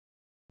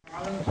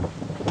opened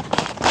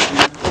in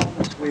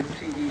accordance with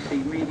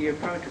TDC Media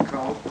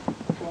Protocol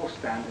for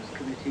Standards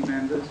Committee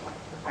members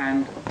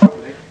and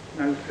public.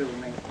 No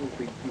filming will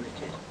be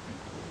permitted.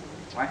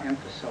 I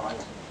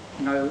emphasise,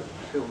 no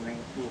filming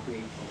will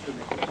be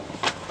permitted.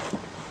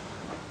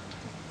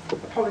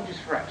 Apologies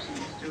for absence.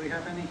 Do we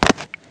have any?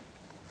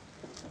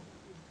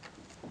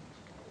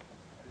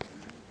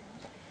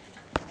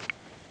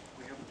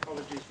 We have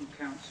apologies from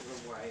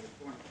Councillor Way.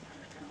 One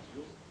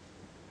councillor.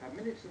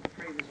 Minutes of the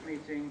previous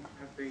meeting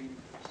have been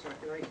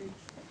circulated.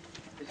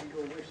 Is it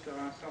your wish that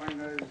I sign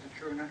those as a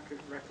true and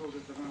accurate record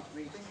of the last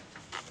meeting?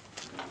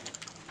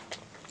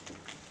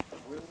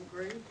 We all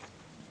agree?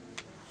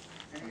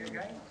 Any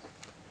against?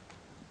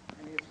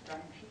 Any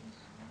abstentions?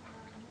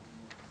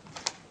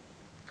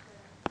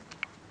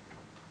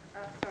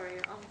 Sorry,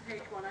 on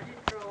page 1, I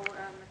did draw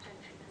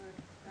attention to it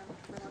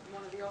from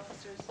one of the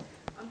officers.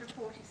 Under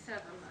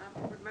 47,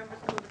 Members'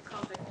 Code of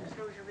Conduct,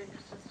 Disclosure of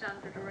Interest and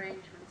Standard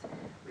Arrangements.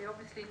 We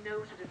obviously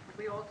noted it, but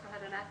we also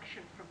had an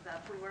action from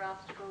that. We were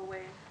asked to go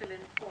away and fill in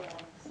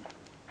forms.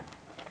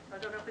 I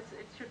don't know if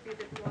it should be a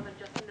bit more than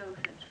just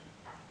noted.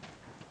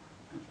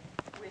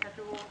 We had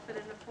to all fill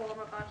in a form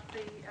about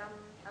the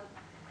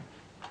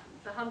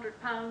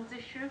 £100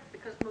 issue,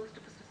 because most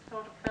of us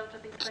sort of felt, I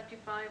think,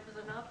 25 was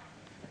enough.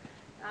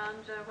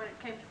 And when it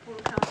came to full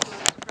council, I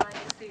was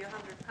surprised to see £100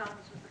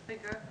 was the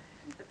figure.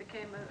 It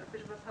became a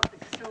bit of a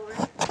public story.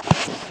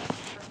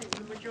 I think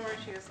the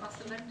majority of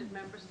us elected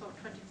members thought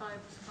 25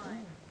 was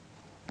fine.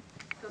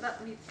 So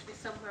that needs to be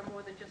somewhere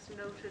more than just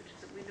noted,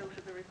 that we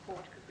noted the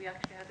report, because we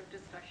actually had a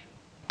discussion.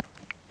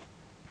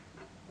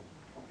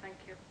 Thank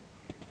you.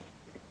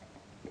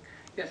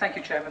 Yeah, thank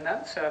you, Chairman.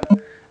 That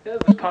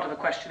was part of a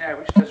questionnaire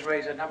which does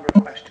raise a number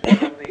of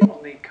questions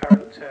on the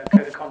current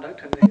code of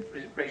conduct and the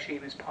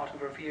regime as part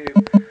of a review.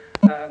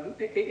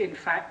 In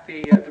fact,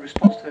 the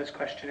response to those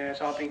questionnaires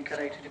are being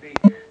collated to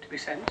be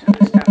sent to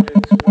the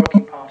Standards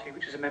Working Party,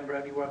 which is a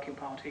member-only working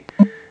party,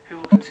 who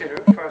will consider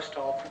it first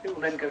off. It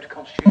will then go to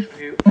Constitutional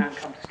Review and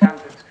come to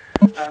Standards.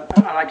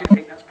 And I do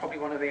think that's probably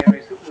one of the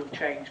areas that will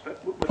change,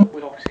 but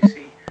we'll obviously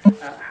see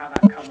how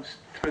that comes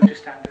through to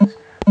Standards,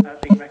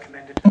 being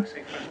recommended, I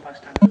say, first by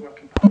Standards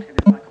Working Party and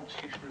then by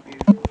Constitutional Review.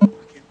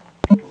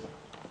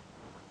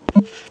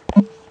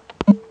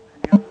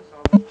 Any others?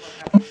 I'll be quite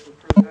happy to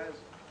approve those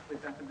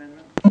with that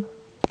amendment.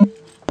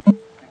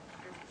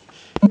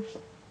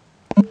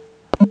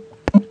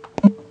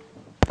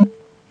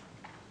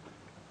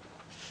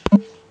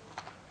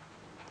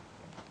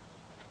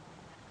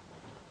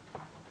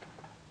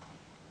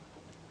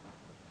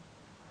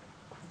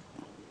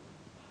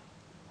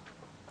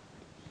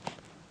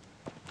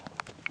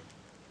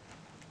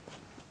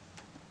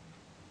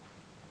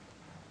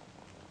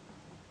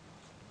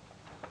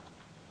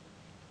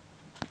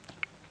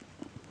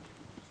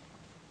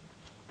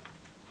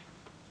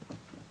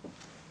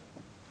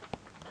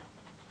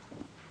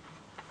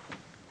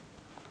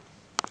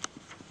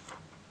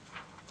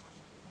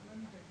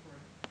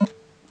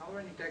 Are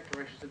there any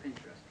declarations of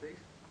interest,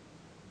 please?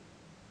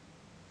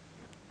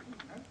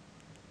 No?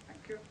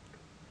 Thank you.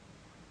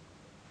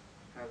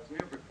 There's a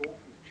new report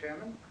from the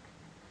Chairman.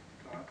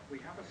 We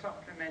have a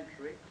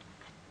supplementary.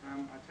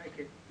 I take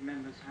it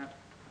members have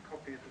a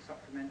copy of the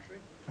supplementary,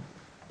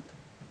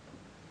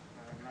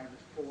 known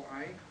as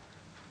 4A.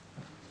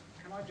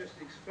 Can I just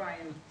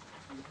explain,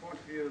 from the point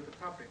of view of the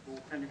public more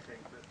than anything,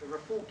 that there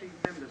are 14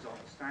 members on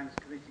the Standards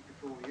Committee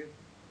before you,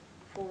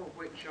 4 of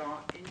which are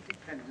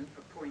independent,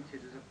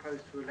 appointed as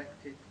opposed to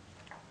elected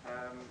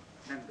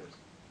members.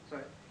 So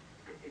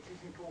it is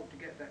important to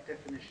get that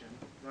definition.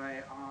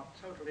 They are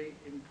totally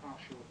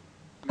impartial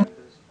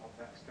members of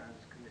that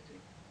Standards Committee.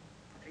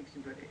 I think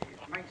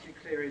it makes it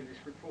clear in this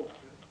report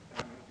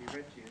that will be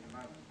read to you in a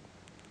moment.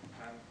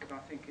 But I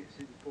think it's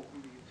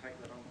important that you take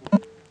that on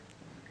board.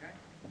 Okay?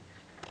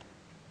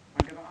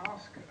 I'm going to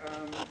ask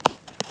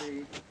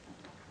the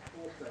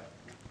author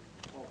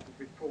of the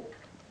report,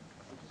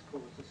 which is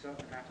called a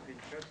certain amount of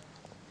interest,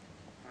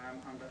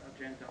 under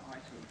agenda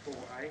item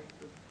 4A.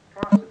 But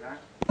prior to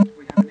that,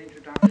 we have an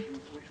introduction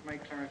which may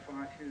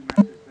clarify a few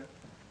matters that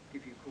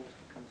give you cause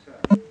for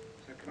concern.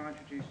 So can I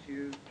introduce to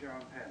you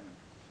Joanne Pearman?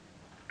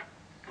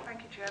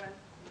 Thank you, Chairman.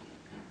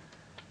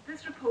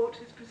 This report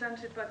is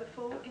presented by the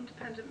 4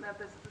 independent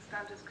members of the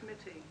Standards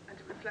Committee, and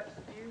it reflects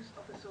the views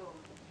of us all.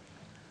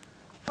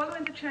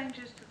 Following the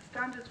changes to the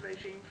standards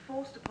regime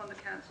forced upon the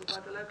Council by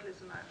the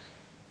Localism Act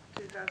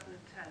 2010,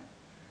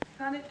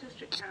 Thanet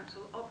District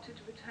Council opted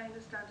to retain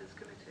the Standards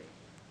Committee.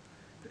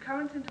 The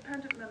current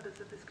independent members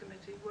of this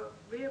committee were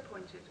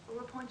reappointed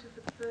or appointed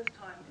for the first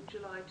time in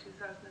July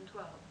 2012,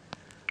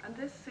 and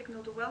this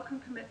signalled a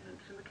welcome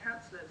commitment from the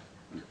councillors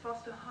to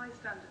foster high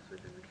standards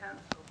within the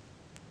Council.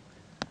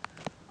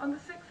 On the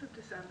 6th of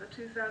December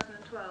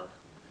 2012,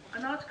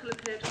 an article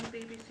appeared on the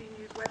BBC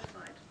News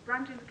website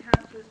branding the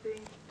Council as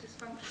being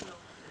dysfunctional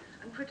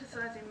and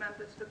criticising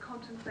members for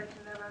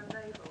contemplating their own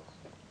navels.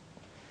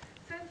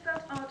 Since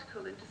that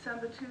article in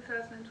December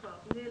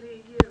 2012,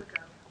 nearly a year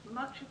ago,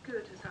 much of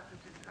good has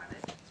happened in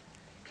Thanet.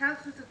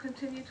 Councillors have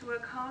continued to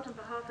work hard on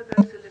behalf of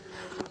those who live in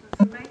their wards, and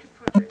some major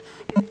projects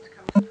are beginning to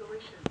come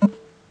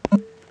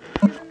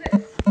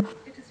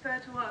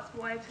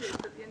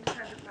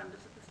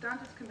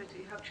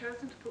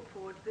chosen to put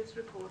forward this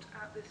report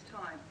at this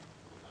time.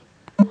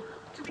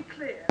 To be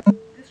clear,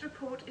 this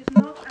report is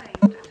not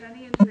aimed at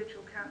any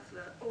individual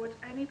councillor or at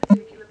any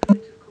particular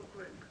political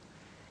group.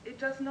 It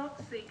does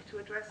not seek to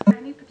address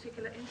any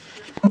particular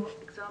incident or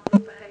example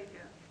of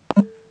behaviour.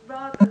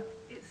 Rather,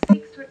 it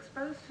seeks to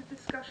expose to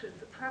discussion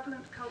the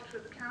prevalent culture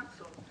of the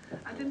council,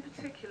 and in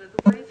particular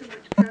the ways in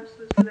which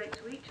councillors relate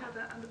to each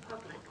other and the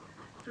public,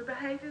 through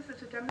behaviours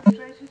that are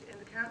demonstrated in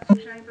the council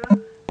chamber,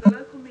 the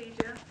local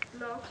media,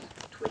 blogs,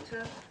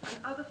 Twitter,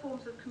 and other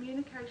forms of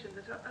communication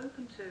that are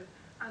open to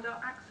and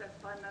are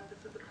accessed by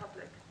members of the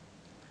public.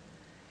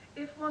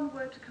 If one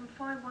were to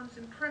confine one's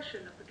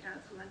impression of the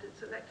council and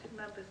its elected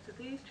members to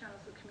these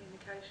channels of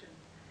communication,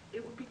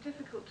 it would be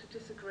difficult to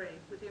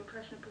disagree with the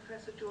impression of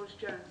Professor George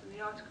Jones in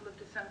the article of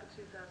December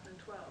 2012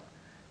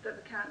 that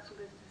the council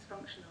is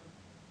dysfunctional.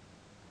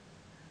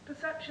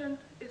 Perception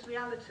is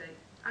reality,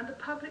 and the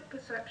public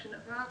perception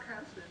of our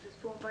councillors is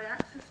formed by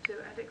access to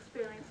and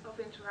experience of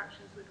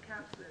interactions with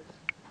councillors.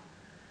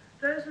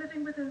 Those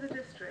living within the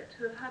district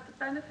who have had the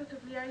benefit of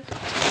liaising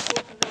with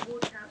the and their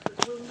ward councillors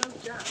will no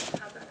doubt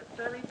have a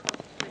very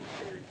positive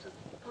experience,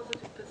 a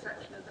positive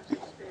perception of that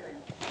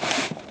experience.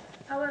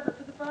 However,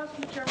 for the vast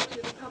majority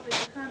of the public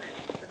of Thanet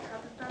that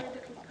have very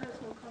little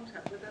personal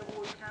contact with their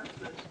ward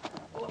councillors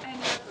or any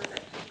other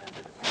elected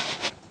member of the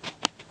council,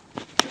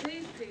 for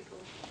these people,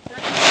 their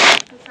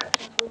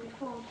perceptions will be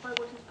formed by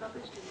what is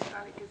published in the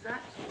Thanet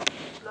Gazette,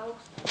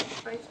 blogs,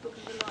 Facebook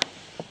and the like.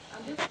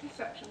 And this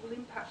perception will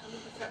impact on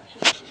the perception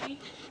of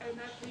each and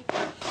every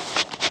person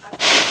as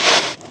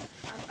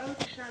and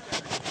overshadow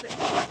and inflict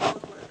the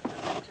hard work that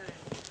they do.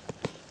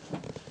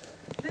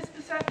 This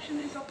perception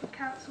is of the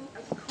council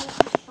as a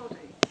corporate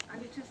body,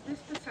 and it is this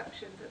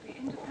perception that the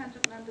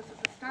independent members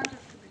of the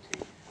Standards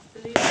Committee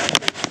believe should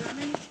be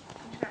examined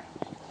and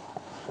changed.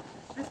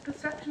 This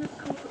perception of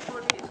the corporate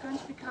body is going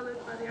to be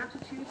coloured by the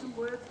attitudes and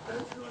words of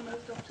those who are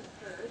most often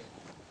heard.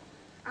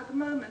 At the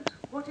moment,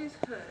 what is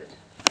heard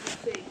and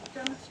seen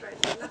demonstrates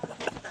a lack of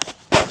respect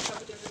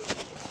covered in the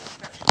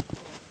inspection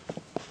form.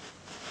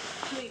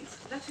 Please,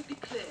 let it be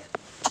clear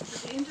that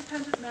the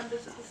independent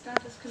members of the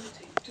Standards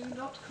Committee do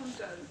not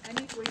condone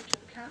any breach of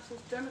the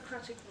Council's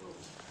democratic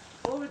rules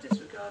or a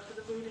disregard for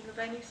the ruling of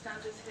any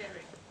standards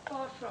hearing.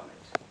 Far from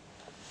it.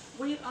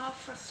 We are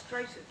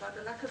frustrated by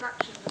the lack of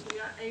action that we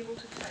are able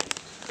to take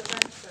to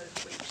prevent those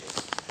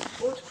breaches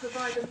or to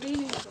provide a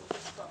meaningful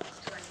response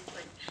to any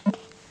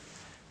breach.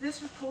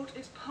 This report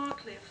is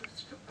partly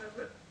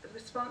a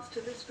response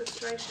to this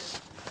frustration,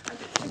 and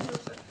it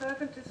signals a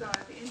fervent desire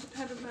of the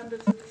independent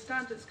members of the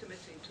Standards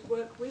Committee to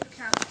work with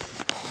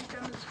councillors who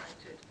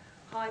demonstrated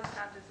high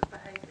standards of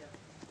behaviour.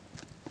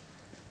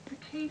 The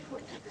key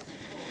point of this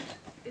report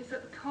is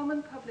that the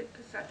common public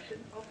perception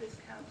of this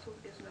council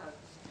is low.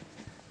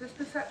 This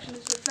perception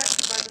is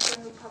reflected by the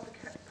general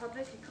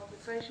public in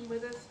conversation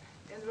with us,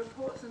 in the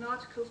reports and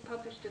articles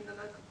published in the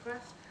local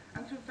press,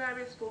 and through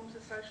various forms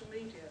of social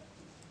media.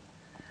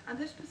 And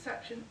this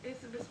perception is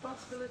the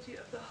responsibility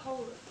of the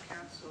whole of the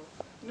council,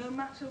 no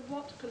matter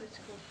what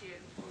political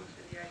hue or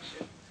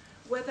affiliation,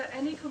 whether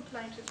any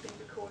complaint has been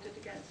recorded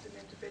against an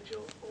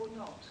individual or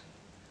not.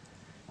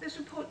 This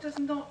report does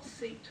not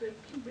seek to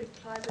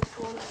imply that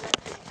all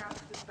elected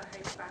councillors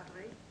behave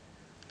badly,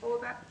 or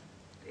that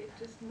it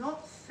does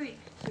not seek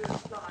to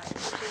imply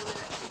that all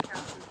elected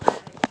councillors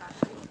behave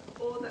badly,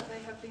 or that they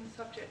have been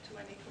subject to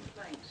any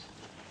complaint.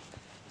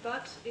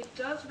 But it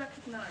does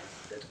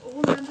recognise that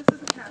all members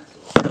of the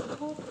council have a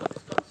corporate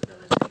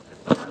responsibility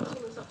for the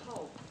council as a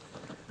whole,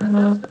 and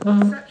thus the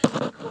perception of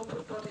the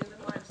corporate body in the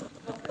minds of the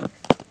public.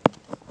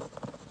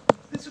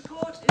 This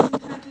report is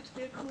intended to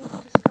be a call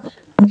for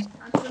discussion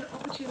and for an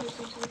opportunity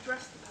to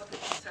address the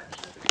public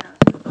perception of the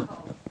council as a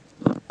whole.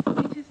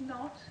 It is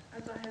not,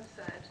 as I have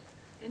said,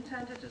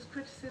 intended as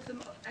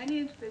criticism of any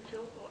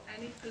individual or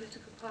any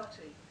political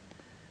party,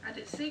 and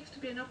it seeks to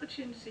be an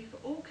opportunity for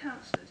all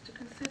councillors to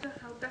consider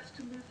how best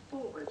to move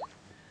forward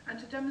and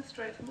to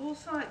demonstrate from all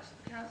sides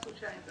of the council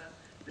chamber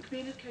the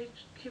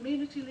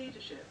community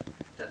leadership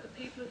that the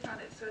people of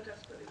Thanet so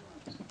desperately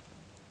want.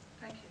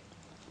 Thank you.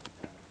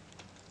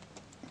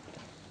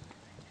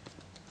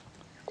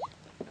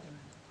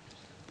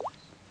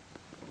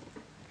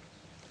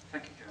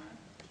 Thank you, Joanne.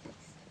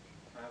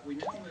 We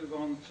now move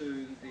on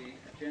to the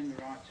agenda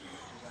item,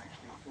 which is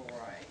actually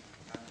 4A.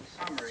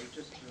 The summary,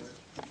 just for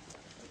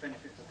the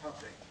benefit of the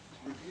public,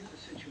 to review the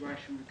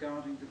situation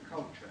regarding the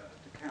culture of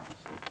the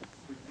council,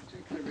 with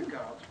particular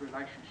regard to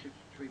relationships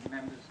between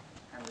members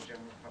and the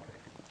general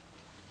public.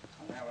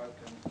 I'll now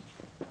open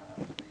the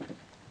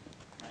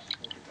matter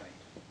for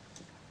debate.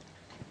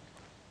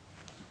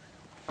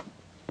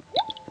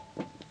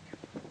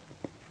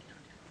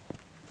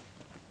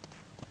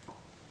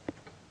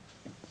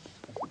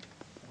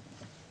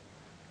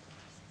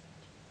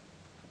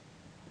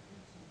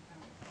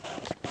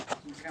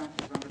 Some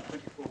councillors under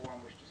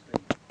 24.1 wish to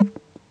speak.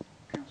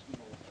 Councillor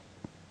Moore.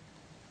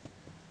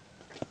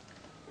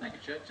 Thank you,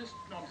 Chair. Just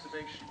an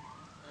observation.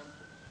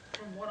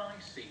 From what I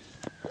see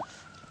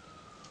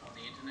on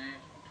the internet,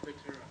 on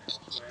Twitter and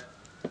elsewhere,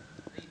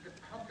 the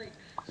public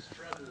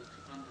struggle to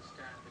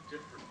understand the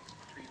difference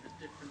between the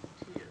different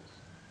tiers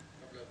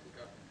of local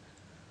government.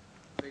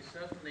 They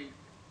certainly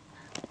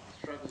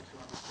struggle to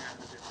understand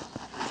the difference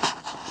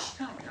between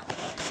town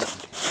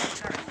councillors,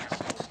 parish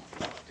councillors,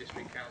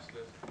 district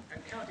councillors, and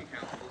county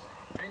councillors,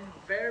 and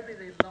invariably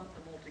they lump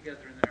them all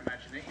together in their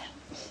imagination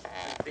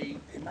as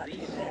being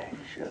these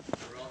problems,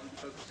 rather than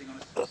focusing on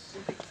a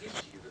specific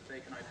issue that they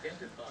can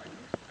identify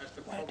as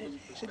the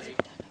problems that they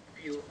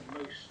feel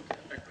most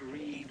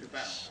aggrieved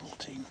about.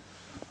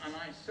 And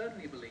I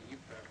certainly believe,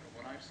 from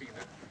what I've seen,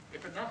 that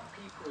if enough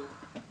people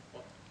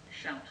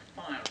shout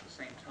fire at the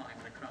same time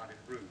in a crowded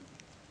room,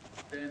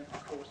 then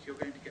of course you're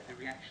going to get the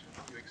reaction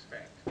that you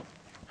expect.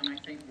 And I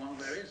think while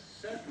there is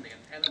certainly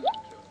an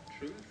element of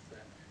truth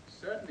and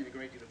certainly a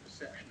great deal of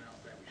perception out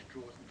there which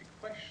draws into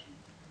question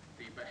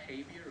the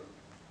behaviour of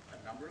a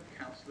number of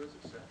councillors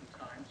at certain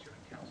times during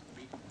council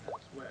meetings and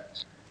elsewhere,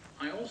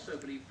 I also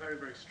believe very,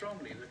 very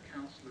strongly that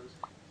councillors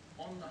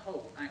on the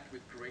whole act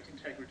with great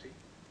integrity.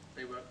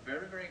 They work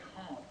very, very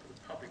hard for the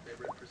public they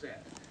represent.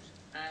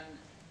 And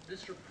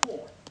this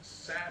report,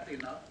 sadly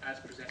enough, as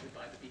presented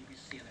by the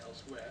BBC and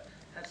elsewhere,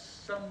 has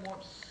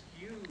somewhat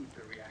skewed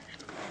the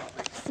reaction of the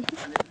public,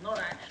 and is not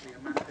actually a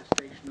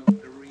manifestation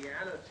of the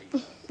reality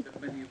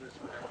that many of us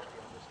would actually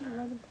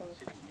understand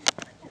sitting here.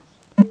 Thank you.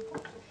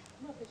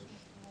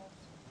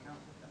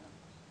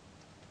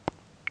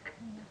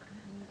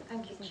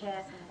 Thank you,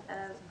 Chair.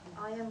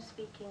 I am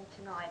speaking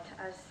tonight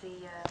as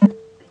the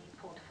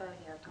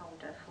portfolio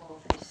holder for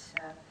this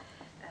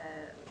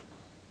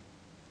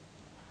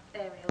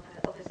area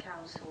of the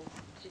Council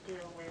to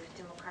deal with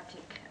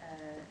democratic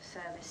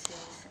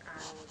services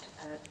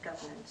and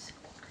governance.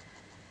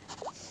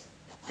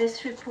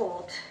 This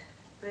report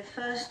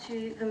refers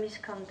to the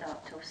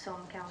misconduct of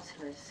some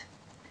councillors.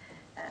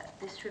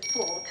 This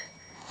report,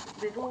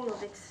 with all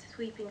of its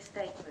sweeping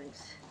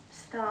statements,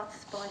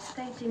 starts by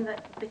stating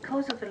that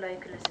because of the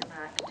Localism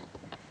Act,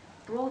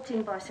 brought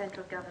in by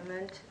central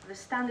government, the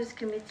Standards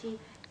Committee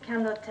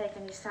cannot take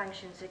any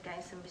sanctions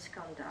against the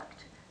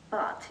misconduct.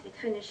 But it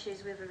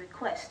finishes with a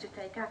request to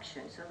take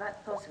action, so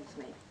that puzzles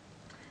me.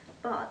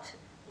 But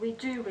we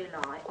do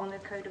rely on a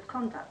code of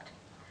conduct,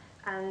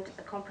 and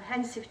a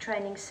comprehensive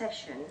training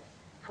session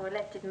for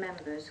elected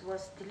members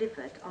was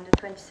delivered on the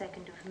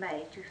 22nd of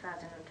May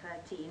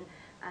 2013,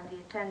 and the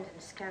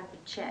attendance can be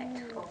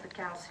checked of the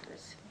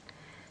councillors.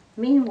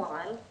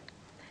 Meanwhile,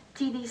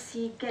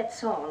 TDC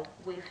gets on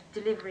with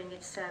delivering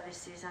its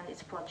services and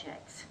its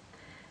projects.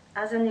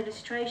 As an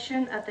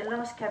illustration, at the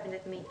last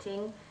Cabinet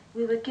meeting,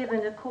 we were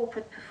given a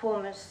corporate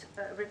performance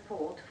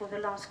report for the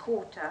last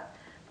quarter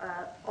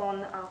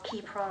on our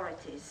key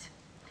priorities.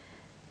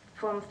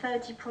 From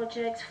 30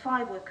 projects,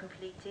 5 were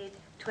completed,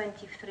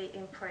 23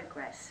 in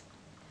progress.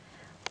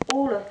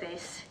 All of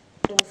this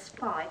in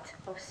spite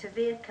of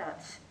severe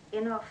cuts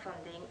in our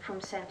funding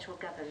from central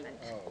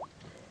government.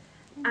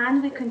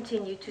 And we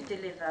continue to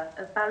deliver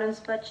a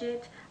balanced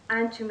budget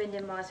and to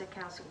minimise the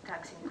council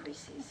tax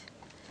increases.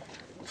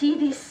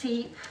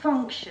 TDC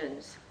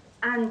functions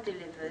and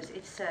delivers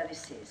its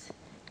services.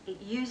 It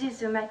uses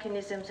the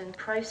mechanisms and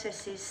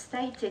processes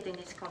stated in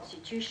its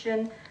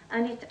constitution,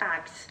 and it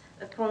acts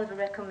upon the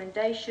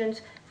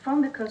recommendations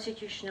from the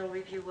Constitutional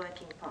Review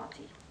Working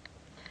Party.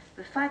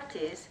 The fact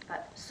is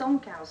that some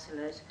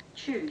councillors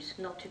choose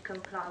not to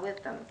comply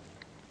with them.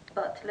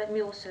 But let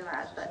me also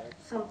add that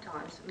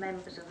sometimes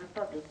members of the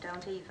public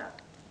don't either.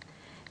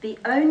 The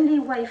only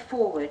way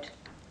forward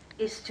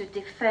is to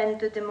defend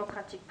the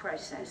democratic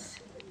process.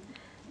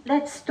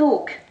 Let's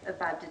talk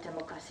about the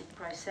democratic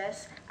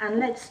process, and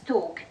let's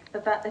talk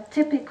about a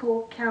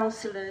typical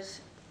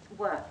councillor's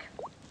work.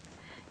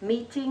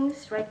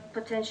 Meetings,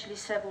 potentially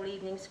several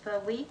evenings per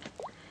week,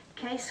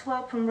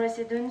 casework from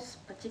residents,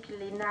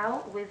 particularly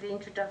now with the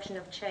introduction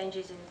of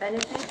changes in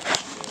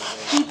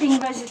benefits, keeping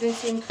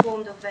residents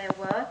informed of their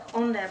work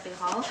on their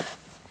behalf,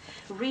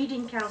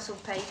 reading council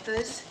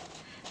papers.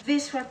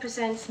 This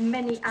represents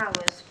many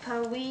hours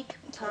per week,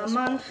 per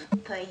month,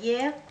 per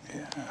year.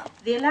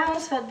 The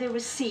allowance that they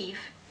receive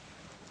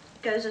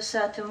goes a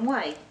certain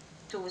way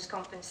towards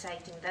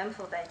compensating them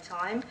for their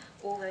time,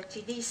 although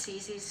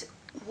TDC's is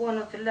one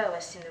of the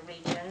lowest in the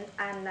region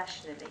and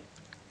nationally.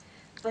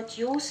 But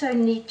you also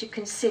need to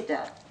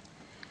consider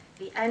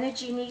the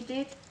energy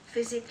needed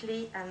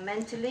physically and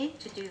mentally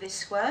to do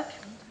this work.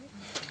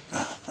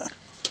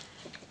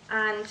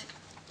 And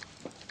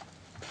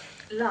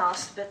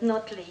last but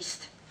not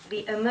least,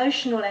 the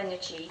emotional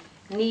energy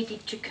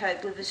needed to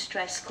cope with the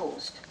stress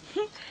caused.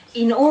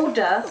 In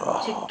order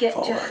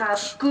to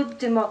have good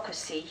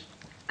democracy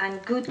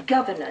and good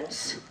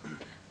governance,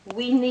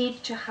 we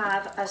need to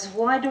have as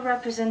wide a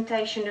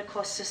representation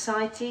across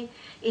society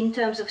in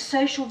terms of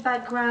social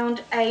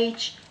background,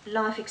 age,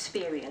 life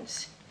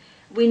experience.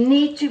 We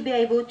need to be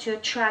able to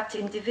attract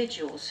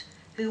individuals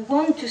who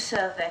want to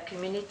serve their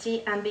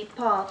community and be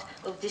part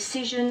of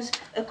decisions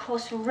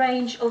across a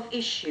range of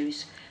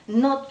issues,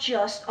 not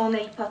just on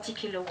a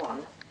particular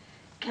one.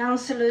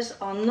 Councillors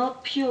are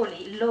not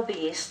purely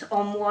lobbyists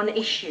on one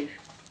issue.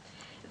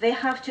 They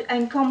have to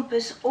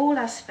encompass all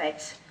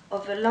aspects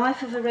of the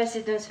life of the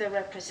residents they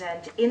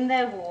represent in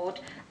their ward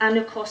and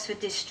across the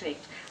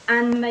district,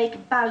 and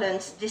make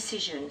balanced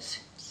decisions.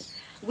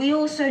 We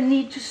also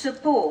need to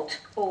support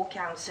all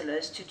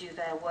councillors to do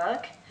their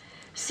work.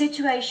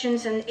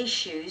 Situations and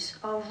issues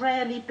are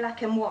rarely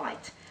black and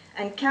white,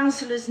 and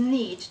councillors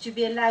need to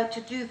be allowed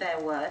to do their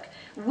work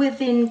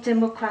within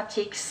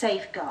democratic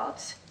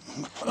safeguards.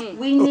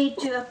 We need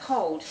to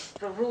uphold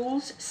the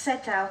rules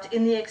set out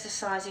in the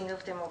exercising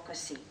of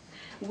democracy.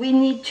 We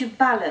need to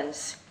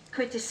balance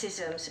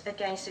criticisms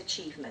against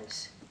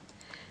achievements.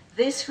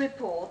 This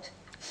report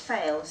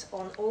fails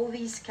on all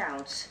these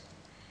counts.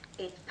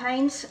 It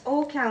paints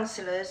all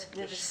councillors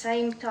with the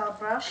same tar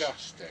brush,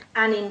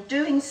 and in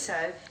doing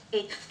so,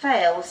 it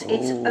fails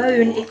its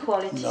own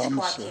equality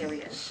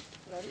criterion.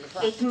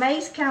 It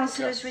makes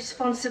councillors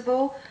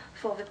responsible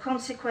for the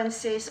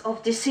consequences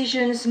of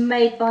decisions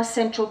made by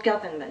central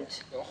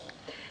government.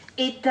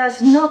 It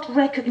does not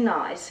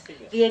recognise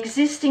the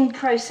existing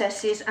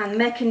processes and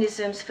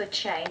mechanisms for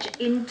change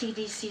in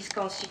TDC's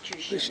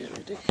constitution.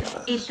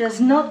 It does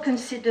not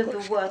consider the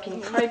work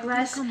in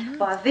progress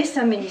by this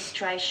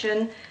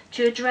administration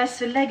to address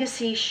the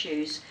legacy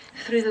issues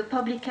through the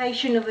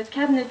publication of a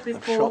cabinet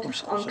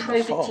report on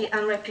probity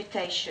and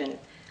reputation,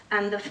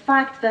 and the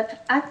fact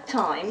that at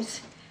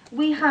times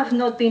we have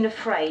not been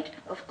afraid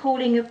of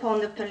calling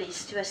upon the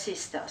police to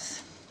assist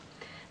us.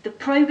 The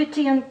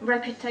Probity and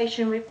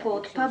Reputation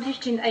report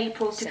published in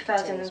April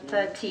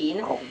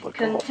 2013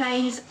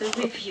 contains a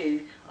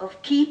review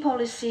of key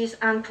policies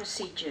and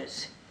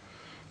procedures.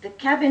 The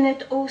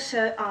Cabinet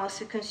also asked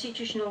the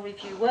Constitutional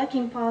Review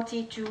Working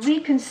Party to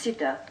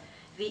reconsider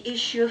the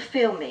issue of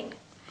filming.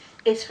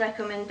 Its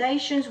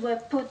recommendations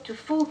were put to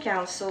full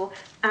council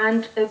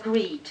and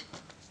agreed.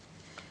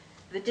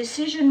 The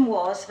decision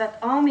was that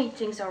our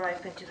meetings are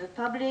open to the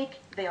public,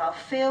 they are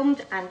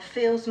filmed and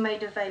files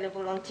made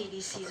available on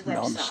TDC's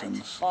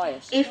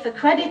website.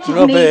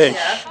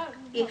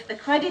 If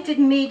accredited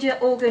media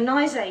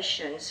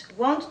organisations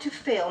want to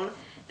film,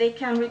 they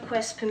can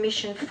request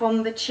permission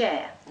from the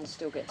chair.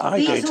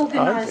 These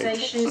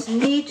organisations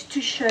need to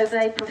show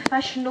their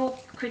professional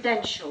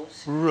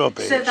credentials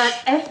so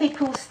that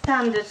ethical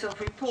standards of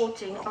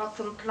reporting are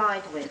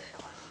complied with.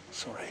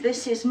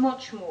 This is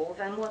much more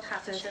than what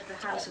happens at the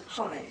House of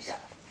Commons.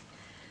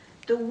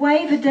 The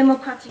way the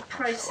democratic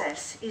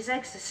process is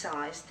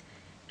exercised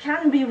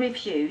can be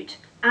reviewed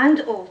and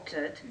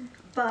altered,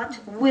 but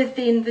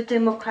within the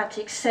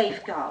democratic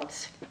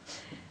safeguards.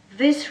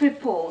 This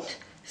report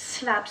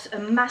slaps a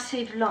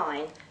massive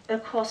line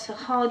across the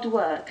hard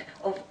work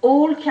of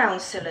all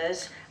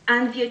councillors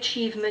and the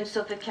achievements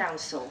of the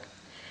council.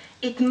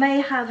 It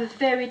may have a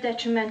very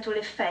detrimental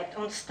effect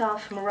on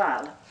staff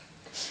morale.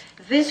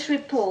 This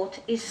report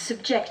is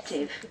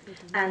subjective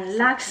and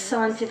lacks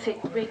scientific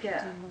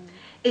rigour.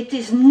 It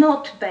is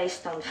not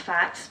based on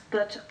facts,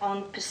 but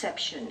on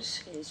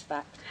perceptions. It is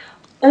fact.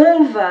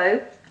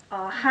 Although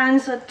our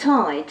hands are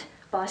tied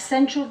by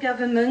central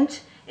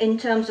government in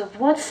terms of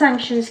what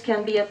sanctions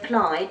can be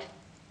applied,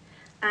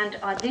 and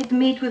I did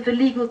meet with the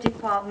legal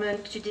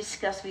department to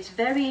discuss this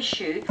very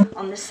issue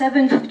on the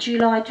 7th of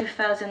July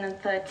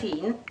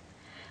 2013,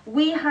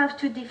 we have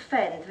to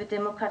defend the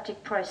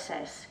democratic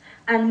process,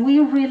 and we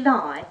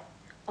rely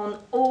on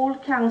all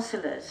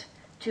councillors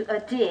to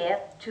adhere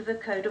to the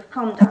Code of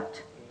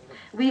Conduct.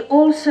 We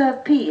also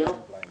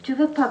appeal to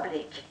the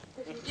public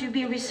to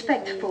be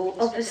respectful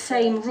of the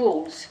same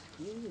rules.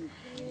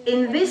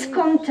 In this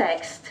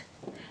context,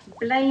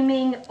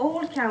 blaming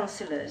all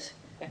councillors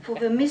for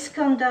the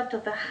misconduct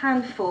of a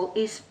handful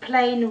is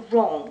plain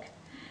wrong,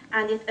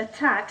 and it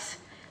attacks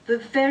the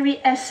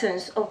very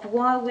essence of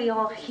why we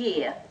are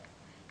here,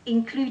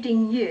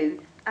 including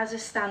you as a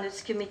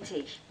Standards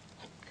Committee.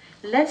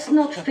 Let's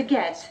not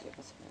forget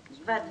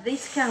that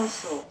this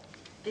council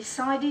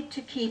decided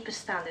to keep a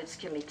Standards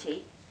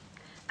Committee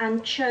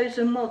and chose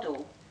a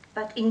model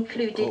that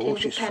included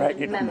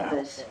independent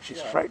members.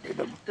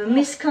 The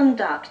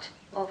misconduct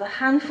of a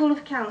handful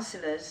of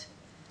councillors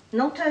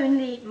not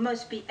only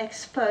must be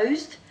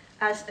exposed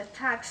as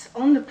attacks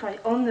on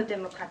the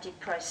democratic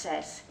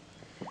process,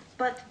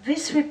 but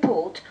this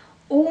report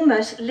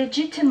almost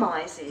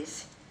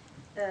legitimizes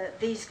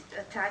these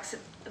attacks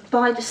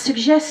by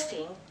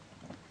suggesting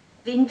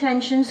the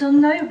intentions are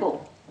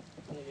noble.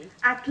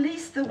 At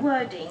least the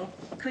wording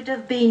could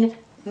have been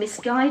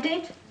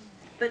misguided,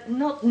 but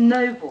not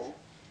noble,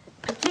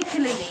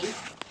 particularly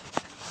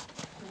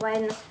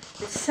when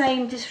the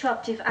same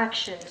disruptive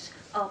actions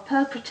are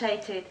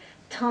perpetrated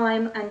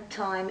time and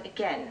time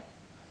again.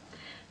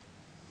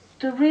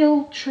 The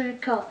real true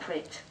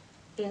culprit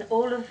in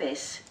all of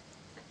this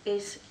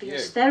is the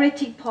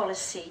austerity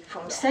policy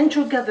from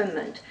central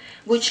government,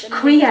 which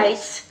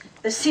creates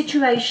a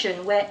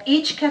situation where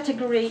each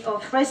category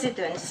of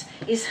residents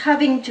is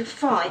having to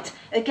fight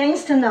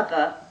against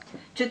another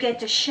to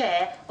get a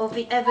share of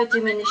the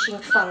ever-diminishing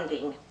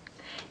funding.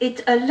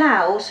 It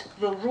allows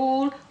the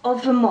rule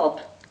of the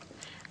mob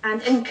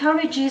and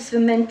encourages the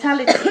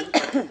mentality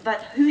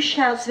that who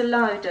shouts the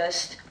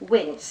loudest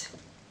wins.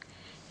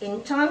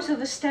 In times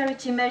of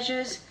austerity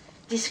measures,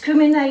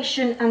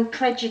 discrimination and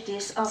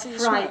prejudice are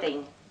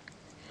thriving.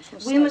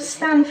 We must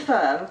stand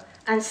firm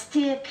and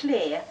steer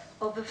clear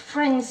of a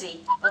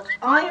frenzy of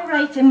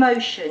irate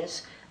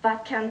emotions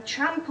that can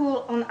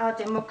trample on our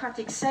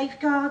democratic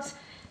safeguards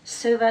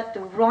so that the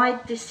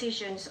right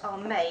decisions are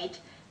made,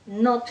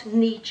 not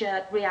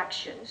knee-jerk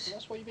reactions.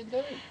 That's what you've been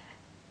doing.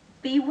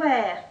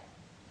 Beware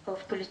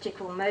of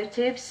political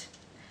motives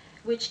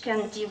which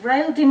can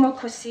derail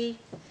democracy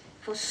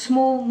for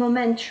small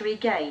momentary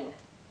gain.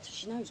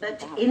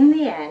 But in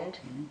the end,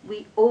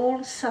 we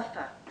all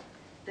suffer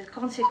the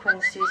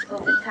consequences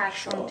of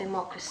attacks on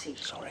democracy.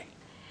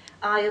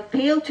 I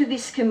appeal to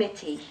this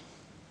committee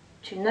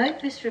to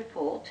note this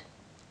report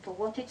for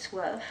what it's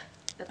worth,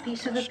 a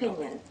piece of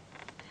opinion,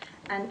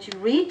 and to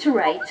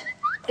reiterate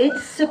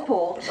its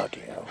support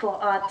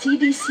for our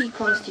TDC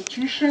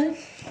constitution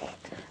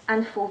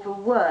and for the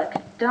work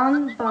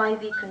done by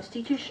the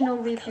Constitutional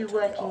Review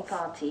Working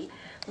Party,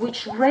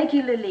 which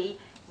regularly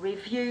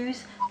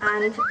reviews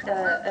and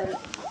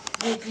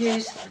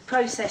reviews the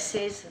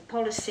processes, the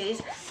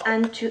policies,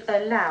 and to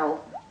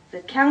allow the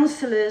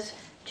councillors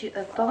to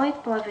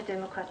abide by the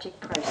democratic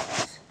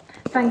process.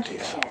 Thank you,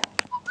 Chair.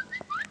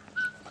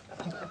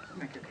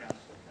 Thank you,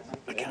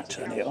 Councillor. I can't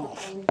turn it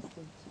off. You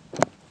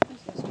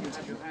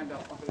have your hand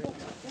up, I believe.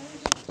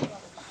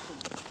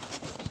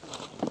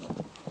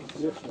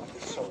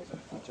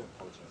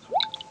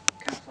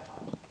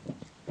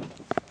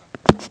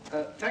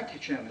 Thank you,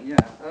 Chairman.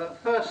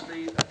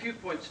 Firstly, a few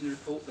points in the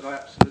report that I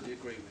absolutely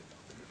agree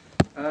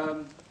with.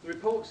 The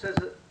report says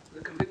that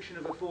the conviction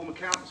of a former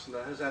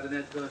councillor has had an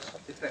adverse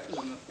effect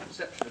on the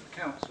perception of the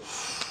council.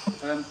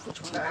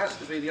 That has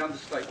to be the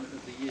understatement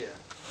of the year.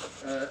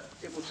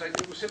 It will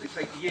simply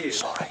take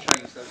years to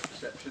change those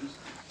perceptions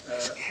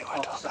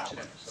after such an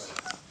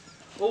episode.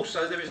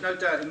 Also, there is no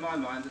doubt in my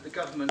mind that the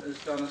government has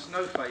done us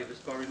no favours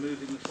by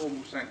removing the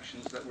formal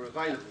sanctions that were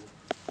available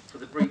for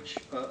the breach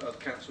of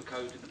council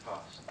code in the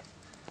past.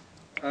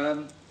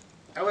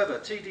 However,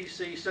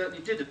 TDC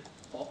certainly did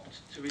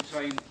opt to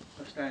retain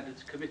a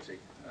standards committee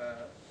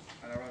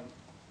and our own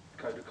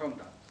code of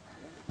conduct.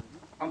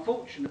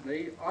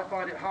 Unfortunately, I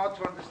find it hard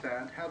to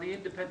understand how the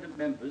independent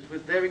members,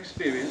 with their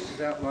experience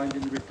as outlined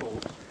in the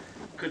report,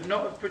 could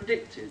not have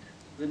predicted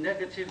the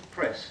negative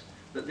press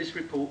that this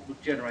report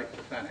would generate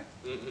for Thanet,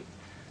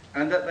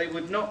 and that they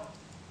would not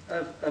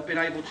have been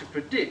able to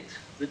predict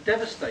the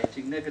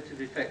devastating negative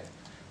effect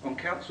on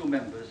council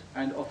members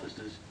and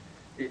officers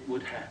it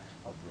would have.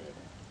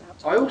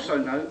 I also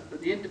note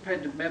that the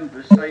independent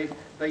members say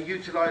they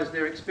utilise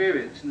their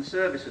experience in the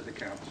service of the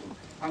council.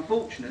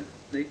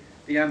 Unfortunately,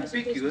 the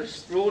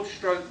ambiguous,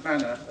 broad-stroke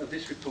manner of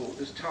this report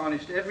has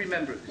tarnished every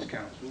member of this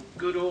council,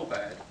 good or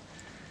bad,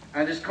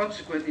 and has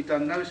consequently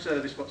done no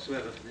service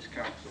whatsoever for this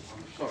council.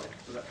 I'm sorry,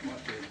 but that's my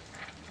feeling.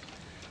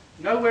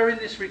 Nowhere in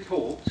this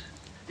report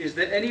is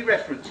there any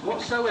reference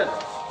whatsoever,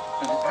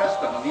 and it has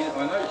done,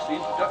 I know it's the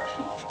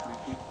introduction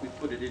we've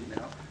put it in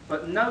now,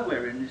 but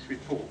nowhere in this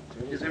report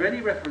is there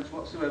any reference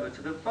whatsoever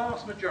to the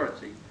vast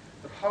majority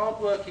of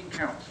hard-working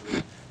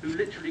councillors who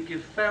literally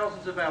give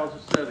thousands of hours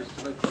of service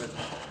to local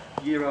residents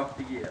year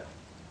after year.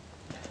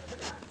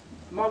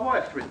 My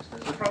wife, for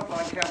instance, a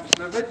frontline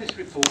councillor, read this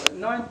report at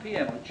 9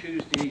 p.m. on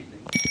Tuesday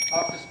evening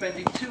after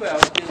spending 2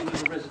 hours dealing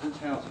with a resident's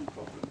housing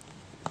problem.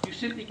 You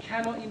simply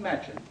cannot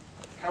imagine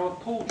how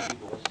appalled she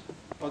was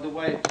by the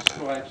way it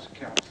describes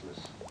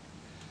councillors.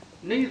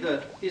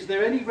 Neither is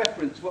there any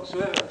reference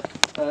whatsoever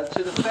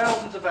to the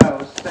thousands of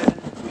hours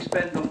we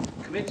spend on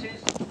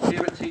committees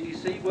here at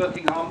TDC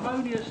working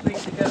harmoniously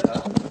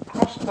together,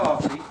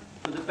 cross-party,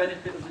 for the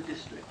benefit of the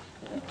district.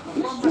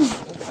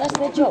 That's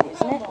their job,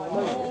 isn't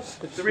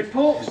it? The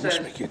report says,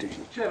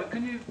 Chairman,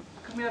 can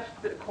we have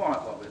a bit of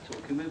quiet while we're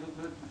talking?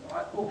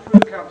 All through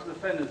Councillor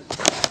Fenner's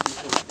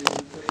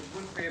report, it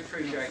wouldn't be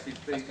appreciated,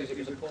 please, if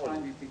you would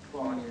kindly be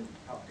quiet in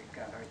public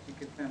gallery to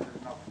give members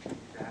an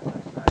opportunity to have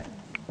their say.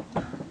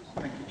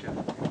 Thank you,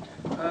 Chairman.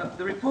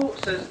 The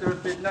report says there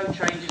have been no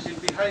changes in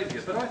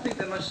behaviour, but I think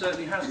there most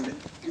certainly has been.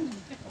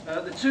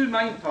 The two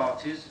main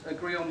parties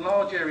agree on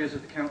large areas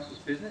of the council's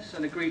business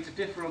and agree to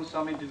differ on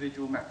some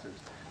individual matters.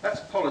 That's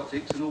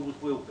politics and always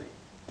will be.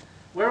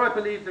 Where I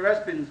believe there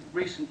has been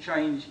recent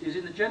change is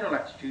in the general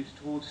attitudes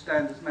towards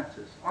standards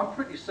matters. I'm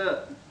pretty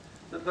certain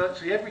that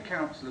virtually every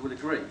councillor will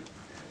agree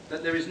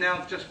that there is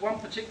now just one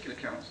particular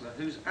councillor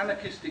whose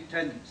anarchistic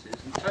tendencies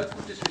and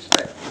total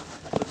disrespect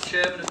for the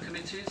chairman of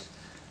committees,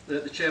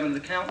 the chairman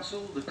of the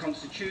council, the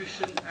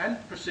constitution and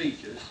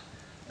procedures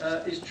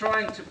is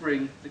trying to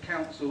bring the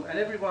council and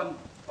every one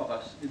of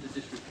us into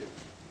disrepute.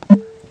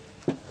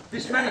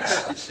 This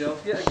manifests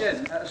itself yet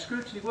again at a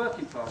scrutiny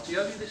working party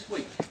only this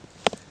week,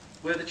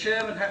 where the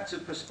chairman had to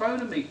postpone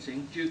a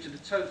meeting due to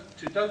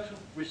total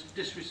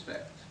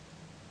disrespect.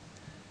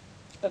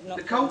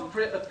 The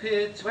culprit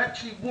appeared to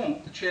actually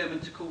want the chairman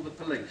to call the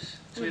police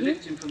to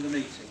evict him from the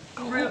meeting.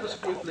 3 of us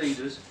group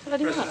leaders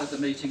present at the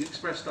meeting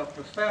expressed our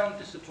profound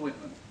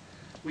disappointment.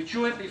 We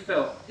jointly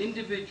felt an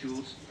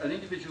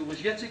individual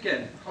was yet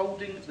again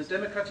holding the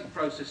democratic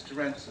process to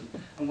ransom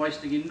and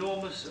wasting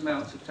enormous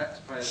amounts of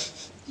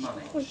taxpayers'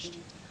 money.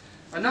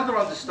 Another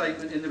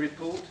understatement in the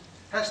report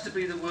has to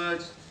be the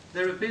words,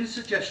 "There have been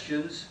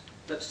suggestions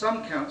that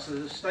some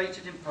councillors have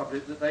stated in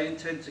public that they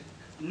intend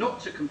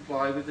not to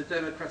comply with the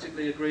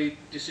democratically agreed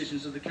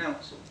decisions of the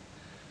council."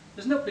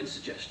 There's not been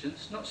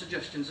suggestions, not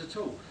suggestions at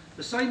all.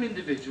 The same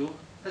individual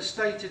has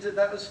stated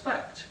that as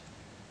fact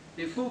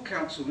in full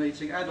council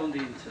meeting and on the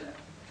internet.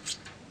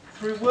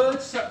 Through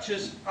words such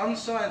as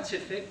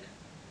unscientific,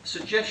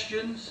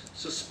 suggestions,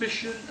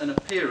 suspicion and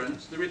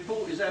appearance, the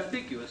report is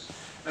ambiguous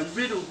and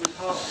riddled with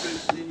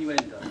half-truths and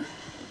innuendo.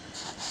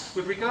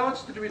 With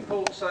regards to the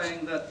report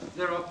saying that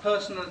there are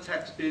personal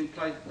attacks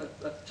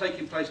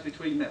taking place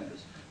between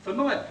members, for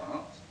my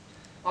part,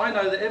 I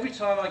know that every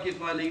time I give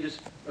my leader's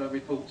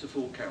report to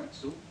full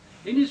council,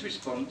 in his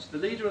response, the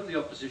leader of the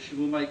opposition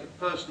will make a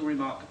personal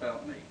remark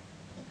about me.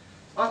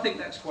 I think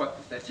that's quite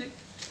pathetic,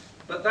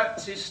 but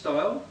that's his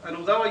style, and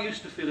although I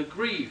used to feel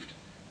aggrieved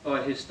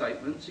by his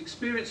statements,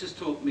 experience has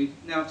taught me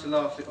now to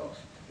laugh it off.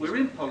 We're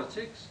in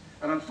politics,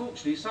 and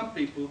unfortunately some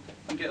people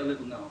can get a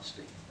little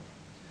nasty.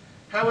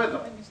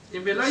 However,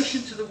 in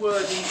relation to the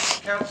wording,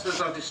 councillors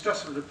are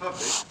distrustful of the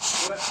public,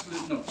 well,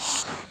 absolute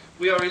nonsense.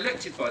 We are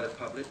elected by the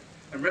public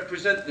and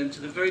represent them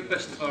to the very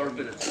best of our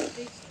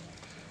ability.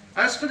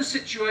 As for the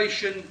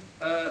situation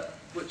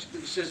which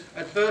says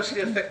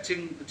adversely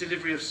affecting the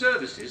delivery of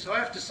services, I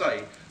have to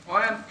say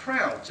I am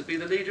proud to be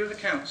the leader of the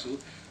council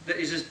that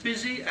is as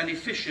busy and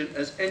efficient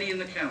as any in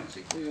the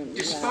county.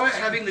 Despite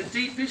having the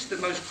deepest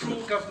and most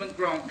cruel government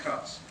grant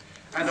cuts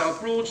and our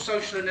broad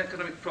social and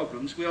economic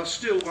problems, we are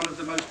still one of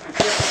the most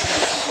progressive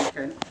councils in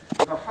Kent,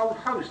 with a whole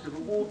host of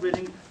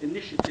award-winning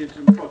initiatives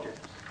and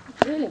projects.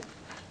 Really?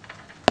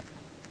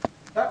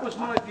 That was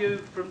my view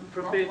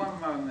from being...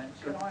 One moment,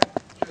 can I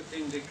just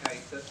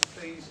indicate that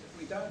please,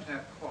 we don't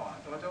have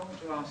quiet. I don't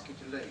want to ask you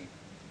to leave.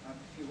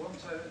 If you want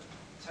to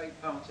take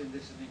part in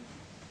listening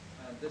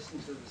and listen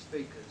to the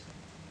speakers,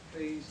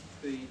 please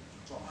be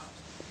quiet.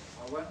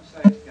 I won't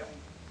say it again.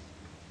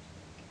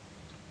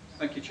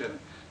 Thank you, Chairman.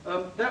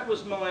 That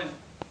was my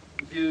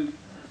view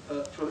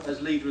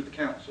as leader of the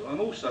council. I'm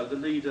also the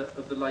leader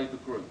of the Labour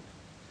group.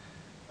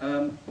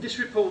 This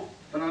report,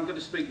 and I'm going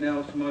to speak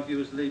now from my view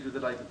as the leader of the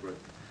Labour group.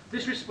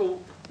 This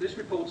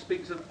report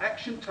speaks of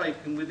action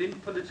taken within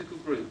political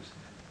groups,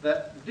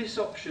 that this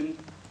option,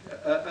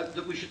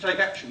 that we should take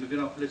action within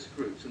our political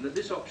groups, and that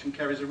this option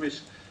carries a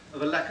risk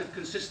of a lack of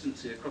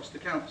consistency across the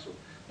council.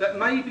 That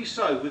may be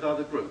so with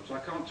other groups, I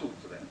can't talk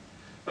for them,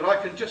 but I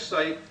can just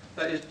say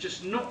that is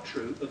just not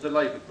true of the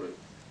Labour group.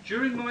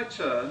 During my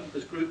term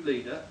as group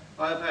leader,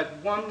 I have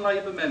had one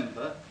Labour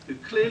member who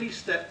clearly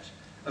stepped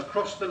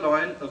across the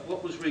line of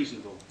what was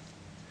reasonable.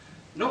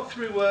 Not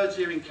through words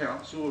here in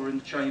council or in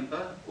the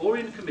chamber or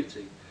in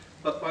committee,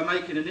 but by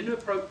making an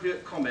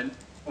inappropriate comment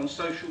on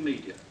social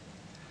media.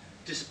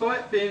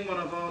 Despite being one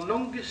of our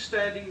longest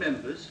standing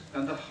members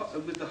and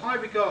with the high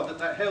regard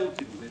that held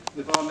him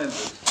with our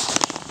members,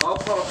 our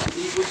party,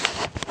 he was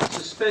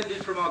suspended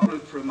from our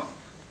group for a month.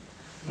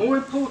 More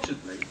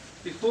importantly,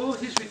 before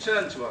his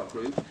return to our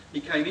group,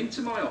 he came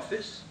into my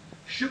office,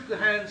 shook the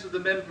hands of the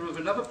member of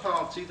another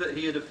party that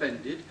he had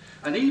offended,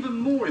 and even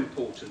more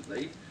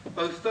importantly,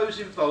 both those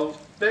involved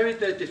buried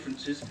their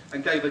differences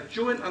and gave a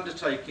joint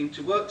undertaking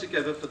to work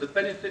together for the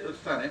benefit of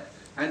Thanet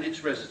and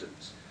its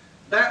residents.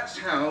 That's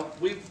how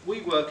we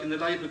work in the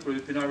Labour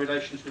group in our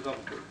relations with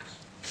other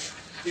groups.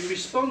 In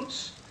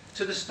response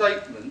to the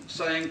statement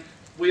saying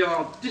we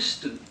are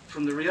distant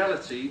from the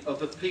reality of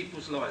the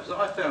people's lives,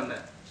 I found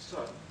that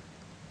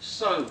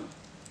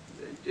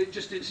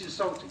it's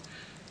insulting.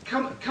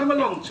 Come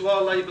along to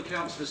our Labour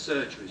councillor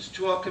surgeries,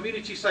 to our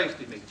community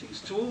safety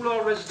meetings, to all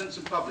our residents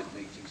and public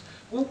meetings.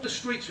 Walk the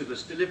streets with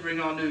us delivering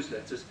our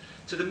newsletters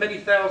to the many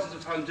thousands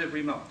of homes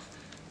every month.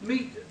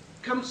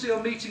 Come see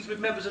our meetings with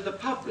members of the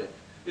public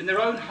in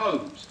their own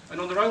homes and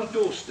on their own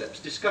doorsteps,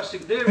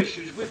 discussing their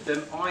issues with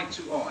them eye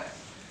to eye.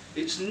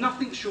 It's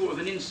nothing short of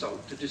an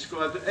insult to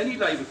describe any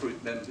Labour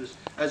group members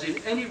as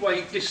in any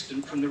way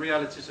distant from the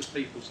realities of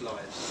people's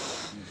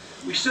lives.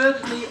 We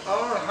certainly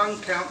are a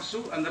hung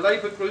council, and the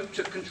Labour group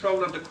took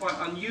control under quite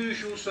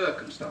unusual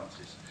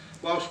circumstances,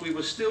 whilst we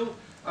were still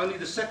only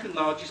the second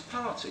largest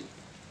party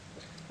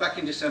back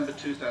in December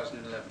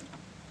 2011.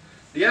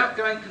 The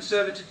outgoing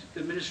Conservative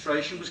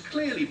administration was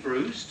clearly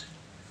bruised,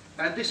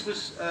 and this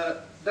was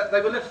that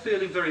they were left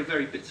feeling very,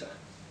 very bitter.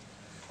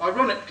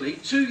 Ironically,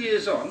 2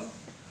 years on,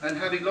 and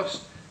having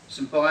lost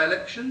some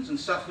by-elections and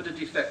suffered a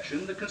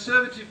defection, the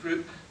Conservative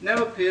group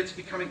now appear to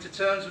be coming to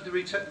terms with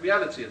the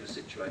reality of the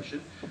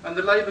situation, and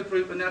the Labour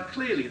group are now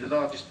clearly the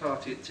largest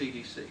party at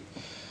TDC.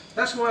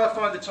 That's why I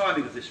find the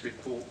timing of this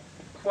report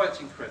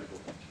quite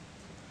incredible.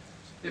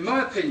 In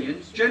my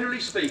opinion, generally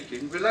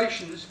speaking,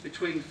 relations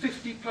between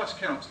 50 plus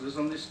councillors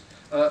on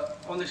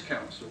this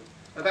council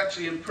have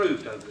actually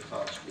improved over the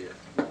past year.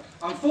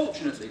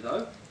 Unfortunately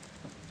though,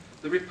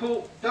 the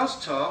report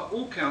does tar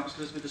all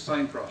councillors with the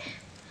same brush.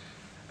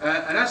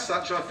 And as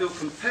such, I feel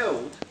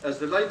compelled, as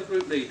the Labour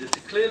group leader, to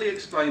clearly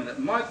explain that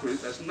my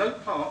group has no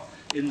part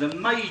in the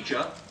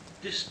major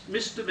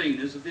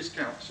misdemeanours of this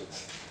council.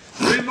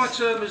 During my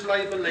term as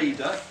Labour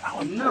leader,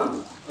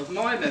 none of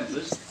my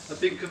members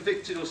have been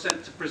convicted or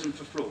sent to prison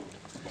for fraud.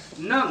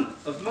 None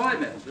of my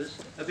members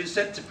have been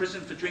sent to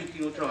prison for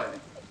drinking or driving.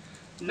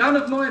 None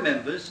of my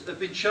members have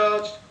been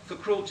charged for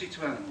cruelty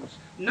to animals.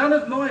 None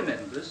of my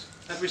members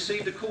have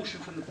received a caution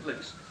from the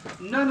police.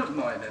 None of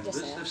my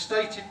members have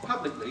stated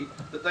publicly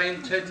that they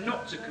intend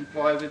not to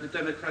comply with the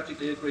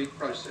democratically agreed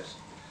process.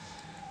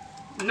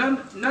 None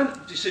of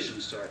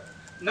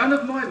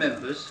my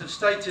members have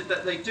stated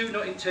that they do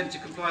not intend to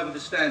comply with the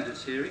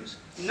standards hearings.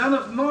 None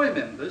of my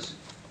members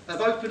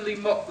have openly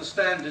mocked the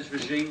standards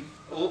regime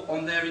or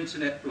on their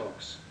internet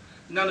blogs.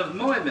 None of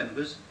my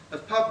members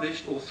have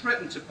published or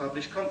threatened to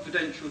publish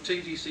confidential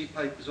TDC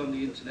papers on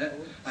the internet,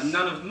 and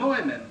none of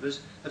my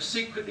members have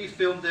secretly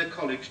filmed their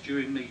colleagues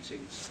during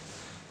meetings.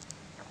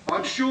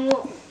 I'm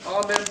sure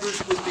our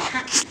members would be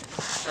happy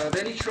to have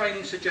any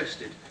training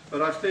suggested,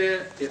 but I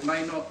fear it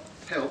may not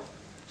help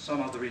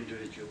some other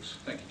individuals.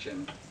 Thank you,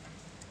 Chairman.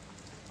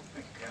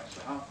 Thank you,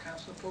 Councillor Hart.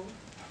 Councillor Paul?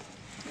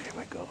 Here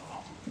we go.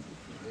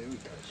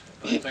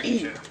 Thank you,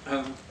 Chair.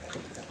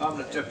 I'm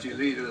the Deputy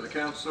Leader of the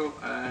Council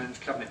and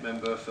Cabinet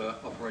Member for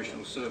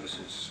Operational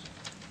Services.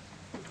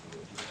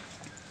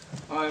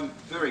 I'm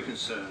very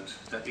concerned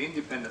that the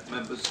independent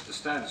members of the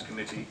Standards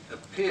Committee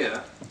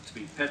appear to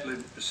be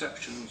peddling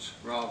perceptions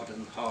rather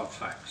than hard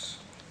facts.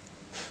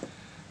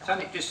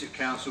 Thanet District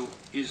Council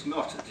is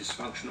not a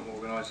dysfunctional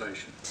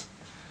organisation,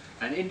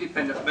 and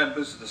independent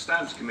members of the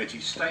Standards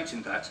Committee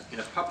stating that in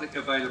a public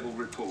available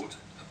report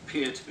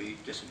appear to be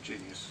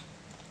disingenuous.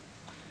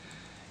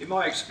 In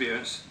my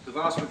experience, the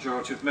vast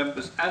majority of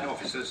members and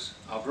officers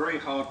are very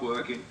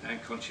hard-working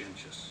and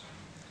conscientious.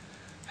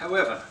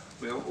 However,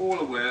 we are all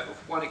aware of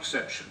one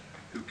exception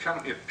who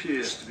currently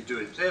appears to be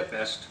doing their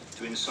best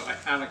to incite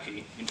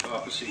anarchy into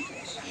our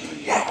proceedings.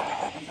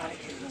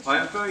 I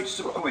am very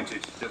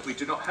disappointed that we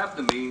do not have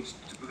the means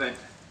to prevent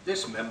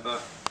this member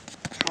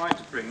trying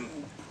to bring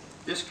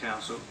this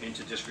council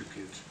into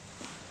disrepute.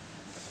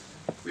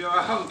 We are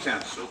a home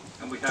council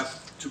and we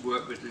have to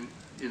work within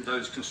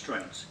those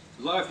constraints.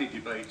 Lively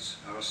debates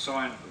are a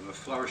sign of a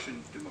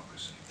flourishing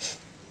democracy.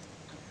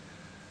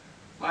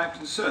 I am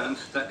concerned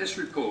that this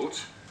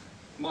report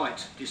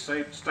might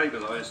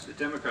destabilise the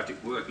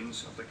democratic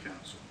workings of the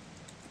council.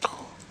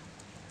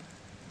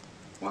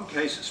 One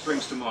case that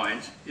springs to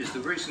mind is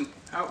the recent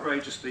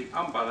outrageously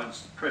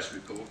unbalanced press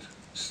report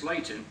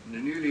slating the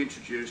newly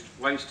introduced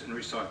waste and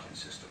recycling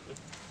system.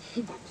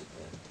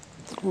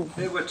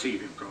 There were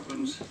teething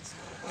problems,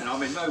 and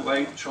I'm in no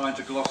way trying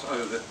to gloss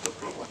over the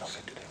problems.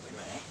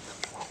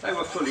 They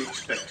were fully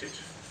expected,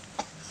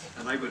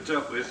 and they were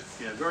dealt with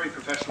in a very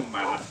professional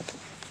manner.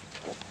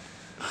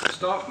 The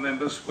staff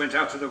members went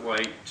out of their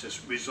way to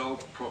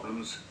resolve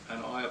problems,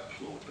 and I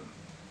applaud them.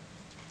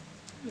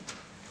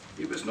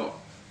 It was not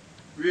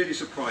really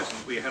surprising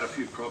that we had a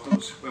few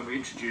problems when we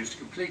introduced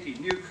completely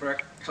new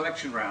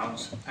collection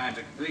rounds and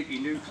a completely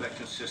new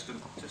collection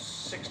system to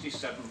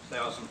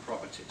 67,000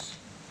 properties.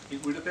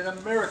 It would have been a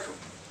miracle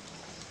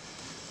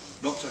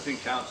not to have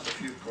encountered a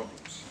few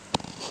problems.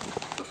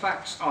 The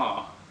facts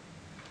are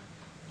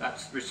that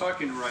the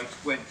recycling rate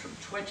went from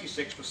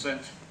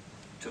 26%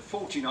 to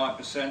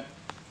 49%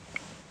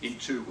 in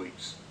 2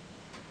 weeks.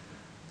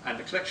 And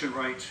the collection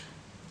rate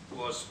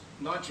was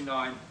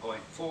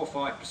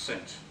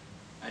 99.45%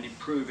 and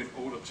improving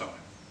all the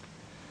time,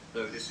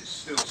 though this is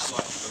still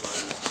slightly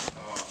below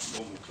our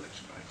normal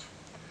collection rate.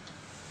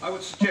 I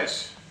would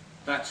suggest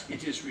that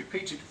it is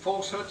repeated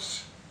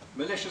falsehoods,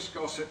 malicious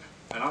gossip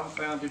and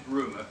unfounded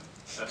rumour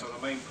that are the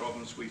main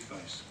problems we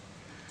face.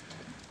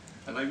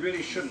 And they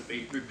really shouldn't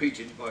be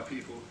repeated by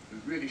people who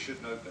really should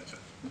know better.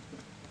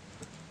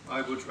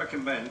 I would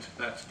recommend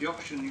that the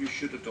option you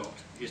should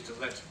adopt is to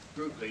let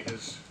group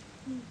leaders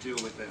deal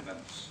with their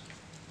members.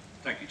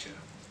 Thank you, Chair.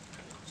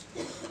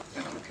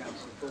 Thank you,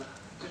 Councillor Paul.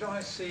 Did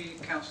I see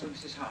Councillor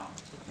Mrs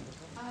Hart?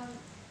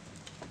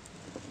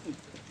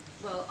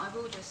 Well, I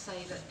will just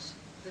say that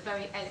the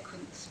very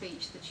eloquent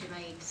speech that you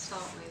made to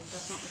start with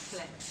does not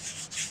reflect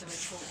the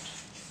report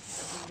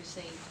that we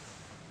received.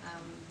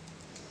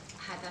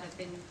 Had that have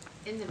been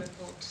in the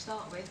report to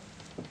start with,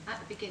 at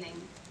the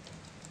beginning,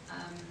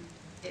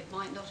 it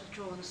might not have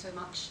drawn so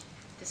much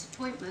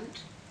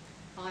disappointment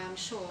by, I'm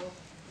sure,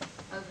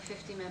 over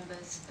 50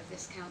 members of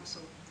this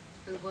council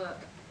who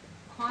work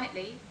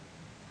quietly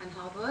and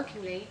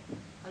hard-workingly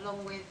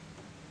along with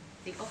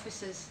the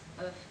officers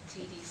of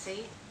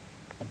TDC,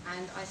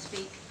 and I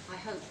speak, I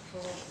hope,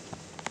 for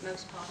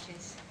most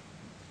parties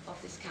of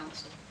this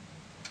council.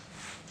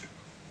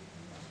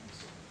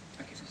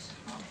 Thank you, Mrs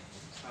Hart.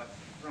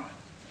 Right.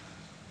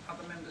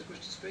 Other members wish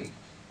to speak?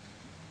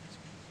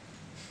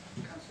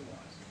 Councillor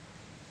Wise.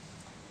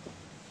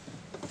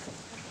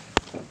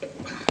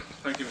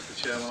 Thank you, Mr.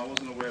 Chairman. I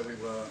wasn't aware we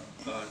were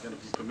going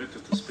to be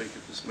permitted to speak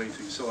at this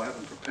meeting, so I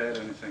haven't prepared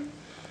anything.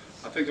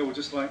 I think I would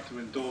just like to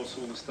endorse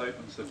all the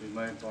statements that have been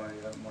made by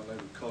my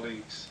Labour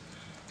colleagues.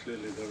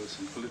 Clearly there are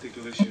some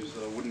political issues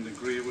that I wouldn't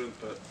agree with,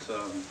 but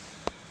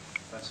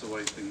that's the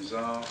way things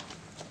are.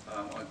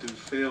 I do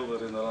feel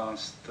that in the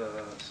last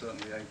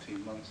certainly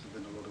 18 months there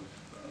have been a lot of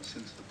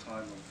since the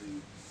time of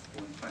the,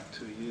 or in fact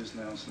 2 years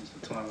now since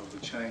the time of the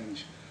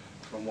change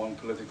from one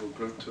political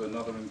group to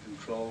another in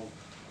control.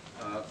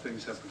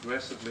 Things have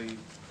progressively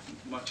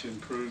much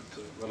improved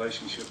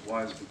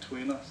relationship-wise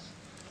between us.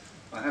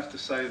 I have to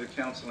say the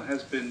council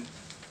has been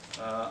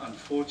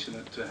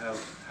unfortunate to have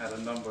had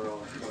a number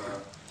of,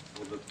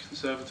 well, the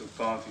Conservative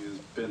Party has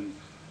been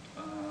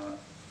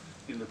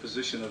in the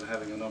position of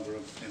having a number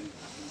of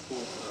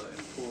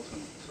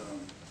important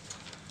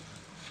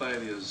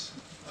failures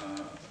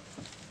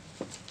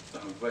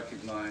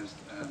recognised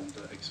and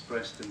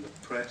expressed in the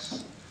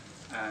press,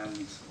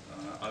 and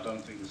I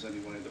don't think there's any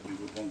way that we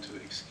would want to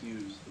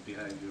excuse the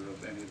behaviour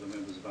of any of the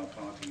members of our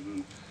party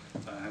who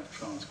have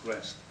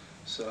transgressed.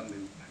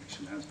 Certainly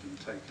action has been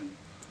taken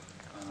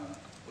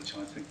which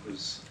I think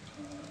was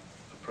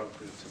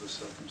appropriate to the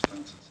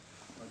circumstances.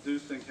 I do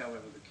think,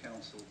 however, the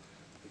council,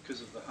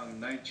 because of the hung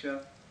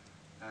nature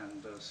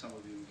and some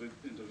of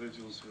the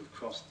individuals who have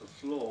crossed the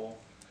floor,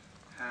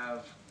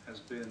 has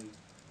been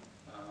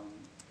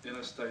in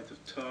a state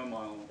of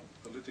turmoil,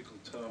 political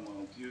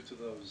turmoil, due to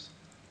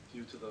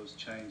those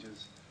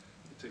changes,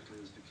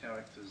 particularly as the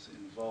characters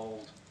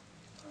involved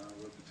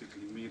were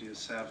particularly media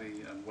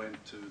savvy and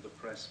went to the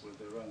press with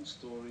their own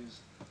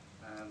stories,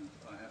 and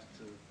I have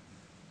to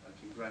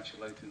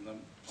congratulate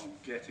them on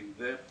getting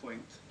their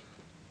point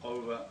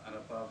over and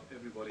above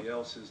everybody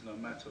else's, no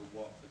matter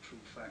what the true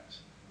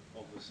facts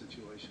of the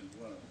situation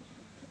were.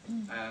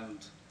 And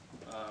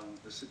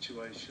the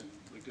situation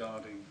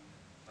regarding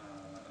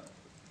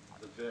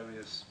the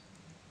various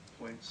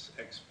points,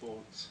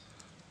 exports,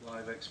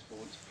 live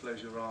exports,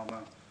 pleasure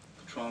armour,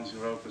 the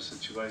Trans-Europa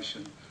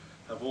situation,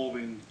 have all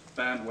been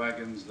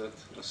bandwagons that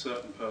a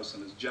certain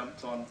person has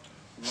jumped on,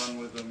 run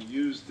with them,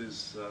 used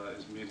his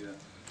media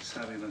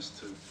savviness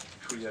to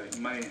create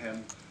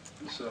mayhem.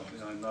 And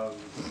certainly I know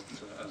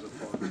that as a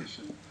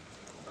politician,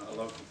 a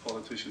local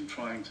politician,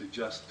 trying to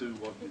just do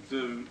what you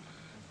do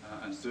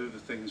and do the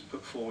things,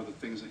 put forward the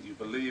things that you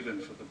believe in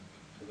for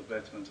the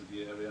betterment of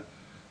the area,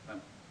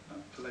 and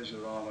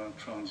pleasure armour,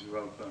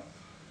 Trans-Europa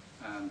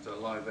and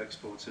live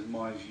exports, in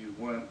my view,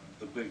 weren't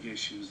the big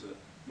issues that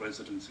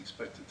residents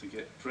expected to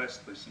get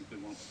addressed. They simply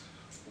want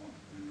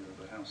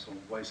the household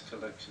waste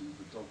collection,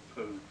 the dog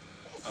poo,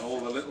 and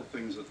all the little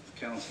things that the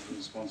council is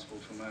responsible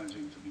for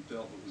managing to be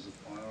dealt with as a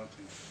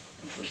priority,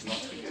 and for us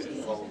not to get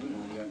involved in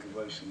all the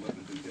aggravation that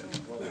we do get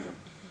involved in.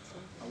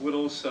 I would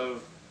also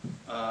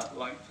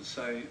like to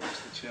say,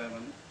 Mr.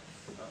 Chairman,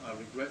 I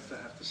regret to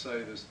have to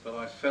say this, but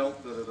I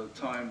felt that at a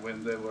time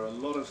when there were a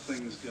lot of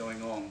things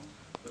going on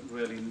that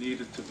really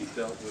needed to be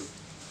dealt with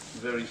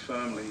very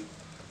firmly,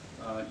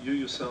 you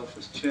yourself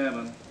as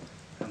chairman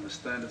and the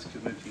Standards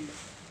Committee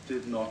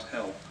did not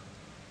help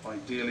by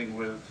dealing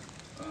with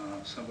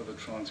some of the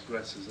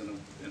transgressors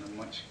in a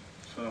much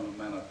firmer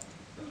manner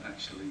than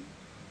actually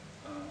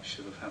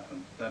should have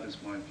happened. That is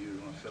my view.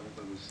 I felt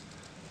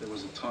there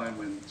was a time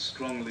when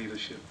strong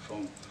leadership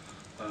from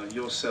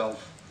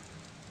yourself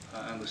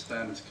and the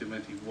Standards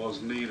Committee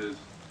was needed,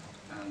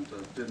 and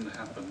didn't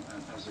happen,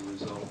 and as a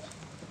result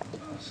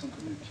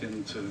something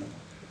akin to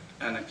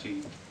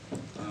anarchy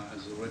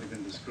has already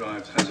been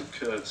described, has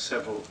occurred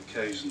several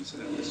occasions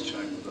in this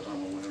chamber that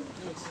I'm aware of.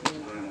 Thank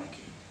you very much.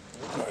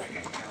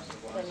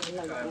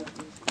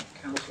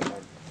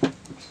 Councillor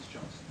Mrs.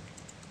 Johnson.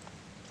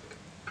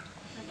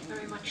 Thank you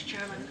very much,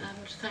 Chairman,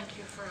 and thank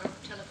you for our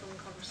telephone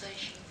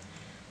conversation.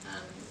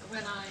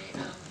 When I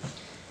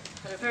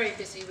had a very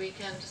busy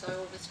weekend, as I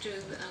always do,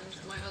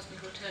 and my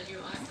husband will tell you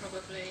I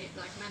probably,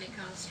 like many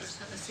councillors,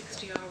 have a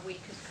 60-hour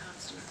week as a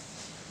councillor.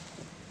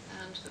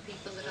 And the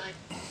people that I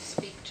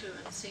speak to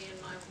and see in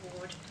my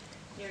ward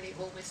nearly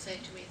always say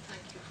to me,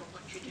 thank you for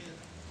what you do.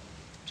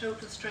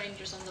 Total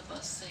strangers on the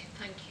bus say,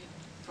 thank you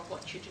for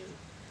what you do.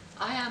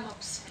 I am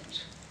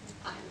upset.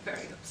 I am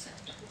very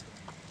upset.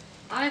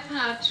 I've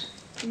had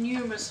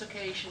numerous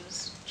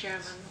occasions,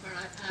 Chairman, where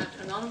I've had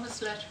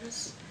anonymous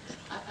letters,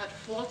 I've had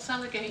false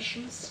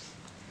allegations,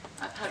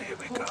 I've had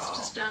reports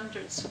to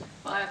standards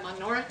by a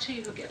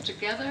minority who get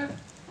together,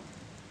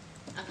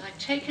 and I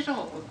take it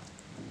all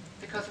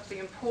because of the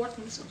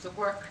importance of the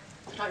work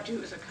that I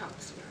do as a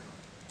councillor.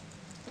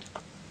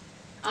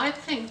 I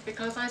think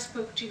because I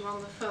spoke to you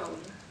on the phone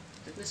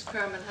that Ms.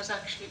 Kerman has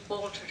actually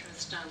altered her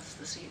stance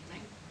this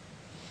evening.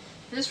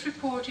 This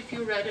report, if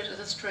you read it as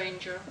a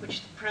stranger,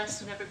 which the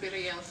press and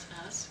everybody else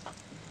has,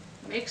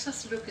 makes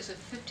us look as if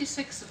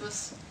 56 of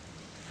us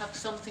have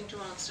something to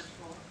answer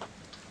for.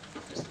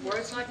 There's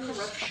words like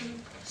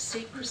corruption,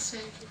 secrecy,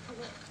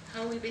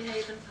 how we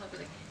behave in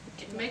public.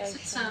 It makes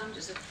it sound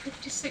as if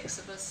 56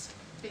 of us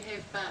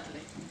behave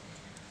badly.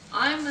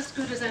 I'm as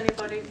good as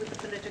anybody with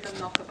the political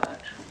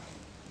knockabout.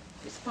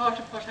 It's part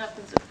of what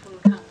happens at full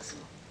council.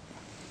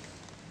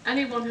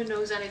 Anyone who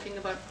knows anything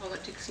about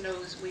politics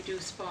knows we do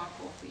spark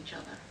off each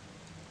other.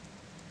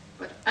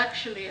 But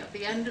actually, at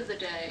the end of the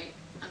day,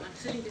 and I'm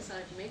sitting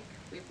beside Mick,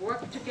 we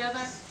work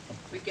together,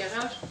 we get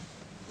out,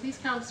 these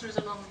councillors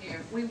along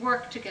here, we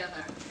work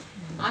together.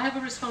 I have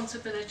a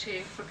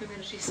responsibility for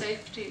community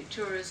safety,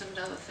 tourism and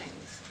other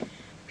things.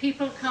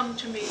 People come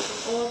to me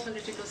from all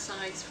political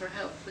sides for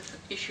help with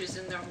issues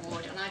in their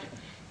ward,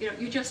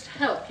 and you just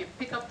help. You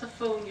pick up the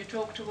phone, you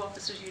talk to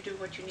officers, you do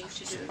what you need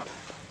to do.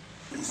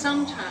 But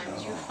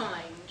sometimes you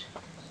find,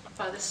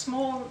 by the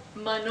small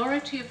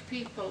minority of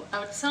people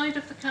outside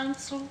of the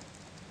council,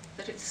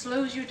 that it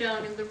slows you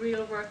down in the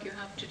real work you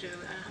have to do.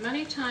 And how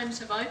many times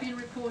have I been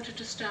reported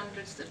to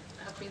standards that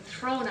have been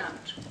thrown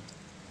out,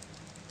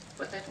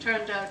 but they've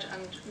turned out,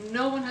 and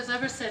no one has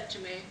ever said to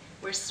me,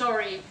 we're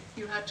sorry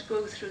you had to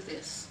go through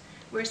this.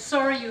 We're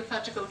sorry you've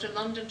had to go to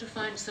London to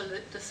find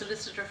the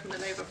solicitor from the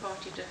Labour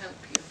Party to help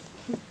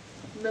you.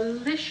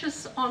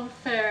 Malicious,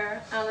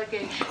 unfair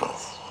allegations.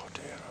 Oh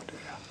dear, oh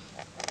dear.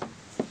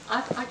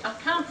 I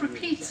can't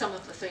repeat some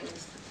of the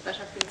things that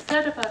have been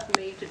said about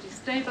me to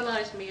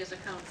destabilise me as a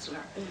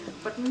councillor,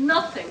 but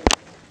nothing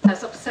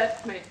has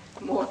upset me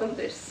more than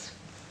this.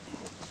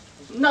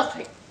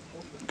 Nothing.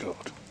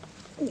 God.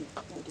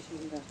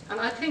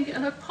 And I think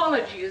an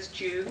apology is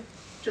due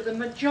to the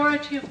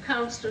majority of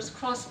councillors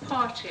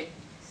cross-party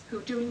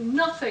who do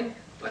nothing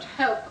but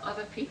help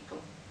other people.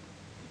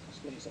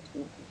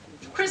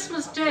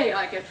 Christmas Day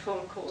I get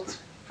phone calls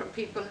from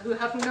people who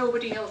have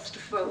nobody else to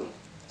phone.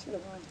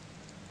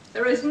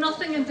 There is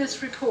nothing in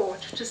this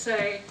report to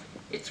say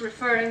it's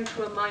referring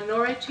to a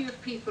minority of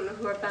people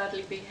who are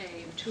badly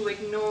behaved, who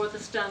ignore the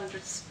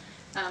standards,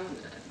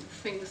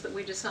 things that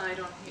we decide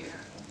on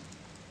here.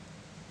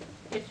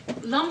 It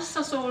lumps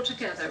us all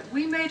together.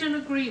 We made an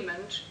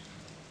agreement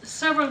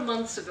several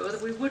months ago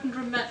that we wouldn't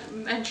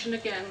mention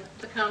again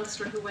the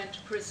councillor who went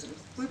to prison.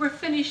 We were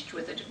finished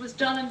with it. It was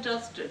done and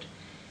dusted.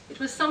 It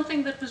was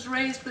something that was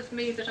raised with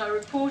me that I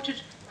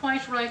reported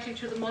quite rightly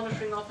to the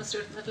monitoring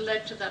officer that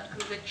led to that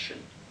conviction.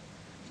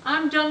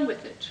 I'm done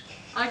with it.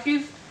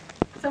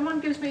 Someone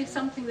gives me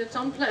something that's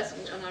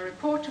unpleasant and I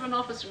report to an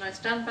officer and I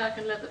stand back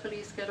and let the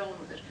police get on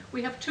with it.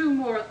 We have 2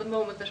 more at the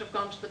moment that have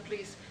gone to the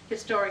police,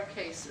 historic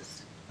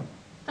cases.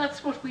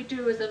 That's what we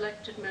do as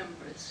elected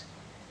members.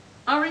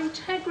 Our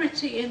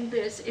integrity in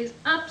this is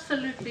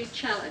absolutely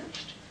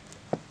challenged.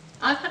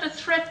 I've had a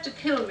threat to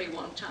kill me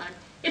one time.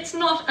 It's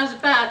not as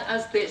bad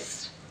as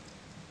this.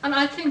 And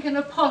I think an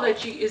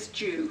apology is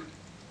due.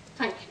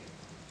 Thank you.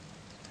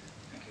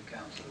 Thank you,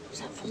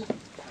 Councillor.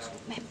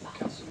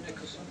 Councillor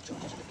Nicholson.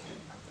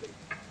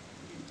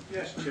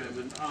 Yes,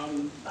 Chairman.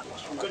 I'm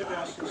going to be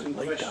asking some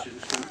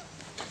questions, and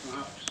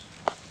perhaps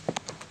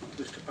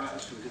Mr.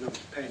 Patterson can have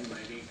a pen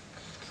ready,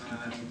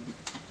 and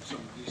some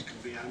of these can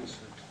be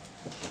answered.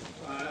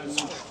 I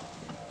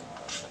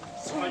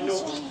know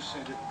what you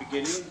said at the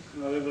beginning,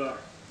 however,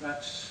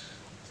 that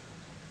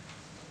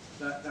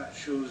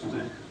shows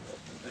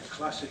the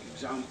classic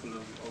example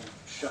of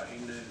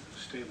shutting the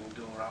stable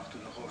door after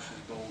the horse is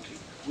bolted.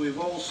 We've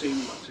all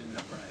seen what's in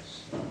the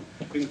press,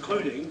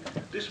 including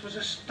this was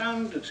a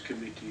Standards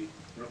Committee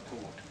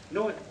report.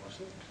 No, it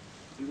wasn't.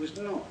 It was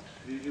not.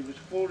 It was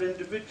 4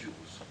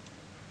 individuals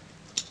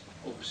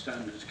of the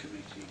Standards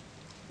Committee.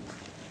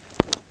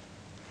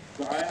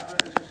 But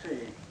as I say,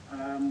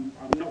 I'm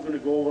not going to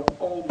go over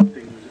all the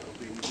things that have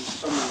been,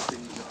 some of the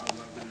things that I'm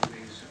going to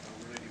raise have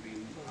already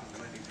been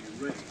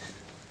raised.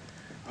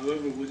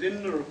 However,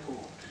 within the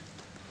report,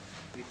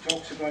 it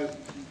talks about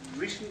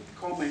recent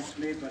comments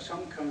made by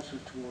some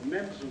councillors toward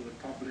members of the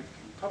public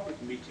in public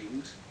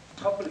meetings,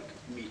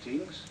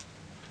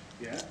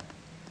 yeah,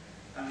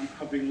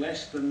 have been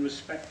less than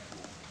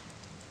respectful.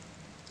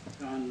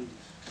 And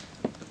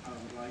I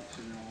would like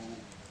to know,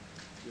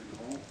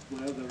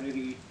 were there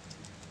any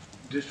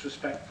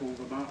disrespectful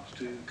remarks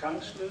to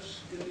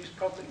councillors in these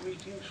public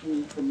meetings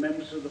from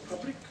members of the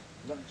public?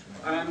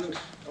 And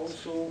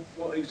also,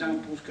 what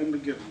examples can be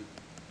given?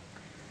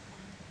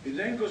 It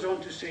then goes on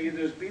to say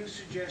there's been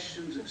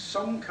suggestions that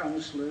some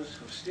councillors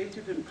have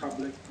stated in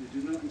public they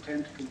do not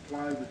intend to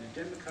comply with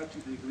the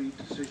democratically agreed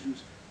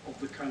decisions of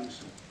the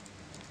council,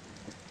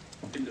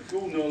 in the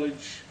full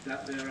knowledge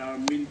that there are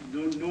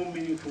no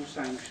meaningful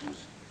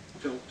sanctions.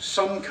 So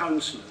some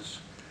councillors,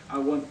 I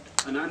want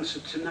an answer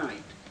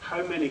tonight.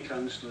 How many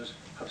councillors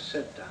have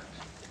said that?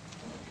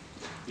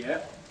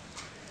 Yeah.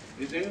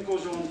 It then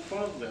goes on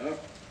further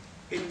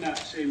in that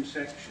same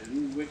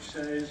section, which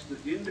says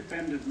that the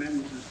independent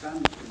members of the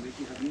Standards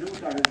Committee have no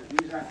doubt that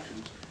these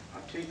actions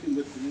are taken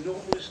with the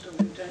noblest of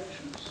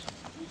intentions.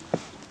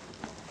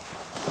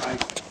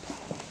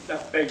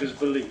 That beggars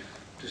belief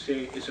to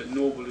say it's a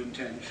noble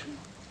intention.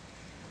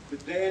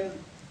 But then,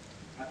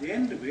 at the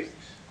end of it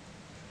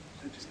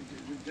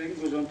then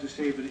goes on to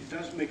say, but it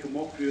does make a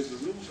mockery of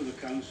the rules of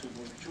the council,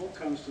 by which all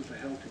councillors are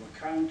held to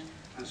account,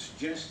 and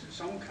suggests that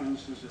some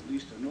councillors at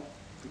least are not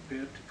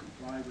prepared to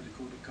comply with the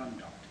code of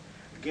conduct.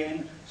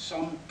 Again,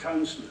 some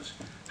councillors.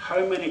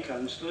 How many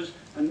councillors?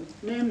 And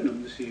name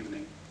them this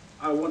evening.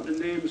 I want the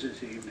names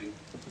this evening.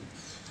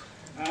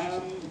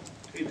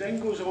 It then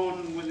goes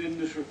on within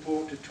this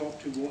report to talk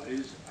to what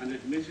is an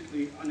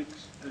admittedly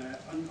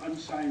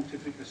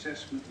unscientific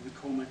assessment of the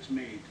comments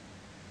made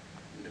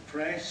in the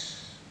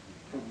press,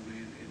 probably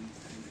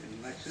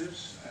in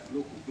letters, at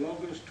local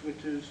bloggers,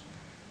 Twitters,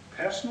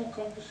 personal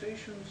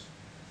conversations,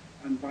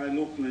 and by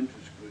local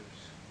interest groups.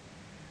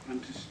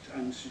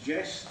 and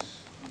suggests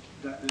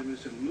that there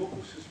is a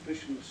local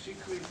suspicion of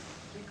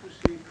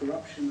secrecy,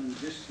 corruption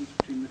and distance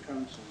between the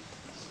council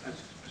as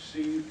it's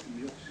perceived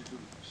in the offices of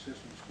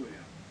Cecil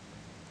Square.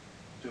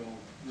 So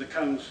the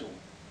council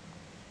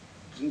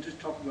doesn't just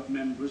talk about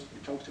members,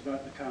 it talks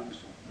about the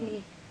council.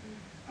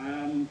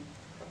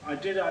 I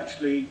did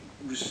actually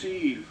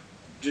receive,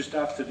 just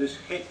after this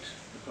hit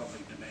the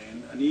public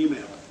domain, an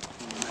email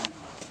from a member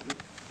of the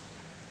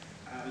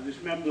public.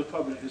 This member of the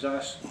public has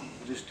asked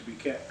this to be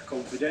kept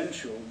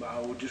confidential, but I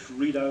will just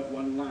read out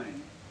one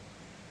line.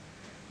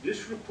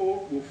 This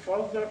report will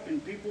further in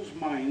people's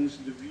minds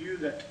the view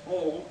that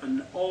all,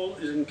 and all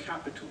is in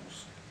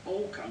capitals,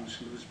 all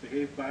councillors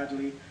behave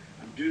badly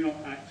and do not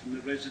act in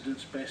the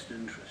residents' best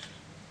interest.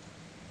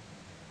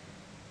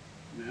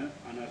 Yeah?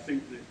 And I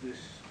think that this,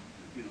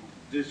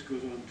 this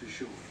goes on to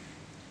show.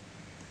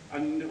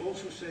 And it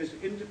also says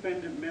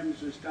independent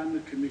members of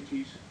standard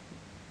committees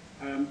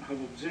have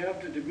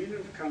observed the demeanour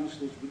of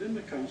councillors within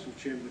the council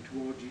chamber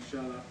towards each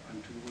other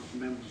and towards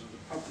members of the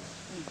public.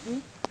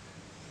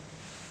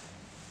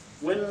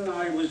 When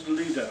I was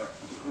leader,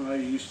 I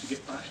used to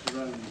get bashed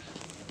around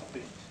a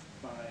bit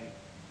by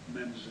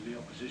members of the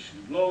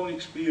opposition, long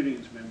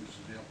experienced members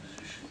of the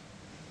opposition.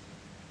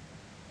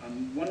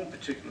 And one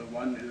particular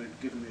one who had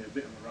given me a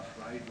bit of a rough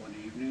ride one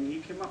evening, he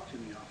came up to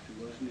me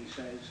afterwards and he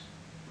says,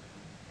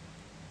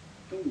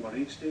 "Don't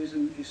worry, it stays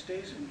in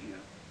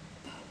here.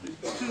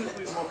 As soon as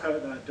we walk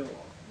out that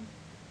door,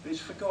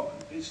 it's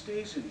forgotten. It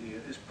stays in here.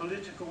 It's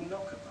political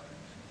knockabout."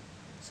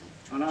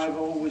 And I've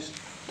always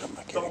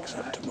thought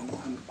that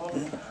and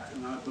followed that,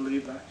 and I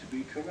believe that to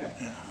be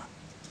correct.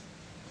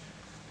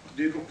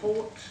 The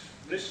report,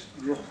 this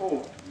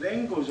report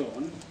then goes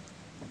on,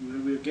 where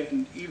we're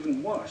getting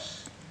even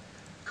worse,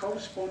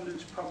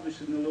 correspondence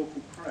published in the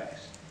local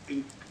press,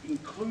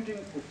 including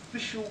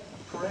official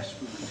press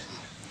releases.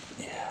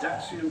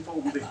 That's the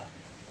important bit.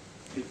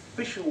 The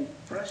official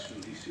press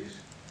releases,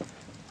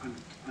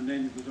 and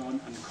then it goes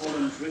on, and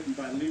columns written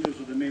by leaders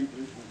of the main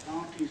political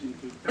parties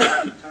include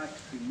personal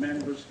attacks between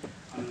members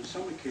and on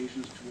some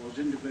occasions towards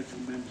individual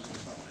members of the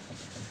public.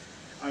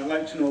 I'd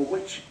like to know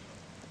which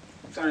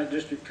Thanet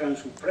District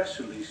Council press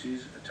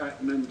releases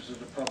attack members of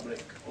the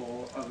public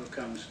or other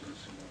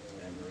councillors.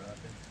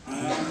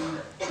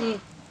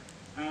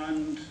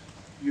 And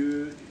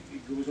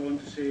it goes on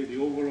to say the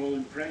overall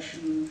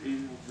impression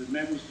of the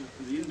members,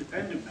 of the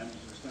independent members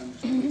of the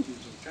standards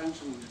committees of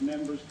council and its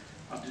members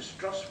are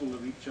distrustful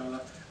of each other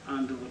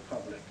and of the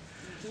public.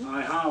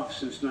 I have,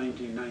 since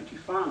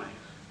 1995,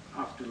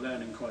 after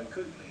learning quite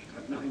quickly,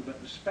 had nothing but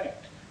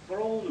respect for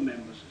all the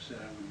members that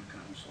serve in the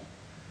council.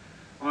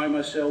 I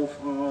myself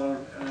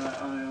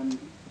I am,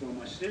 for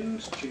my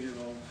sins, chair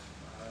of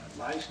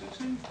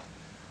licensing.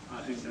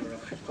 I think there are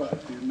quite a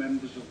few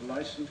members of the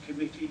licence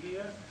committee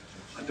here.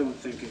 I don't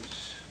think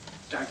it's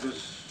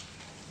daggers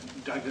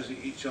at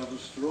each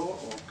other's throat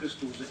or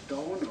pistols at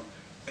dawn or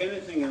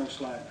anything else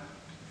like that.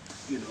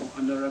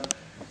 And there are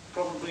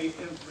probably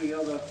every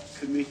other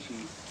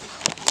committee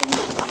on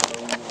their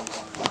own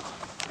line.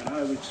 And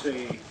I would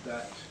say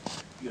that,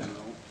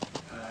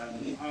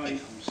 I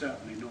am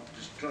certainly not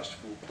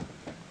distrustful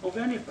of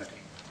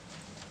anybody.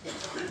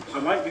 I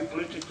might be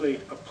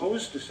politically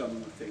opposed to some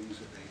of the things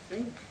that they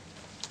think,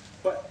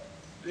 but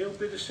they'll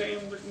be the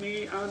same with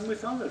me and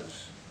with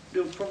others.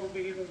 They'll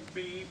probably even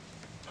be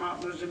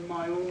partners in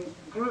my own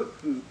group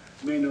who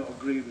may not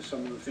agree with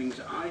some of the things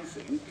that I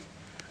think,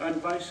 and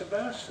vice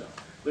versa.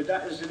 But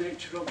that is the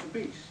nature of the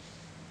beast.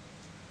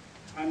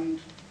 And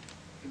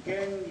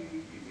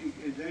again,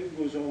 it then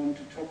goes on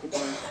to talk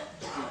about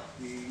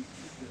the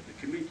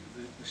committee,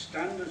 the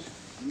standards,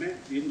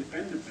 the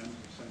independent members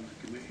of the standards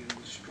committee,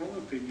 have a strong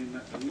opinion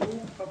that the low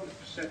public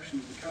perception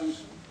of the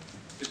council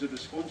is the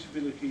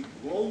responsibility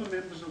of all the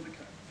members of the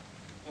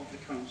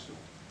council.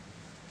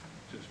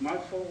 So it's my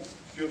fault,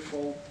 it's your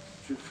fault,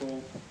 it's your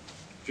fault,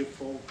 it's your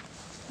fault,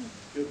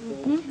 your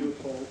fault, your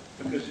fault,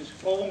 because it's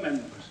all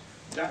members.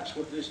 That's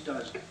what this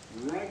does,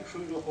 right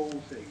through the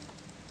whole thing.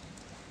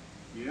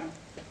 Yeah?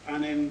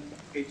 And then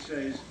it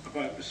says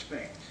about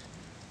respect.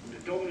 And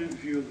the dominant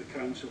view of the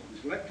council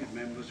is elected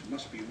members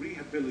must be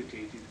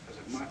rehabilitated as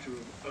a matter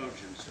of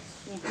urgency.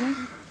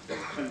 That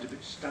sounds a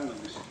bit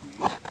Stalinist to me.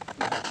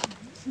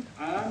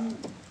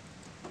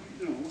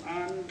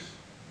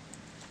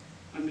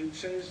 And it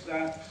says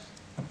that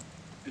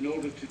in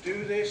order to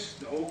do this,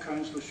 the all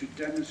councillors should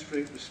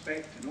demonstrate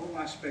respect in all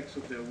aspects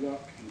of their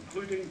work,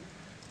 including,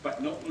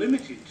 but not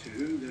limited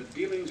to, their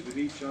dealings with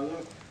each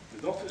other,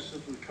 with officers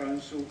of the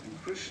council,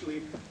 and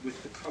crucially,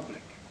 with the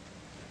public.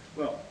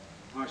 Well,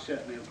 I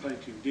certainly have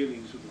plenty of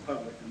dealings with the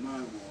public in my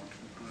ward,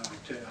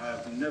 and I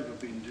have never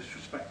been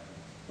disrespectful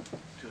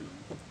to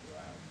them.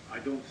 I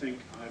don't think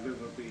I've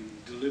ever been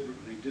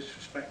deliberately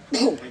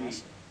disrespectful to any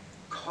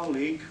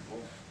colleague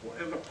of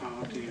whatever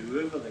party,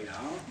 whoever they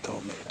are.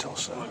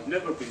 I've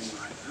never been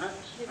like that,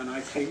 and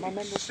I take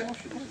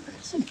exception to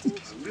this. I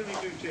really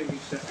do take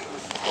exception to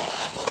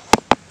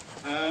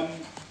this.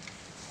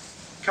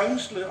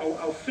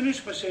 I'll finish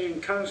by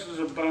saying councillors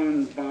are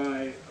bound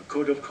by a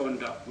code of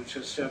conduct which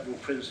has several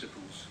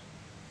principles.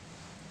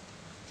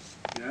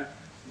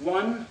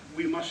 One,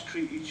 we must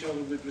treat each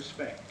other with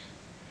respect.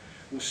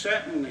 Well,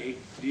 certainly,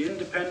 the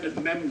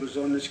independent members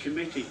on this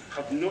committee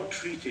have not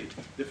treated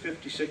the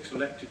 56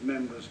 elected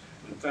members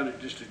of Thanet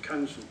District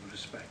Council with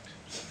respect.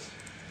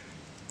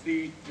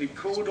 The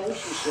code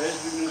also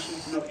says we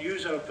must not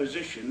use our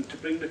position to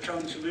bring the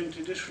council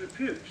into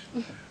disrepute.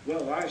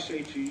 Well, I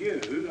say to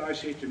you, I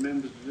say to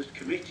members of this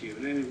committee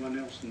and anyone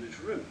else in this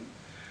room,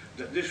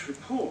 that this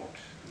report,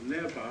 and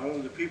thereby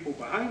the people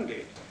behind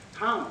it,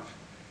 have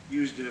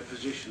used their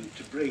position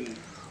to bring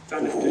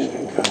Thanet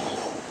District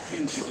Council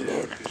into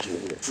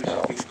disrepute, which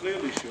has been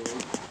clearly shown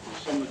in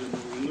some of the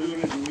more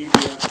lurid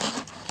media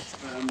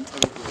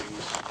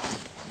outgoings.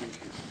 Thank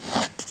you.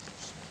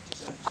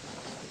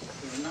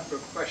 There are a number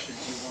of questions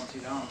you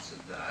wanted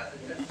answered there.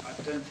 I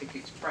don't think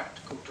it's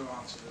practical to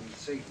answer them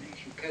this evening.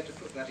 If you care to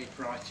put that in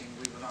writing,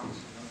 we will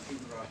answer them in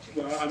writing.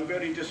 Well, I'm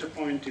very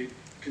disappointed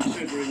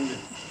considering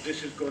that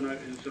this has gone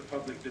out into the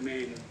public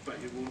domain,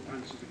 but you won't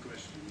answer the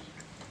questions.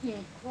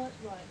 Yeah, quite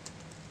right.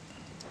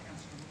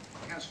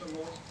 Councillor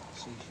Moore?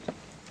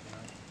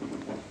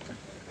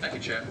 Thank you,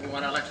 Chair.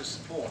 Well, I'd like to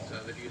support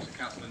the views of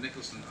Councillor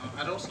Nicholson.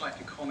 I'd also like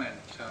to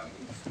comment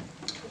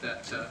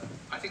that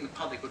I think the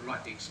public would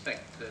rightly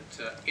expect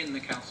that in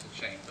the council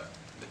chamber,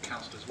 that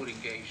councillors would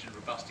engage in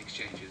robust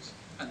exchanges,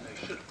 and they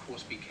should, of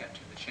course, be kept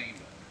in the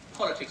chamber.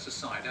 Politics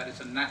aside, that is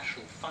a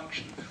natural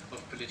function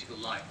of political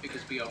life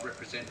because we are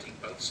representing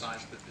both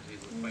sides of the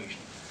political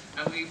equation.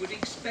 And we would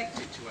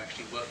expect it to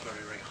actually work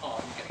very, very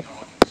hard in getting our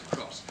arguments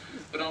across.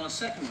 But on a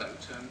second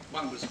note,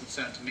 one was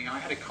concerned to me. I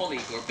had a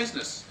colleague or a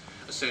business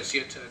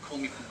associate call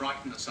me from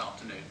Brighton this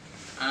afternoon.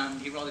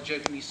 He rather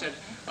jokingly said,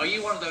 "Are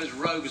you one of those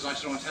rogues I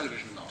saw on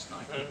television last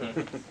night?"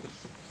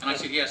 And I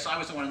said, "Yes, I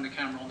was the one in the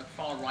camera on the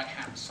far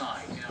right-hand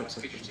side. You know, I was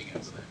fidgeting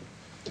over there."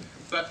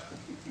 But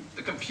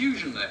the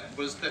confusion there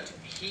was that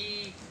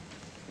he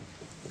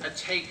had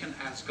taken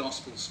as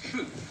gospel's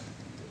truth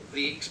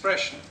the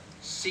expression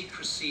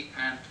secrecy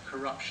and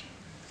corruption.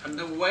 And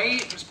the way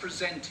it was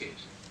presented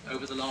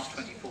over the last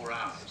 24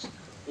 hours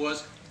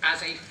was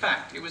as a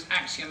fact. It was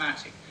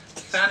axiomatic.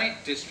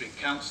 Thanet district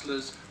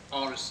councillors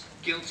are as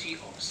guilty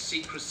of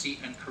secrecy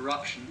and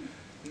corruption.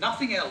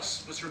 Nothing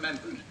else was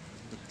remembered.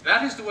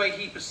 That is the way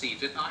he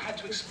perceived it. And I had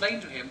to explain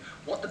to him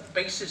what the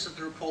basis of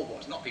the report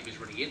was. Not that it was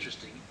really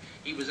interesting.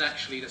 He was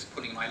actually just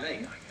pulling my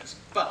leg, I guess.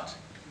 But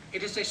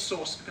it is a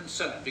source of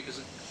concern because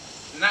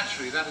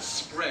naturally that has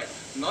spread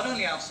not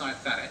only outside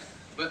Thanet,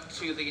 but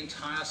to the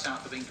entire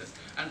south of England.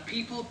 And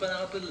people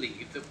now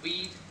believe that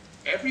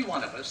every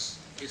one of us,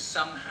 is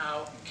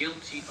somehow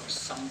guilty of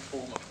some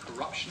form of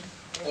corruption,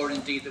 or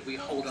indeed that we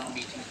hold our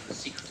meetings in a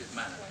secretive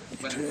manner.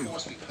 When of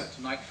course we've heard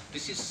tonight,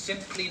 this is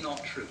simply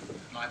not true.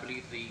 And I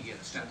believe the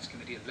Standards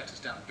Committee have let us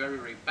down very,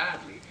 very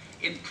badly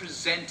in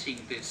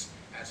presenting this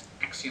as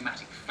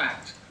axiomatic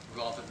fact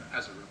rather than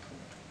as a report.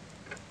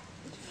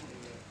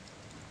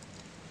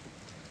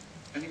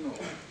 Any more?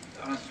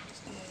 I'm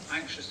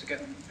anxious to get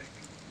them.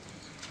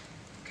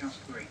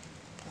 Councillor Green.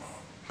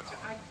 So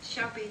I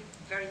shall be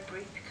very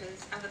brief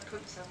because other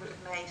points I would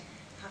have made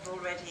have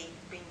already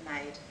been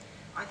made.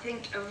 I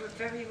think a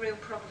very real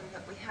problem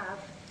that we have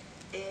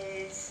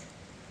is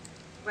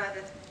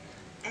whether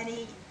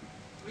anything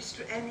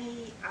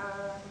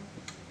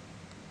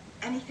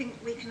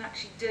we can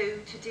actually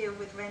do to deal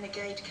with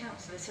renegade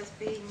councillors has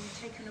been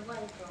taken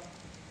away from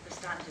the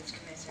Standards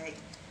Committee.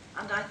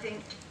 And I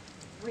think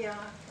we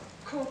are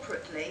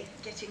corporately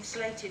getting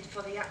slated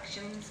for the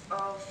actions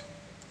of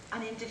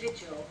an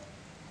individual.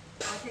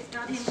 I think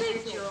that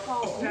individual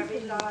is very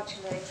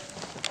largely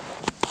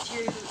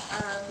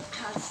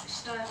has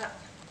stirred up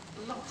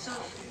lots of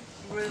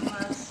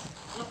rumours,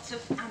 lots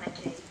of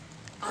anarchy.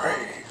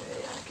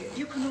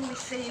 You can always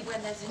see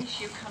when there's an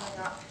issue coming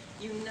up,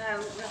 you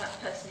know where that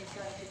person is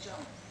going to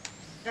jump.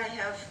 They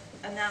have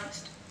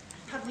announced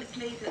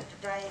publicly that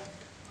they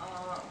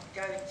are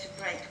going to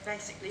break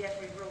basically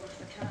every rule of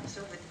the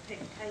council with the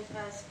pink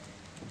papers.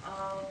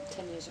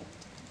 10 years on.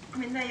 I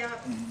mean, they are,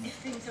 if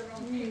things are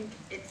on pink,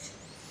 it's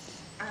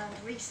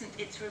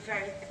for a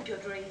very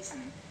good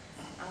reason.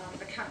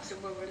 The council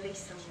will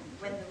release them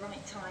when the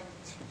right time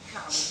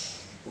comes.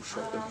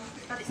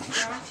 But it's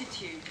their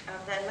attitude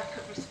and their lack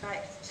of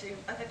respect to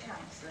other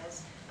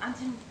councillors, and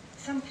in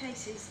some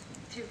cases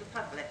to the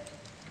public.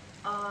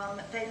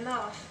 They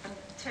laugh and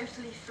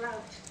totally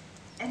flout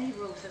any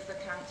rules of the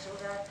council.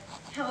 They're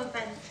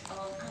hell-bent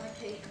on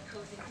anarchy and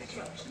causing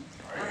disruption.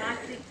 And I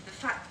think the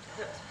fact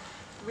that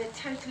we're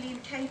totally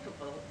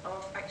incapable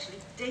of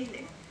actually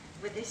dealing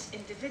with this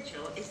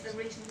individual is the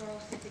reason we're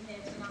all sitting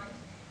here tonight.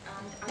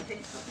 And I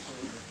think this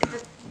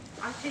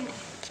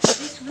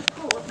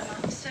report, and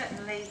I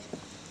certainly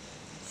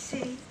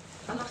see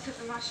a lot of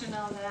the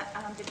rationale there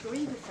and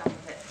agree with some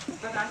of it,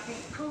 but I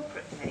think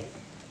corporately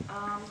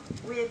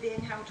we're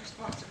being held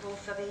responsible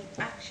for the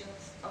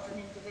actions of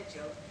an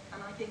individual.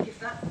 And I think if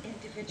that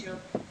individual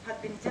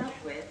had been dealt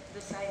with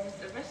the same as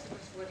the rest of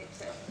us would,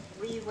 except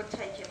we would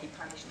take any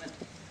punishment,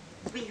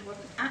 we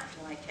wouldn't act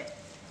like it,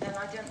 then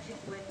I don't think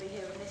we'd be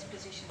here in this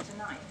position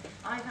tonight.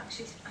 I've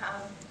actually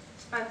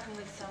spoken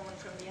with someone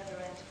from the other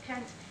end of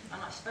Kent,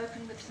 and I've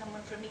spoken with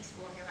someone from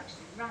Eastbourne who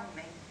actually rang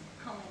me,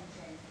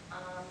 commenting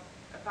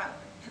about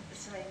the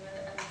same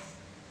as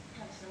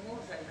Councillor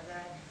Moore's over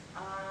there,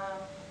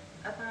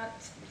 about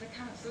the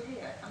council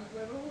here, and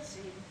we're all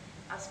seen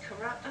as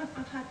corrupt.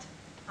 I've had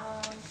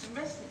some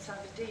residents I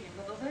was dealing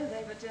with, although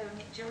they were doing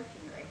it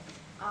jokingly,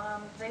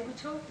 they were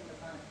talking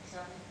about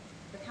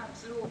the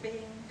council all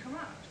being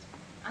corrupt,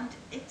 and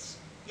it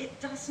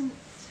doesn't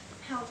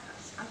help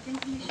us. I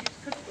think the issues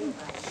could be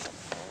raised,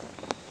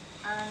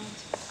 and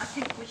I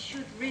think we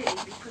should really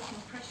be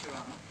putting pressure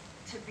on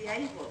to be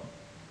able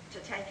to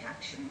take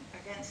action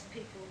against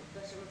people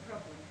that are a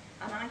problem,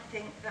 and I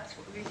think that's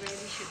what we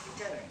really should be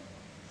doing.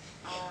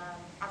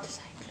 I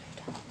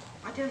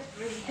don't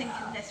really think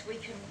unless we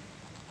can,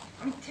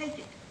 I mean,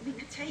 we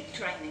could take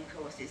training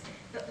courses,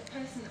 but the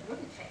person that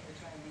wouldn't take the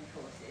training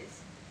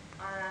courses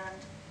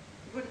and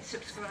wouldn't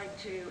subscribe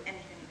to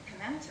anything that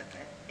come out of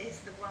it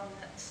is the one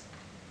that's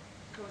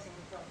causing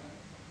the problem.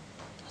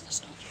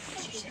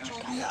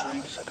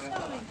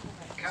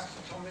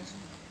 Councillor Tomlinson.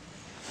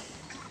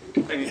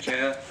 Thank you,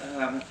 Chair.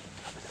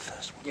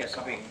 Yes,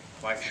 I've been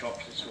quite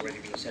shocked. It's already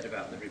been said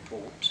about the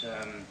report.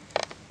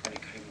 When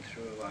it came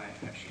through, I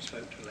actually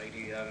spoke to a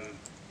lady at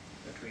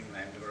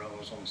Dreamland where I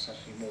was on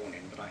Saturday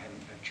morning, but I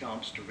hadn't had a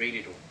chance to read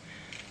it all.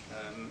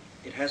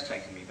 It has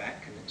taken me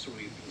back, and it's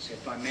already been said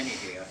by many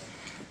here.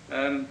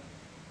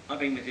 I've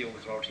been with the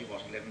authority,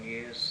 11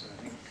 years,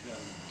 I think,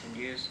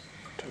 10 years.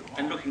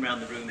 And looking around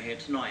the room here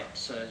tonight,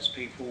 there's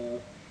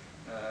people,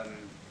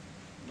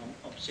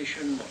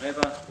 non-opposition,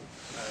 whatever.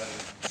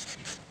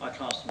 I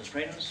class them as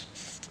friends,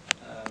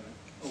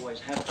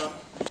 always have done.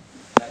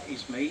 That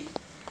is me.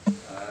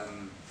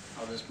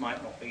 Others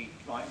might not be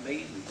like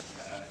me.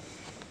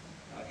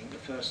 I think the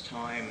first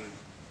time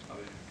I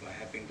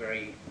have been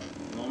very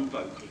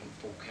non-vocal in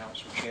full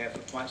council chair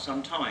for quite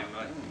some time.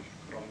 I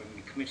got on with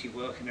my committee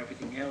work and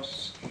everything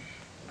else,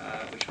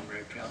 which I'm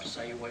very proud to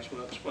say always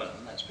works well,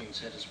 and that's been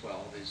said as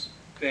well. There's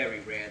very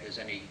rare there's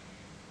any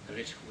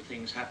political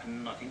things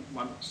happen. I think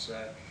once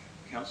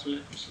Councillor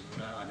Nicholson,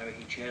 I know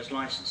he chairs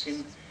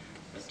licensing,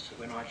 but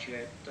when I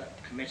chaired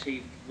that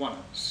committee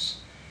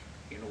once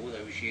in all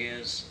those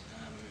years,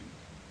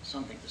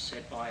 something was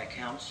said by a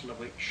councillor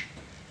which,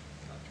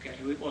 I forget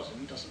who it was,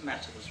 and it doesn't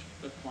matter, it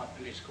was quite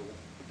political.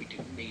 We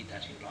didn't need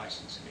that in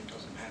licensing, it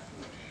doesn't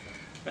happen.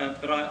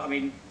 But I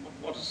mean,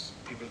 what is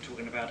people are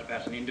talking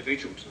about an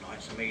individual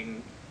tonight? I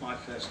mean, my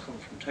first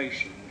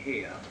confrontation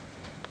here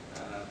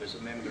was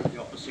a member of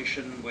the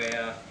opposition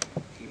where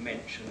he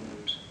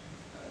mentioned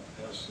a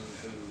person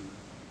who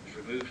was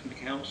removed from the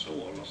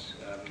council or lost,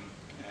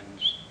 and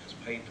has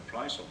paid the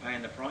price or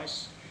paying the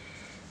price.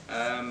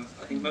 I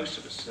think most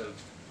of us have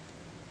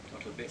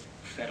got a bit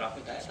fed up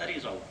with that. That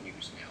is old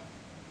news now.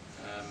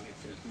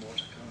 If there's more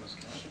to come, as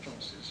Councillor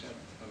Johnson said,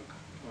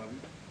 I'm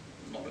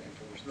not looking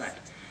forward to that.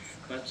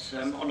 But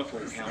on the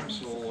full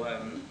council,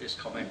 this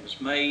comment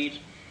was made,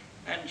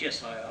 and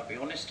yes, I'll be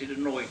honest, it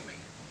annoyed me.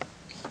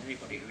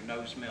 Anybody who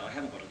knows me, I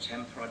haven't got a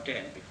temper, I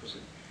daren't, because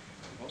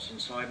what's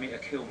inside me will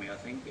kill me, I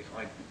think, if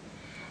I...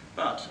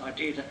 But I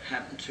did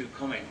happen to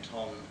comment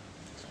on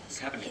a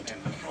cabinet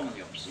member from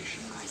the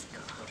opposition,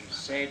 what he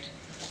said,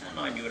 and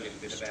I knew a little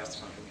bit about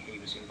something he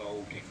was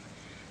involved in.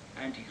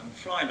 And he come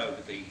flying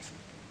over the...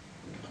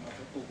 And I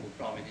thought, oh,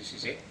 blimey, this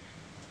is it.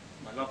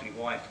 My lovely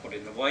wife got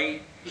in the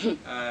way.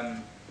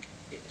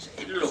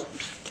 It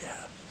looked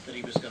that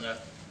he was going to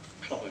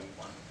clobber me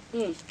one.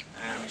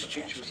 And the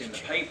picture was in the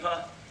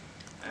paper,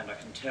 and I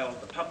can tell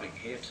the public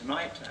here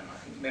tonight, and I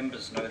think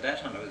members know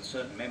that. I know that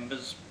certain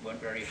members weren't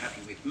very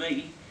happy with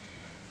me.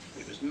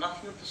 It was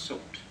nothing of the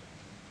sort.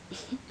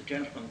 The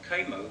gentleman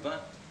came over,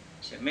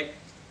 said, Mick,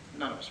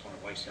 none of us want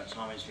to waste our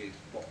time with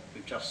what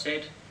we've just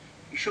said.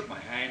 He shook my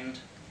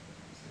hand,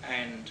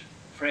 and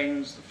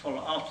friends, the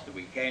follow after the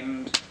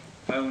weekend,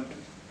 phoned,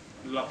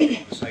 lovely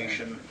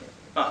conversation,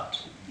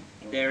 but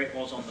there it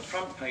was on the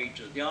front page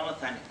of the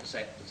Thanet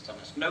Gazette that's done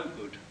us no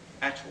good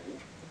at all.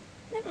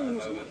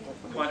 Over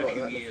quite a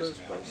few years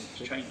now, it's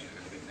changed a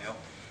little bit now,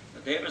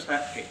 but there was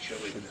that picture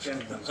with the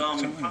gentleman's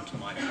arm in front of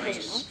my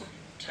face,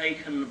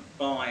 taken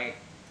by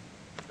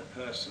the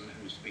person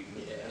who's been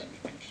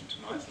mentioned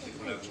tonight,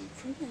 people know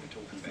who we're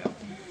talking about.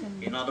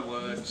 In other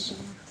words,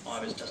 I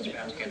was just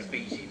about to get a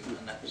beating,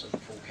 and that was at the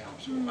full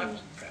council. I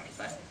wasn't proud of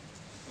that,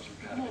 wasn't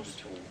proud of it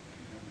at all,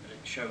 but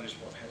it shows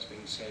what has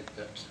been said,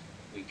 that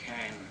we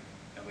can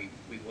and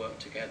we work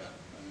together,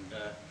 and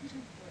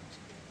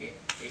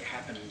it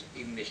happened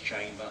in this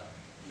chamber,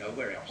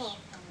 nowhere else.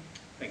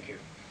 Thank you.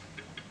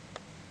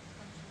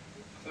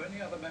 Are there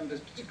any other members,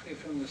 particularly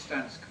from the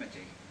Standards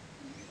Committee?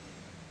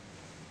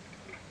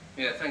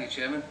 Yeah, thank you,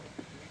 Chairman.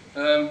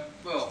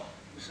 Well,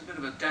 it's a bit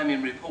of a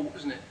damning report,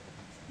 isn't it,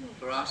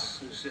 for us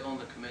who sit on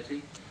the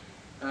committee.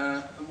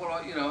 And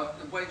what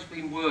the way it's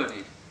been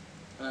worded,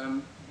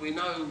 we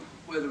know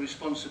where the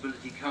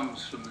responsibility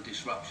comes from the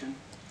disruption,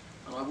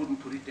 and I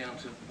wouldn't put it down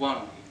to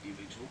one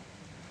individual.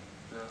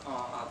 There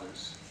are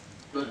others.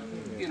 But,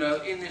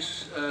 in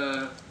this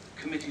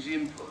committee's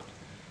input,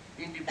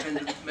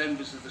 independent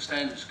members of the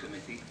Standards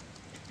Committee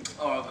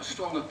are of a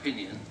strong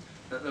opinion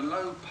that the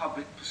low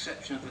public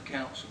perception of the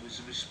council is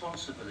the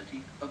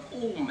responsibility of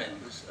all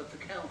members of the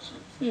council.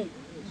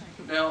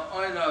 Now,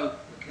 I know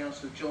that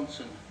Councillor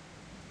Johnson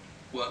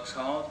works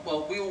hard.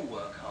 Well, we all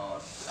work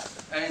hard.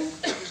 And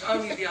it was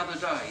only the other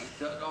day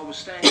that I was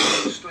standing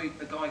on the street,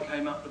 the guy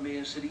came up to me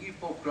and said, "Are you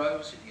Bob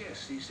Grove?" I said,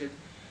 "Yes." He said,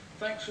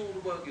 "Thanks for all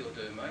the work you're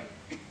doing,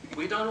 mate.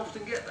 We don't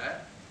often get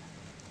that.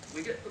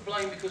 We get the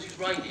blame because it's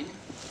raining,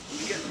 and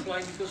we get the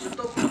blame because the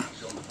dog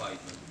is on the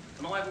pavement.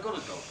 And I haven't got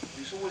a dog.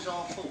 It's always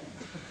our fault."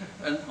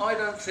 And I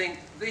don't think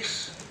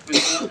this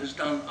report has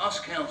done us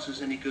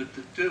councillors any good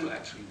that do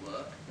actually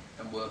work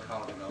and work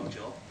hard in our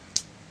job.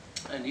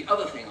 And the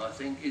other thing I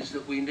think is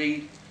that we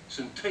need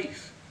some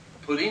teeth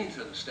put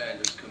into the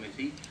Standards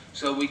Committee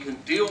so we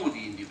can deal with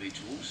the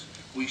individuals.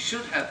 We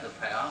should have the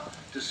power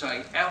to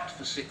say out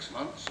for 6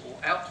 months or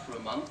out for a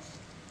month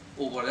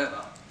or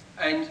whatever,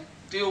 and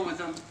deal with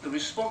them the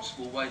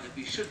responsible way that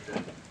we should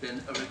do.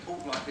 Then a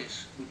report like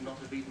this would not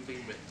have even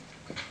been written.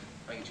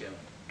 Thank you, Chairman.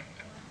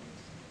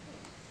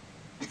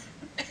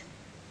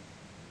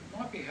 It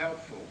might be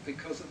helpful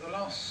because at the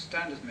last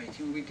standards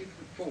meeting we did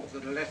report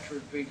that a letter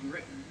had been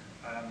written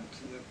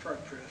to the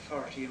appropriate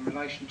authority in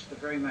relation to the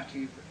very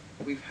matter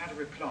we've had a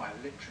reply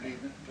literally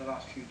in the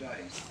last few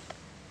days,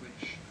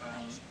 which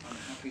I'm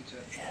happy to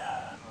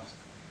ask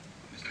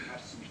Mr.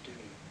 Patterson to deal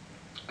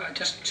with.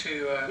 Just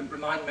to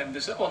remind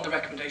members that on the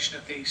recommendation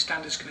of the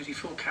Standards Committee,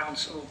 full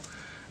council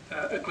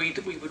agreed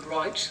that we would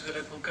write to the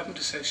Local Government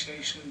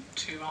Association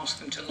to ask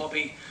them to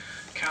lobby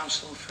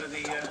council for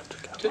the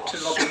to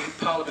lobby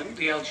Parliament,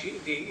 the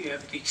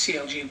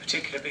CLG in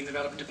particular, being the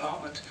relevant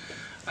department,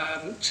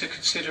 to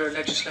consider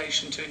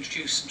legislation to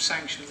introduce some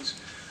sanctions,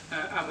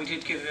 and we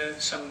did give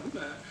some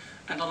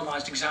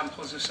anonymised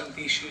examples of some of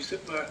the issues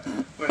that were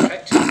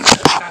affected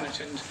Thanet,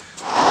 and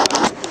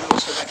we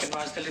also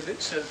recognise the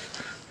limits of,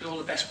 with all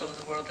the best will in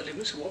the world, the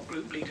limits of what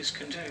group leaders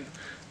can do.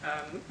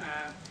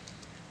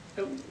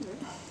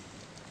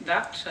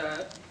 That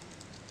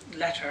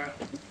letter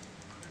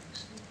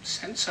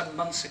sent some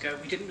months ago.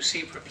 We didn't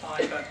receive a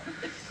reply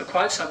for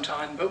quite some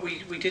time, but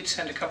we did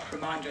send a couple of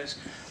reminders,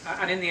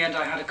 and in the end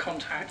I had a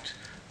contact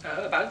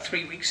about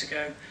 3 weeks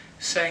ago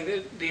saying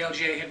that the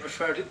LGA had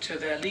referred it to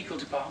their legal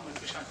department,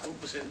 which I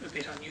thought was a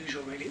bit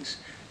unusual really. It's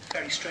a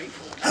very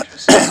straightforward letter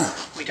saying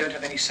we don't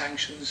have any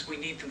sanctions, we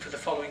need them for the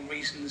following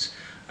reasons,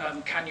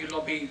 can you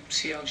lobby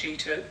CLG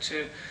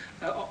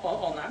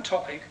on that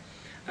topic?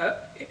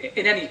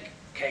 In any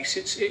case,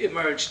 it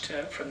emerged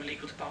from the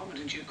legal department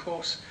in due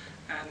course,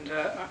 and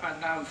I'm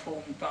now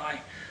informed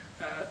by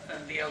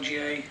the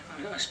LGA.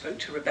 I spoke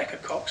to Rebecca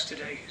Cox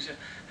today, who's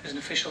an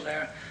official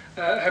there.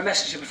 Her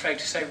message, I'm afraid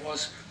to say,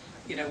 was,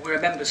 you know, we're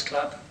a members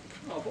club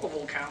of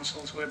all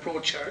councils, we're a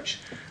broad church,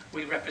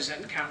 we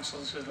represent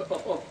councils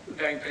of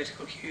varying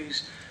political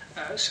hues,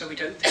 so we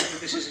don't think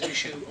that this is an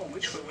issue on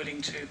which we're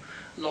willing to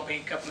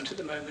lobby government at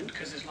the moment,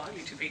 because there's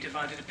likely to be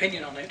divided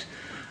opinion on it.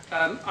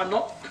 I'm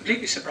not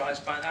completely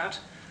surprised by that.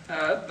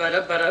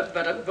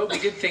 But we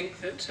did think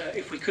that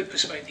if we could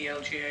persuade the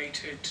LGA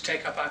to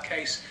take up our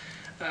case,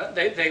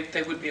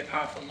 they would be a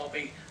powerful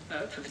lobby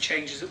for the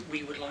changes that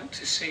we would like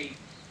to see.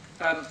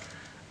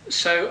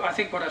 So I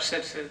think what I've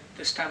said to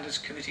the Standards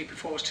Committee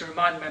before is to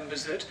remind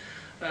members that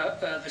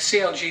the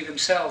CLG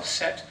themselves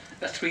set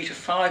a 3 to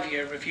 5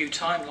 year review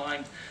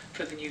timeline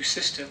for the new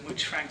system,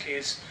 which frankly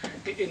is,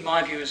 in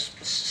my view, is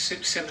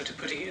similar to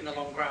putting it in the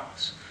long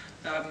grass.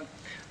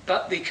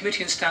 But the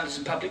Committee on Standards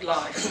and Public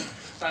Life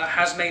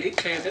has made it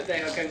clear that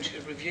they are going to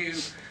review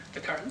the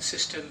current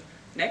system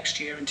next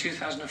year in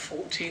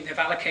 2014. They've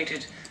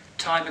allocated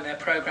time in their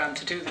programme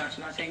to do that,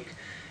 and I think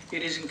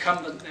it is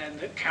incumbent then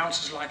that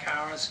councils like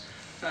ours,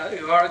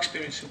 who are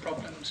experiencing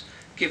problems,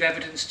 give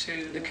evidence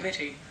to the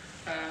committee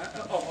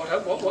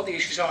of what the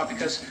issues are,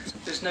 because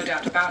there's no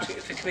doubt about it,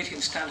 if the Committee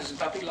on Standards and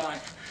Public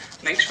Life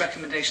makes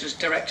recommendations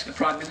direct to the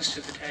Prime Minister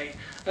of the day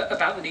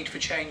about the need for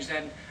change,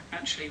 then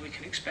actually we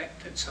can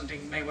expect that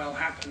something may well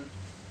happen.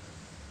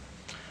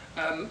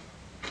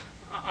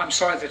 I'm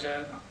sorry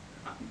that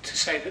to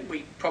say that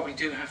we probably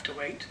do have to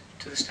wait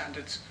to the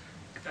standards,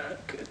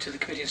 to the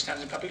Committee on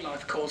Standards and Public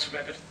Life calls for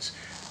evidence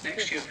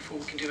next year before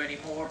we can do any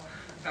more.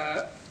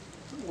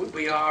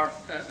 We are,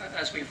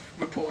 as we've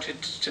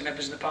reported to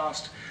members in the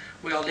past,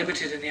 we are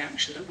limited in the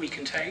action that we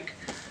can take.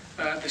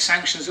 The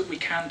sanctions that we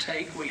can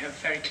take, we have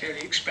very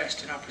clearly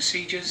expressed in our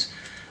procedures.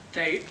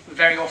 They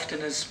very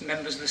often, as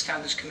members of the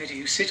Standards Committee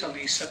who sit on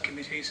these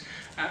subcommittees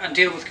and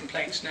deal with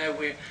complaints now,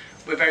 we're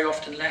very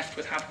often left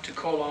with having to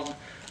call on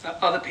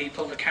other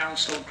people, the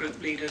council,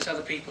 group leaders,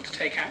 other people to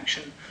take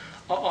action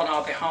on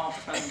our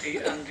behalf, and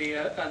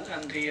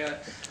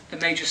the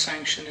major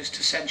sanction is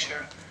to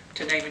censure,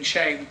 to name and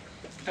shame.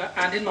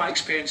 And in my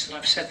experience, and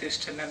I've said this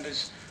to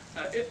members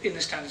in the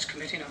Standards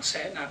Committee, and I'll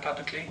say it now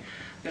publicly,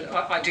 that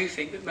I do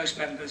think that most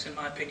members, in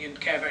my opinion,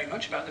 care very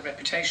much about their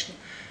reputation,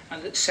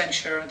 and that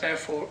censure,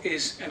 therefore,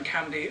 is and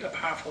can be a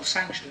powerful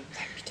sanction.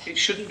 It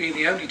shouldn't be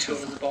the only tool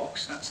in the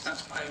box,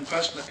 that's my own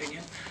personal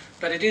opinion,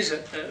 but it is,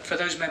 for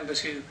those members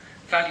who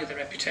value their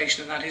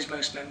reputation, and that is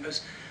most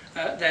members,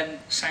 then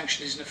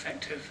sanction is an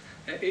effective,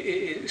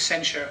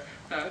 censure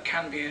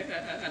can be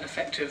an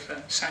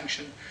effective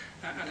sanction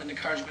and an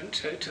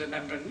encouragement to the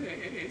member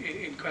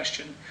in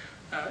question,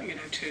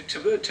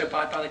 to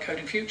abide by the code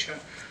in future.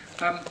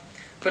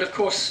 But of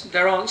course,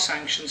 there aren't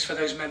sanctions for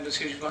those members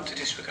who want to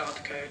disregard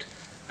the code,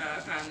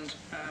 I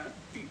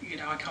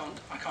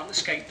can't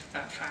escape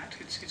that fact.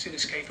 It's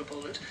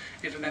inescapable that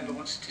if a member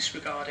wants to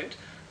disregard it,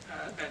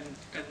 then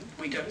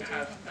we don't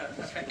have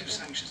effective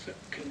sanctions that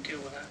can deal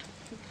with that.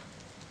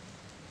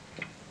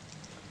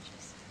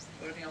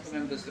 Are there any other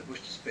members that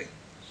wish to speak?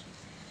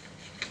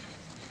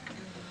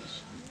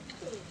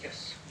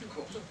 Yes, of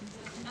course.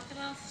 At the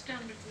last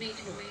standard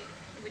meeting,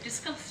 we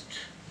discussed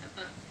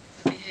about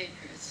the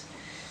behaviours.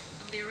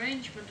 And the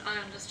arrangement I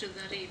understood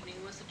that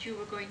evening was that you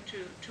were going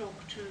to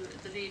talk to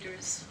the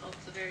leaders of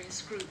the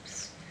various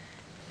groups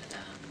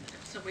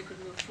so we could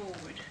move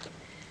forward.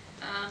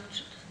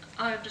 And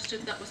I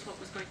understood that was what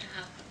was going to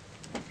happen.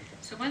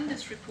 So when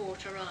this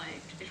report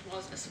arrived, it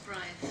was a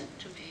surprise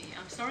to me.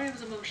 I'm sorry I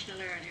was emotional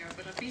earlier,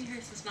 but I've been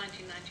here since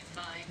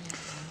 1995.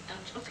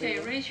 And okay,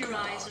 raise your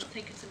eyes and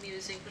think it's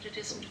amusing, but it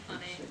isn't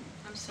funny.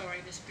 I'm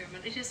sorry, Miss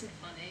Bierman, it isn't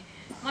funny.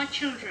 My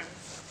children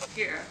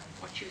hear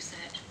what you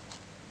said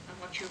and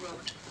what you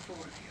wrote, the four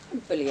of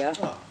you. Bullier.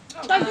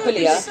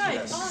 Bullier.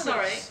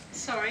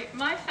 Sorry.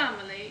 My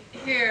family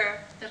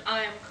hear that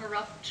I am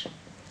corrupt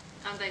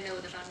and they know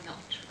that I'm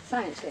not.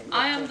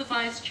 I am the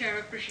Vice Chair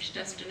of British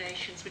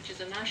Destinations, which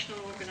is a national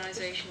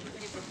organisation with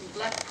people from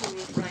Blackpool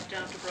right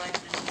down to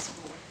Brighton and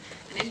Lisbon.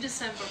 And in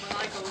December, when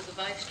I go as the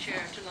Vice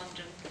Chair to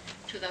London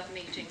to that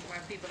meeting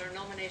where people are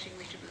nominating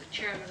me to be the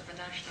Chairman of a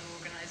national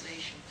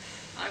organisation,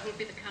 I will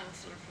be the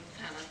councillor from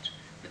Thanet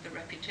with the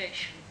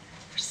reputation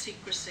for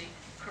secrecy,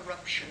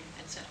 corruption,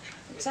 etc.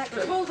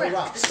 Exactly.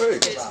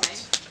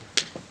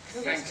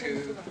 Thank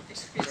you.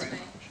 Excuse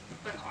me.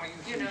 But,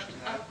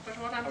 but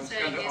what I'm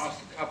saying is, ask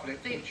the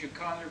public, would you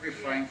kindly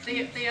refrain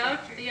from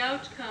the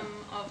outcome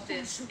of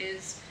this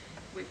is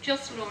we've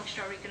just launched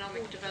our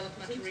economic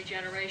development and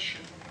regeneration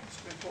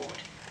report,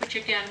 which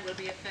again will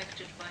be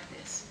affected by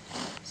this.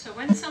 So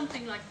when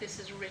something like this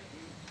is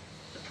written,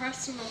 the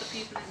person or the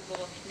people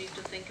involved need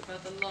to think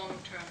about the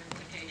long-term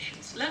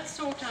implications. Let's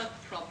sort out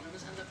the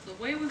problems, and the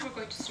way we were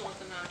going to sort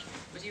them out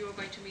was you were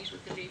going to meet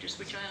with the leaders,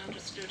 which I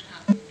understood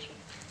happened.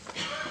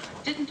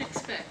 I didn't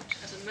expect,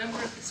 as a member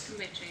of this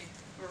committee,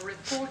 for a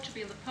report to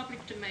be in the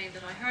public domain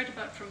that I heard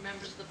about from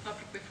members of the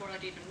public before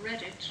I'd even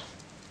read it.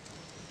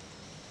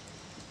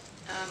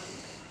 I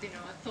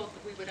thought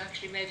that we would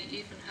actually maybe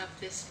even have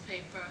this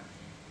paper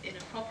in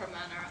a proper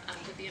manner, and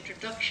with the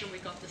introduction we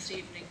got this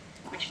evening,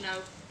 which now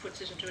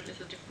puts it into a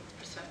little different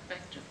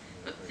perspective.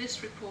 But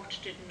this report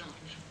did not.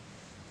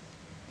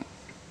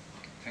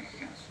 Thank you,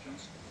 Councillor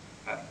Johnson.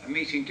 A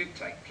meeting did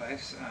take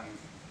place,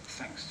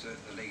 thanks to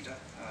the leader.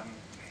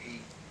 He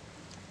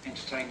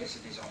entertained us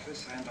in his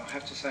office, and I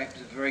have to say it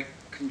was a very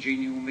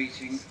congenial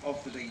meeting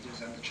of the leaders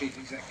and the Chief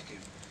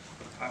Executive.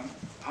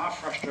 Our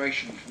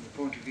frustration from the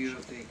point of view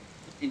of the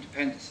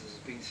independents, as has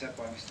been said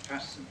by Mr.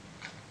 Patterson,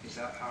 is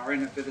that our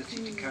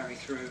inability to carry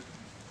through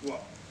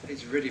what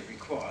is really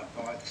required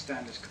by the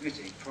Standards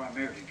Committee,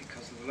 primarily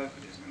because of the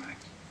Localism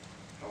Act,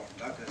 or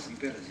Localism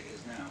Bill as it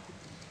is now.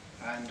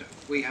 And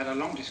we had a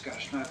long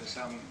discussion over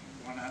some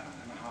 1.5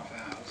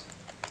 hours,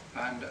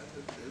 and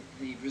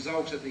the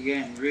result at the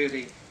end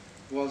really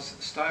was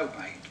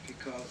stalemate,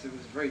 because there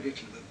was very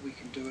little that we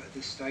can do at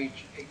this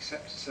stage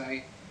except to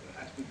say,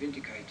 as we've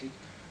indicated,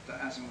 that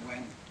as and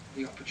when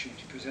the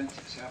opportunity presents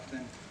itself,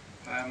 then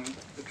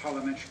the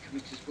parliamentary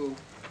committees will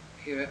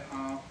hear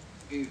our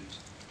views,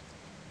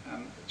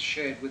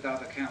 shared with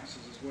other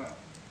councils as well.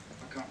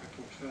 I can't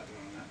report further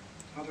on that.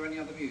 Are there any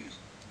other views?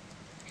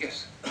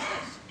 Yes.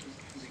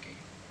 Ziggy.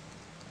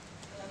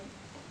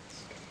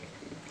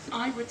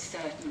 I would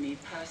certainly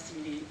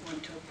personally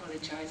want to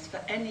apologise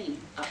for any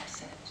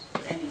upset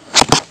to anybody.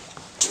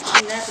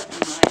 It's never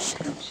been my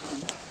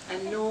intention,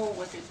 and nor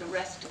was it the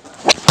rest of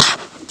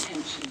us'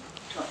 intention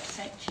to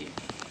upset you.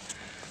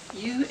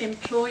 You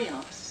employ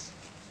us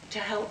to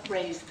help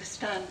raise the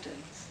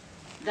standards.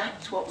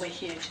 That's what we're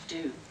here to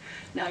do.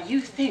 Now, you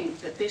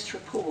think that this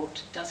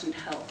report doesn't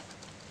help.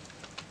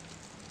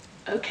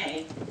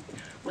 Okay,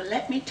 well,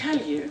 let me tell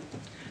you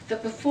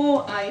that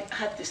before I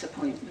had this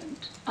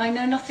appointment, I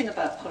know nothing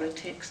about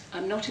politics.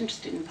 I'm not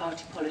interested in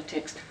party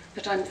politics,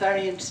 but I'm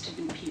very interested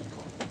in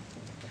people.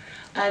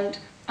 And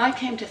I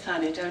came to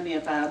Thanet only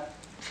about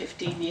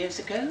 15 years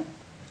ago,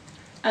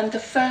 and the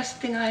first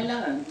thing I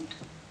learned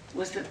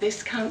was that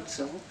this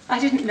council, I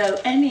didn't know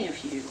any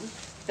of you,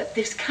 but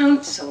this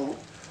council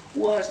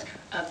was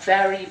a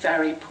very,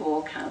 very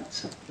poor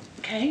council,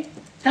 okay?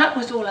 That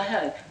was all I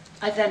heard.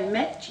 I then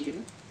met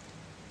you,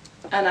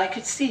 and I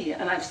could see,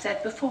 and I've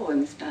said before in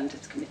the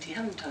Standards Committee,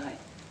 haven't I,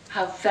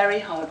 how very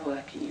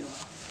hard-working you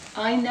are.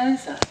 I know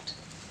that.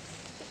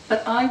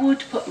 But I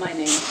would put my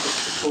name to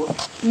this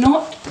report,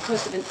 not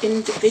because of an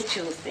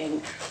individual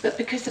thing, but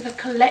because of a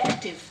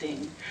collective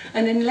thing.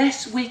 And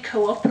unless we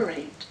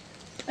cooperate,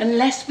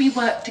 unless we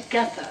work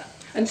together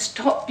and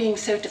stop being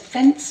so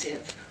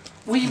defensive,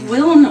 We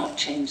will not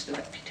change the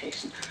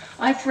reputation.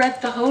 I've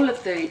read the whole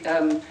of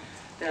the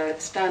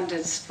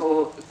Standards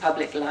for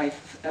Public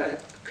Life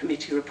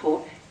Committee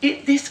report.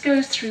 This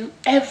goes through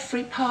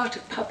every part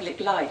of public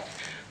life.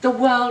 The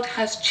world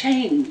has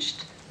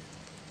changed.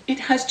 It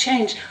has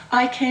changed.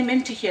 I came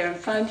into here and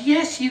found,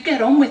 yes, you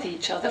get on with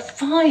each other,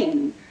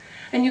 fine.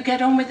 And you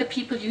get on with the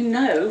people you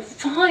know,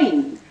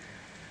 fine.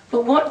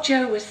 But what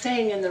Joe was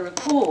saying in the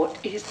report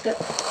is that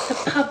the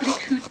public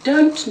who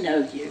don't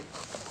know you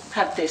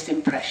have this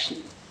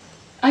impression.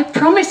 I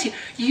promise you,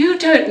 you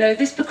don't know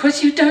this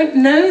because you don't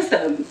know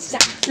them.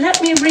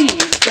 Let me read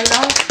the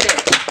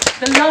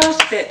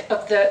last bit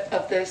of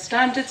the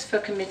Standards for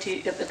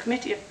Committee, of the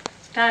Committee of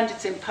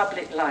Standards in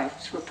Public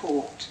Life's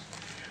report.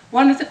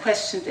 One of the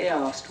questions they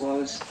asked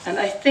was, and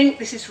I think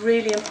this is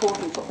really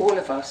important for all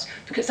of us,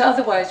 because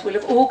otherwise we'll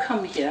have all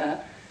come here,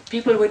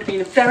 people would have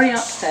been very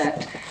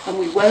upset, and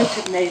we won't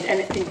have made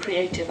anything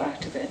creative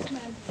out of it.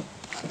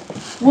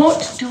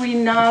 What do we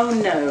now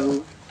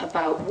know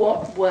about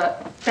what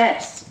worked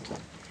best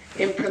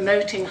in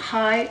promoting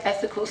high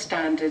ethical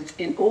standards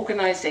in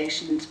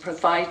organisations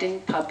providing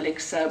public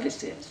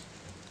services?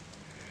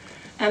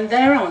 And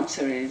their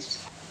answer is,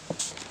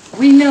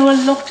 we know a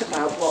lot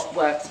about what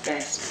works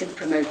best in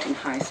promoting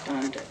high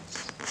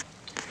standards.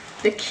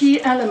 The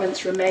key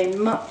elements remain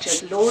much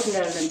as Lord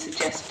Nolan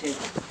suggested: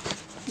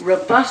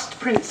 robust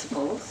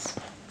principles,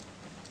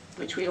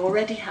 which we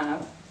already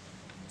have,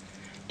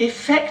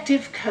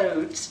 effective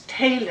codes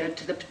tailored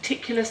to the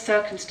particular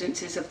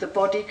circumstances of the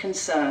body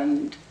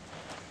concerned,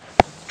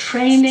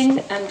 training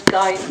and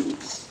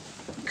guidance,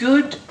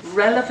 good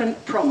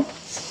relevant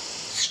prompts,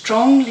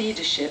 strong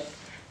leadership,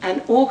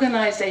 and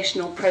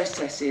organisational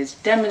processes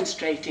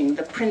demonstrating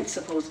the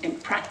principles in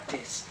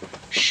practice,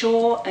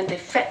 sure and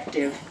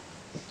effective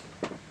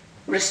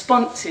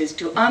responses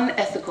to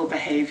unethical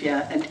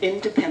behaviour and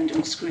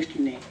independent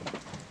scrutiny.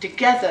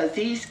 Together,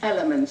 these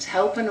elements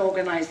help an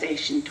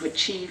organisation to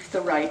achieve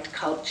the right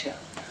culture.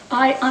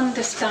 I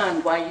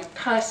understand why you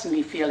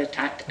personally feel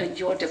attacked and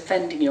you're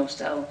defending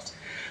yourselves,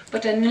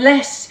 but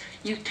unless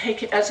you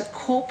take it as a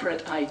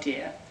corporate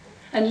idea,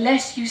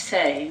 unless you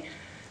say,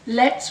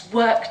 let's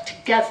work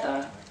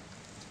together.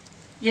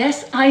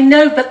 Yes, I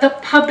know, but the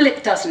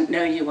public doesn't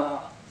know you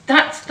are.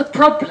 That's the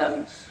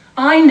problem.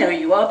 I know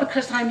you are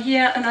because I'm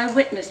here and I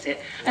witness it,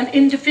 and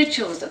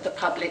individuals of the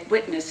public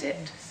witness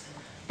it.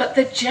 But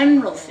the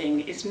general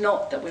thing is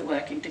not that we're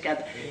working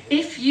together.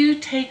 If you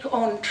take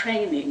on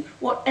training,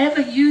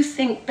 whatever you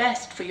think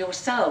best for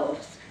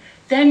yourselves,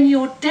 then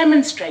you're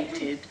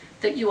demonstrated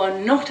that you are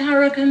not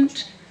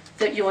arrogant,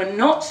 that you are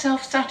not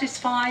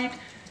self-satisfied.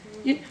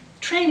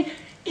 Training,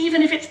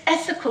 even if it's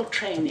ethical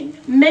training,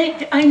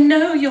 I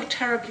know you're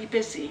terribly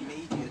busy.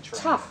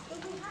 Tough.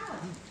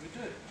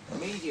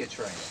 Media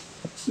training.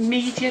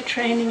 Media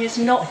training is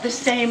not the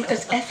same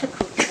as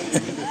ethical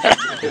training.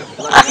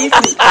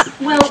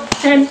 Well,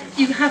 then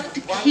you have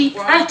to keep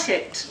at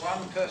it.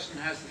 One person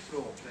has the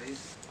floor,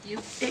 please.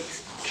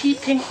 It's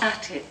keeping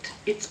at it.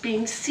 It's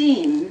being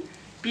seen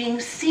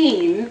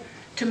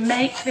to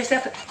make this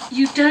effort.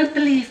 You don't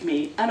believe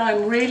me, and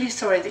I'm really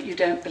sorry that you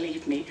don't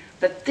believe me,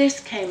 but this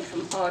came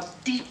from our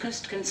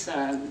deepest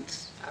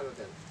concerns. I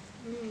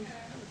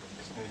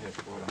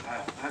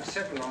have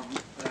several on.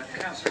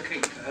 Councillor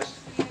King first.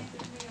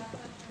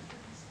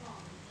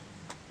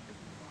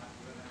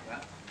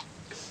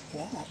 I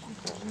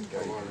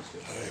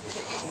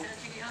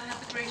have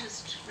the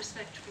greatest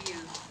respect for you,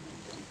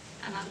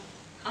 and I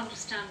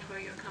understand where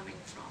you're coming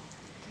from.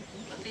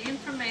 But the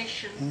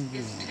information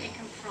is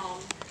taken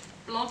from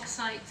blog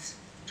sites,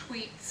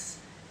 tweets,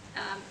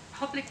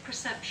 public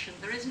perception.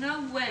 There is no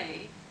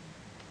way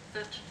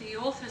that the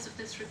authors of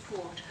this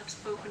report have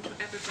spoken to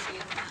everybody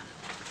in Thanet,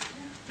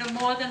 no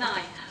more than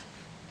I have.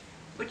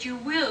 But you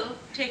will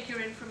take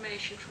your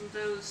information from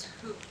those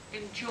who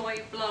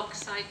enjoy blog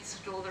sites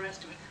and all the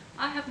rest of it.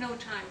 I have no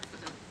time for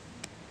them.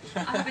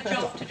 I have a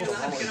job to do, I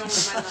have to get on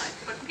with my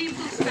life. But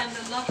people spend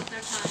a lot of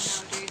their time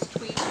nowadays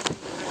tweeting.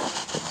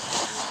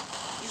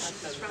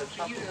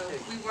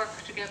 We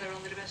work together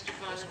on the Domestic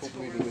Violence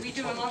Forum. We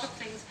do a lot of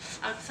things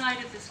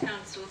outside of this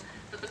council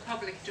that the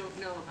public don't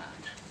know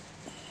about.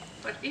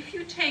 But if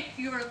you take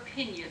your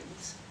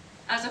opinions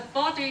as a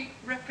body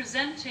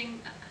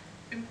representing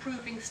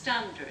improving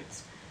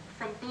standards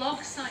from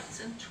blog sites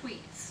and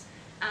tweets,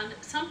 and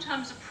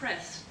sometimes a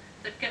press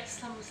that gets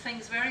some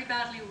things very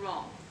badly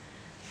wrong.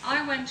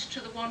 I went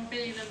to the 1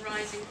 Billion and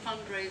Rising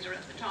fundraiser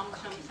at the Tom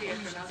Thumb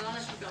Theatre, and I was on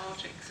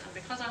antibiotics, and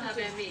because I have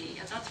ME,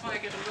 and that's why I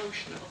get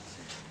emotional,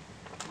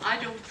 I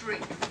don't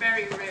drink,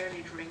 very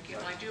rarely drink.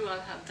 If I do,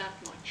 I'll have that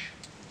much.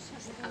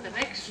 And the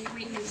next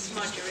week in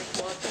Smudger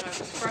it was that I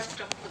was first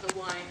up for the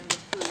wine and the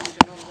food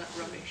and all that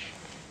rubbish.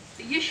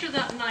 The issue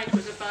that night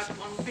was about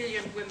 1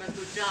 billion women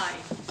who die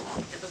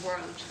in the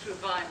world through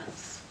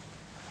violence.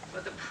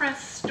 But the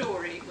press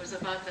story was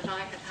about that I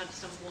had had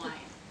some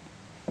wine.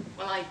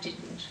 Well, I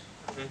didn't.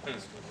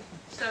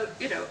 So,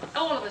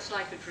 all of us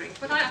like a drink,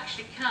 but I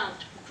actually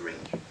can't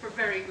drink for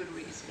very good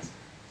reasons.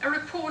 A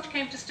report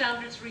came to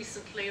Standards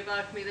recently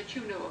about me that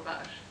you know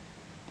about.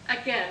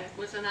 again,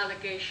 was an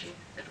allegation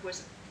that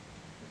was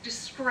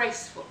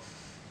disgraceful.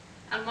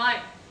 And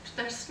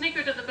they're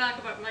sniggered at the back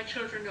about my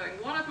children going,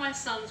 one of my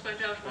sons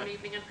went out one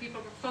evening and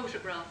people were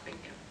photographing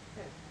him.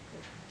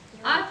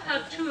 I've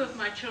had 2 of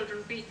my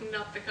children beaten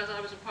up because I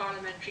was a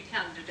parliamentary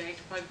candidate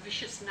by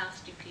vicious,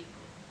 nasty people.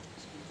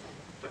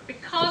 But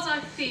because I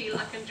feel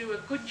I can do a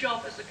good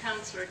job as a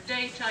councillor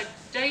day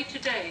to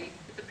day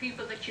with the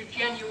people that you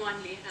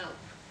genuinely help,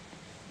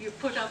 you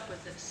put up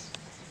with this.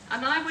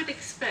 And I would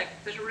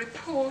expect that a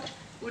report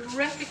would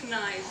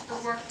recognise the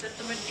work that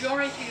the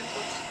majority of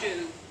us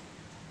do,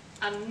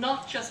 and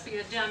not just be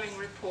a damning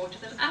report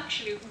that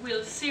actually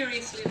will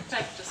seriously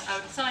affect us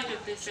outside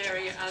of this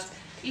area as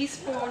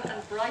Eastbourne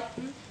and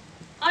Brighton.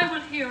 I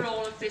will hear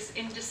all of this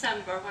in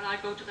December when I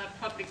go to that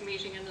public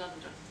meeting in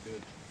London.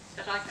 Good.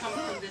 That I come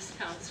from this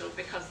council,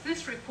 because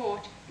this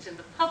report is in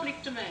the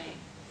public domain.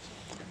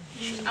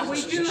 And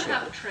we do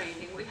have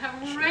training, we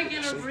have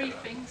regular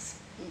briefings.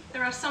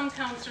 There are some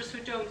councillors who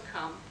don't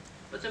come,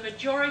 but the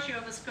majority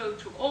of us go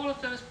to all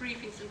of those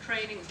briefings and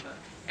trainings about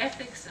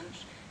ethics and,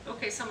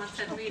 okay, someone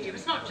said media.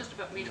 It's not just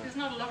about media. There's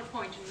not a lot of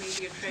point in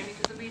media training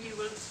because the media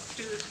will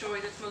do the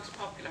story that's most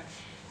popular.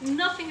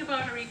 Nothing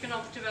about our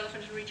economic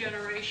development and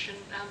regeneration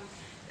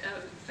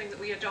thing that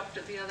we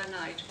adopted the other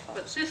night.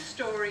 But this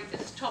story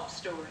is top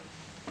story.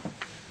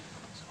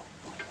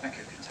 Thank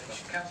you.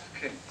 Councillor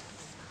King.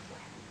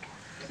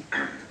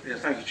 Yeah,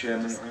 thank you,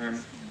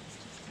 Chairman.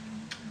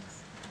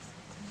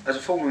 As a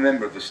former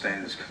member of the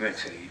Standards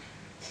Committee,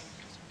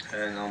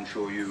 and I'm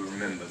sure you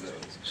remember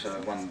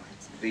that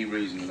the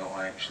reason that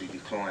I actually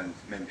declined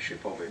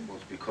membership of it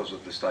was because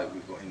of the state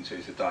we've got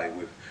into today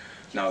with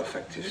no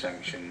effective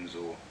sanctions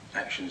or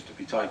actions to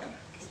be taken.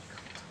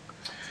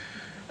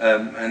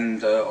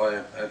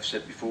 I have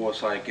said before, I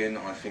say again,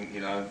 I think,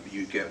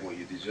 you get what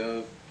you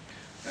deserve,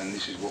 and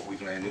this is what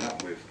we've landed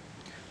up with.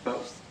 But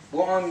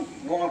what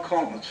I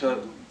can't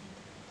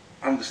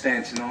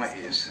understand tonight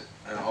is,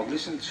 I've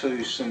listened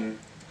to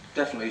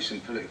definitely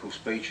some political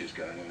speeches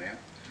going on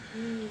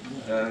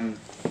here,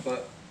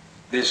 but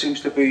there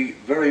seems to be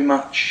very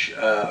much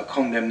a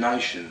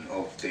condemnation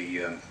of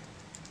the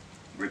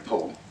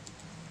report,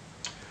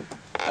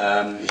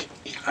 and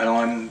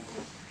I'm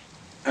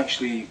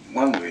actually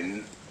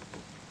wondering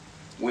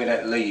where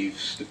that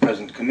leaves the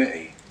present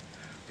committee,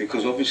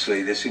 because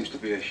obviously there seems to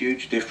be a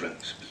huge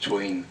difference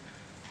between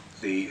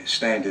the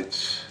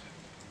standards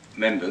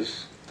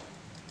members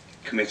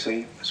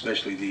committee,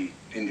 especially the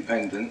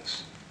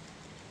independents,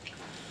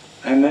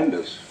 and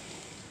members.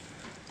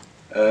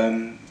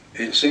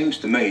 It seems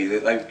to me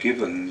that they've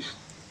given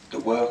the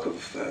work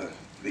of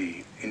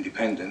the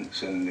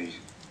independents and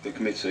the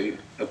committee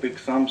a big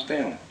thumbs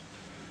down,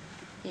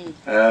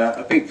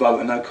 a big vote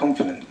of no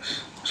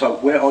confidence. So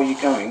where are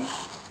you going?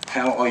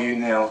 How are you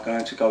now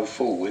going to go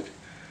forward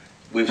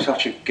with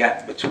such a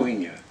gap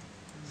between you?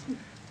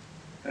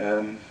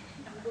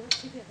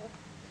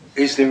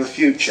 Is there a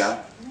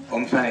future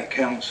on Thanet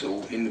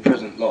Council in the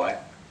present light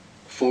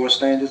for a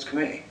standards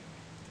committee?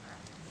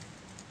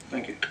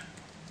 Thank you.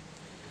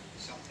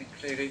 Something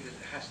clearly that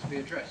has to be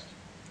addressed.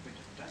 We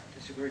don't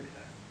disagree with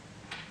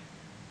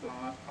that.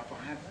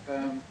 I have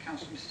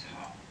Councillor Mrs.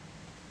 Hart.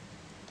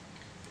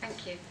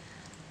 Thank you.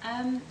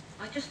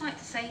 I'd just like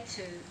to say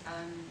to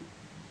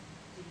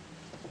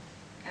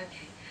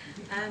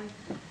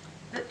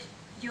that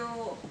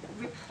your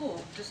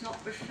report does not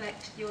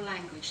reflect your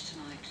language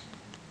tonight.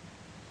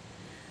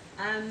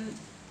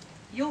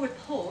 Your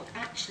report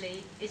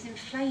actually is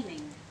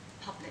inflaming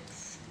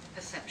public's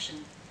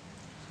perception.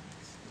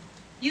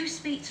 You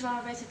speak to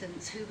our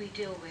residents who we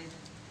deal with.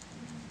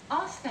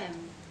 Ask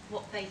them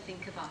what they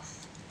think of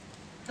us.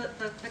 But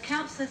the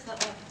councillors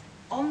that are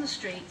on the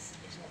streets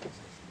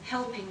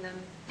helping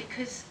them,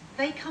 because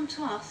they come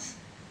to us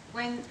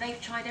when they've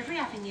tried every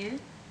avenue,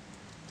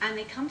 and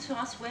they come to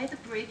us where the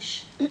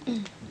bridge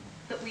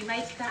that we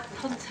make that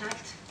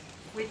contact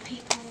with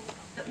people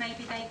that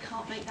maybe they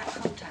can't make that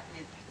contact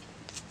with.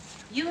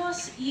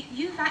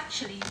 You've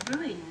actually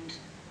ruined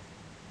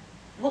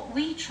what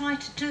we try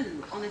to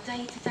do on a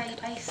day-to-day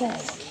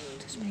basis.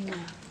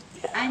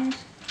 And,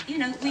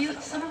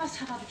 some of us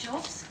have other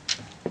jobs,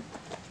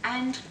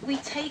 and we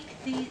take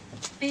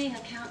being a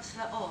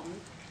councillor on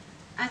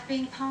as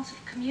being part of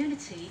a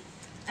community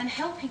and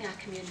helping our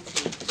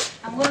community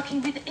and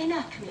working within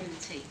our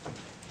community.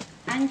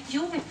 And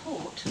your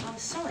report, I'm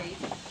sorry,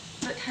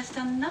 but has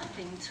done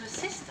nothing to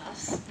assist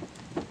us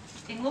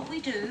in what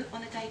we do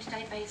on a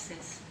day-to-day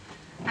basis.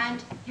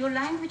 And your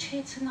language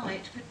here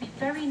tonight would be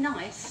very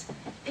nice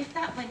if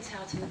that went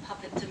out in the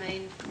public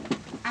domain,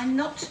 and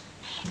not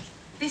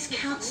this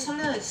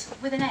councillors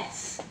with an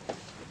S.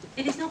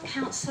 It is not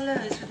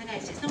councillors with an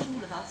S, it's not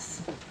all of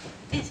us.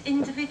 It's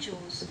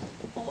individuals,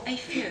 or a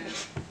few.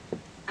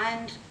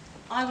 And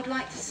I would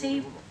like to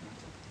see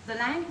the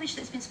language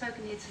that's been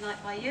spoken here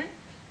tonight by you,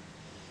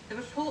 the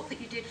report that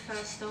you did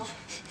first off.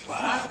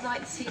 I would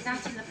like to see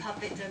that in the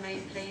public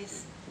domain,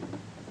 please,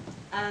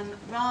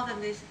 rather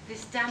than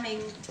this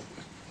damning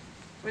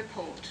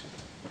report.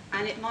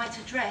 And it might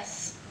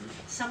address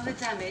some of the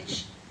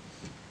damage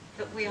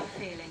that we are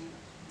feeling.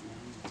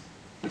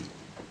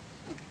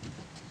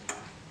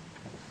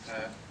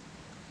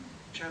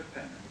 Chair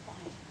Penn.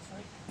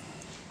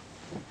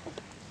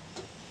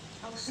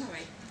 Oh, sorry.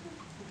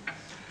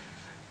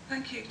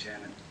 Thank you,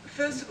 Chairman.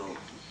 First of all,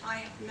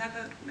 we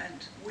never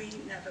meant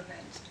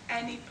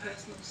any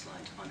personal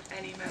slight on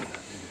any member.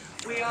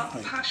 We are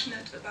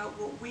passionate about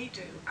what we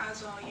do,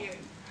 as are you.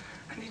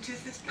 And it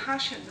is this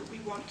passion that we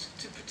want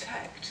to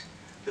protect,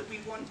 that we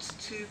want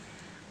to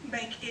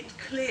make it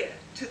clear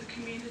to the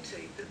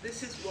community that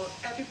this is what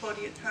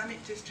everybody at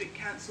Thanet District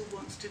Council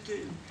wants to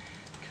do.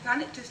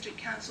 Thanet District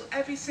Council,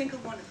 every single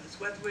one of us,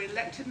 whether we're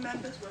elected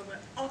members, whether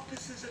we're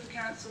officers of the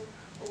council,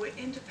 or we're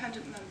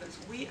independent members,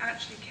 we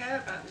actually care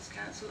about this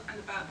council and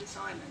about this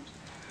island.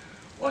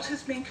 What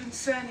has been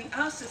concerning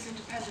us as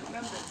independent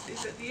members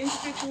is that the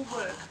individual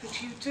work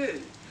that you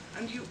do,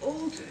 and you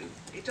all do,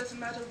 it doesn't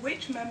matter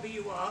which member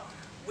you are,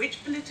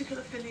 which political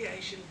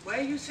affiliation,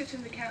 where you sit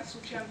in the council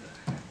chamber,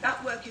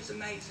 that work is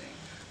amazing.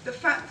 The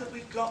fact that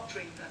we've got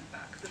Dreamland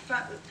back, the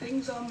fact that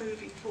things are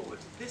moving forward,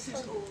 this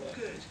is all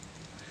good.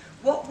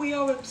 What we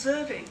are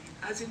observing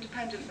as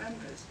independent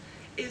members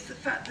is the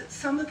fact that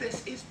some of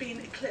this is being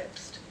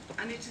eclipsed,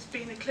 and it has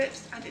been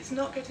eclipsed and it's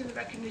not getting the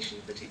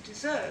recognition that it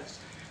deserves,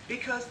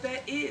 because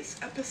there is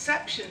a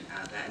perception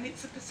out there, and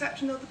it's a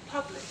perception of the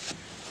public,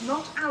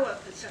 not our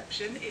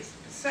perception, it's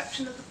the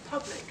perception of the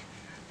public,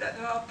 that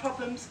there are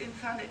problems in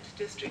Thanet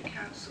District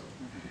Council.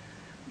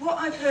 What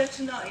I've heard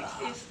tonight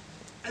is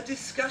a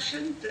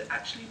discussion that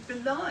actually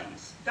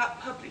belies that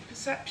public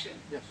perception.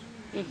 Yes.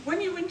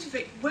 When you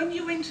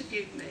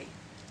interviewed me,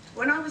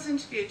 when I was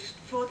interviewed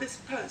for this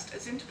post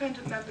as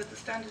independent member of the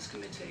Standards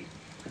Committee,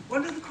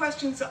 one of the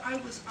questions that I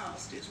was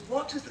asked is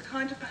what is the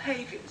kind of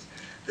behaviours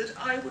that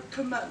I would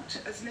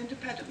promote as an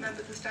independent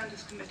member of the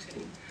Standards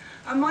Committee?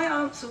 And my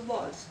answer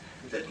was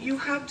that you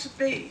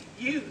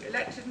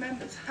elected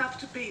members have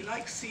to be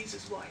like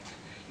Caesar's wife.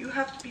 You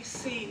have to be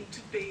seen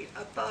to be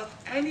above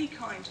any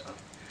kind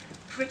of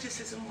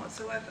criticism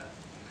whatsoever.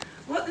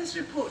 What this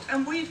report,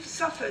 and we've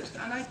suffered,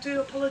 and I do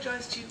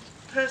apologise to you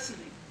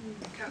personally,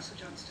 Councillor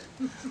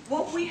Johnston,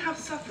 what we have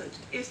suffered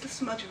is the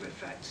smudger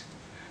effect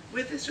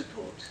with this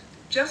report,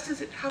 just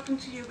as it happened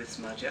to you with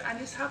smudger,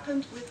 and it's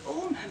happened with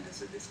all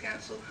members of this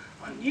council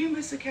on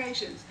numerous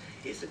occasions,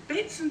 is that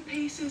bits and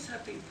pieces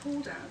have been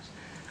pulled out.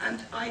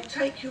 And I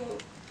take your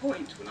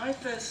point, when I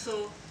first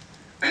saw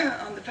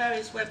on the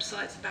various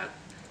websites about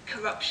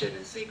corruption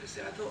and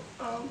secrecy, I thought,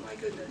 oh my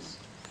goodness,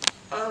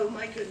 oh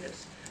my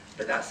goodness.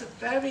 But that's a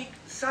very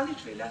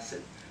salutary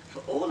lesson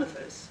for all of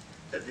us,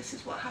 that this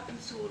is what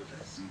happens to all of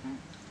us. Mm-hmm.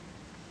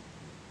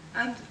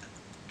 And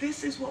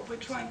this is what we're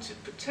trying to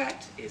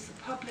protect, is the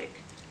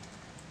public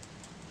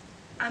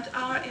and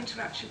our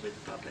interaction with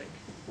the public.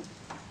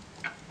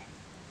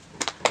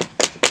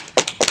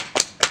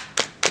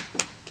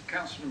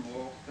 Councillor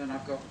Moore, then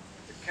I've got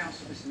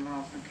Councillor Mrs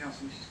Marsden,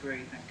 Councillor Mrs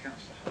Green and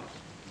Councillor Hutt.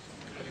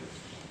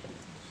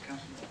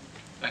 Councillor Moore.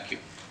 Thank you,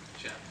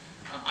 Chair.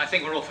 I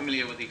think we're all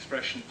familiar with the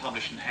expression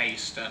publish in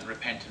haste and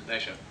repent in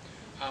leisure.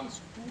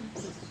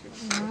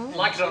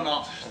 Like it or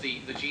not,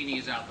 the genie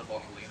is out of the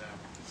bottle, you know.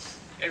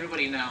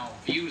 Everybody now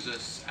views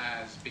us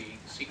as being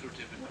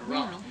secretive and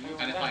corrupt,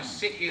 and if I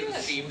sit here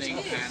this evening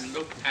and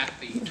look at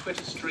the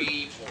Twitter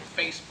stream or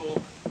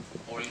Facebook,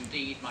 or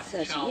indeed my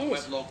child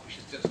weblog, which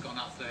has just gone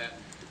up there,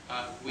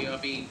 we are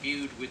being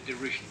viewed with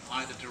derision,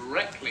 either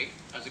directly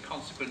as a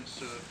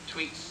consequence of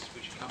tweets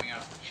which are coming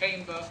out of the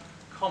chamber,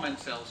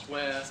 comments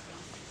elsewhere,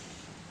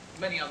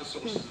 many other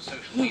sources of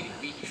social media.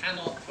 We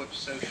cannot put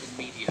social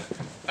media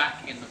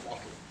back in the bottle.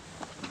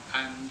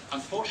 And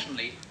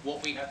unfortunately,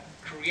 what we have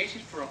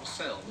created for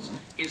ourselves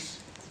is,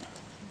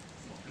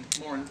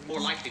 more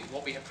likely,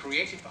 what we have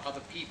created for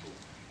other people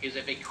is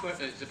a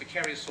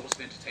vicarious source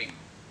of entertainment.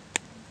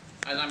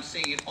 As I'm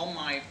seeing it on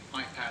my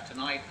iPad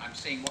tonight, I'm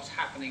seeing what's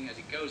happening as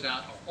it goes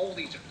out on all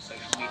these different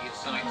social media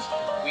sites.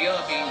 We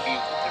are being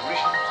viewed with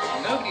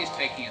derision, nobody is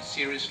taking us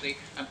seriously,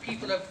 and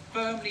people are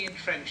firmly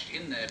entrenched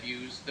in their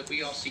views that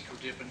we are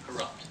secretive and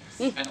corrupt.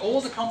 And all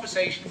the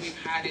conversation we've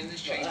had in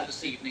this chamber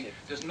this evening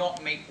does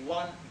not make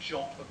one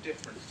jot of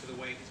difference to the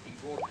way it is being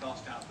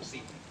broadcast out this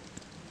evening.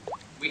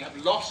 We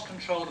have lost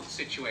control of the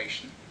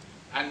situation,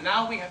 and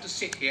now we have to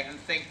sit here and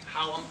think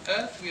how on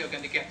earth we are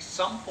going to get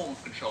some form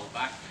of control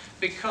back,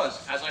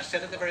 because, as I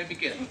said at the very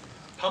beginning,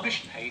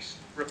 publish in haste,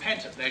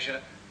 repent at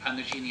leisure, and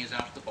the genie is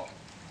out of the bottle.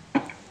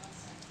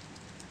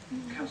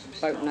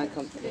 Vote no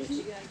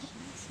confidence.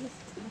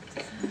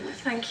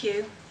 Thank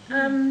you.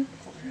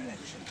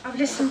 I've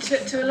listened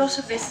to a lot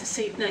of this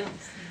evening.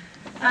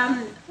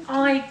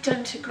 I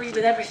don't agree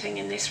with everything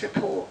in this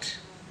report.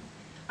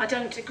 I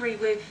don't agree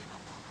with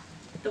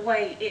the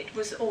way it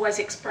was always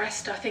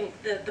expressed. I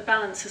think the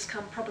balance has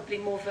come probably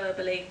more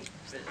verbally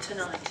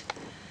tonight.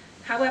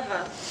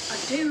 However,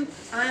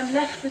 I am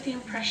left with the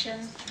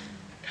impression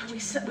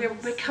that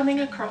we're coming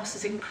across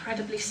as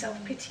incredibly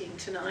self-pitying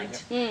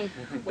tonight.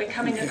 We're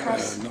coming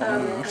across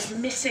as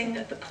missing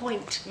the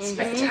point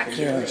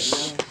spectacularly.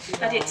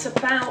 That it's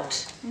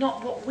about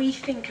not what we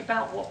think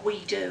about what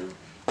we do,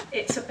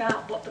 it's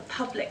about what the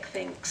public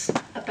thinks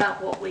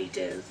about what we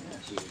do.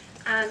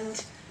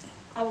 And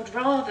I would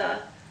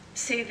rather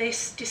see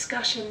this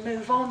discussion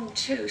move on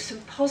to some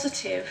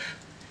positive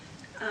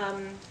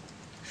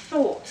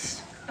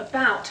thoughts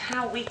about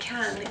how we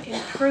can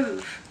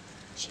improve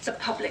the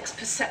public's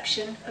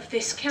perception of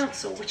this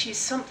council, which is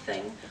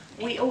something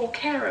we all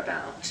care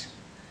about.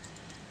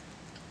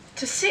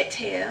 To sit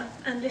here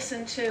and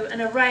listen to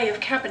an array of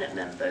cabinet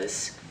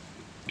members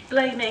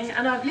blaming,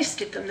 and I've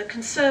listed them, the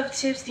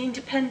Conservatives, the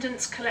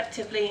Independents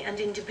collectively and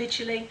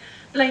individually,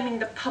 blaming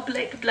the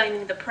public,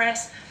 blaming the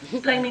press,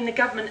 blaming the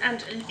government,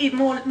 and even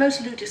more,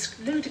 most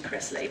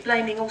ludicrously,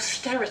 blaming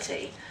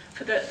austerity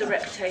for the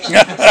reputation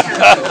of this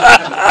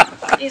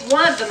council. Is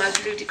one of the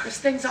most ludicrous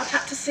things I've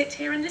had to sit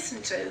here and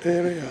listen to.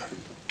 There we are.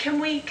 Can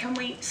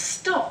we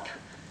stop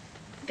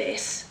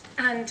this?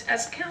 And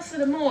as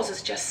Councillor Moores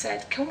has just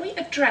said, can we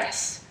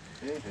address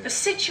the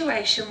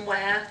situation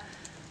where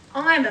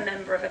I am a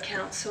member of a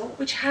council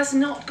which has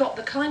not got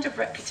the kind of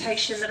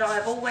reputation that I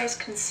have always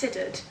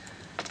considered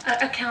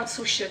a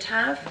council should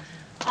have?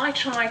 I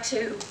try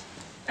to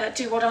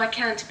do what I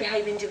can to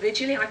behave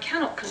individually. I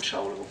cannot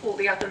control all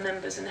the other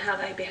members and how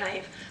they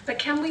behave. But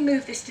can we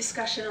move this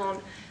discussion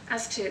on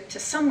as to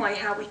some way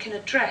how we can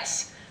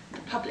address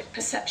the public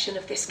perception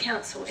of this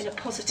council in a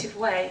positive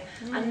way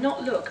and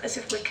not look as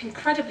if we're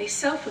incredibly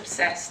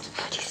self-obsessed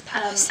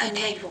and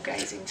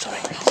navel-gazing.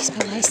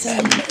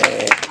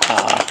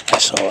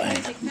 S-O-N,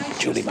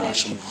 Julie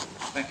Marson.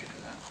 Thank you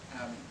for that.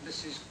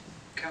 This is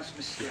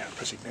Councillor Mrs. Yeah,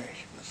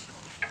 resignations.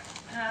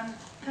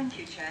 Thank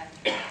you, Chair.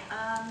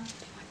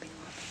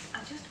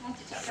 I just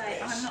wanted to say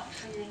I'm not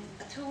feeling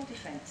at all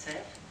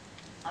defensive.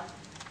 I'm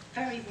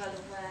very well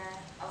aware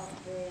of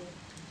the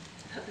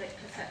public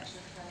perception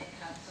of Thanet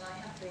Council. I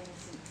have been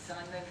since I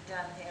moved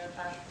down here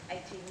about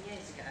 18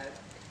 years ago,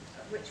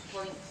 at which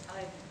point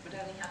I would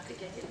only have to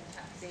get in a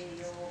taxi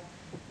or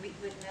meet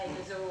with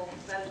neighbours or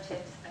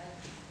relatives, and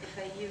if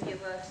they knew you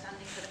were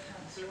standing for the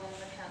council or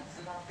on the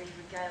council, I'd be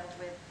regaled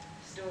with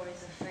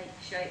stories of fake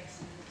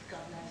shakes and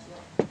God knows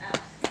what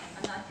else.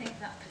 And I think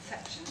that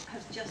perception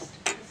has just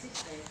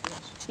persisted.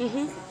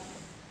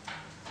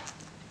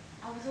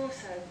 I was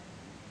also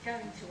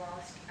going to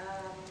ask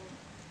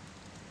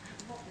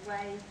what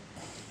way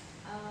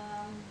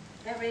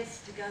there is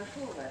to go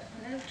forward.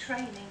 I know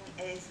training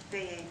is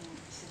being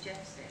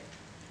suggested,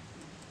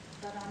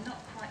 but I'm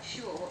not quite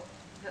sure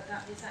that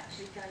that is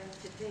actually going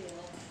to deal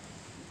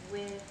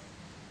with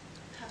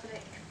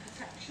public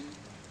perception.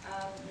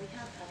 We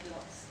have had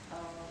lots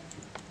of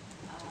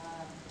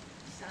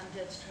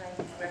standards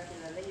training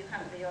regularly. You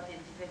have the odd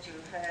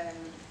individual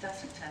who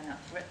doesn't turn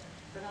up for it,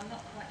 but I'm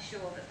not quite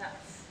sure that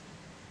that's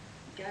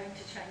going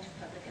to change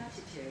public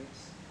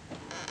attitudes.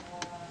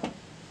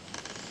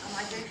 And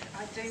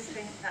I do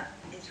think that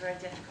is very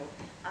difficult.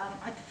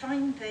 I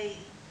find the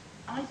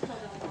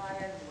iPod on my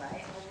own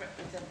way. I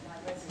represent my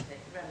relatives.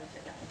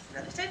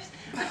 That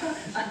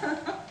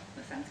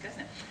sounds good,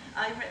 doesn't it?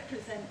 I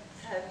represent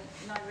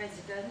my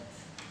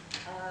residents,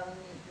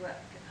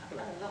 work a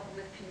lot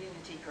with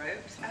community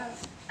groups,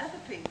 as other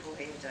people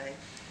here do.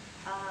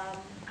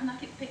 And I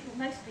think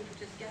most people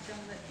just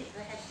keep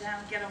their heads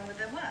down, get on with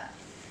their work.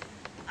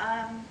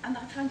 And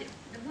I find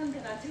the one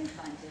that I do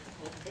find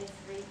difficult is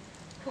the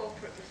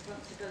corporate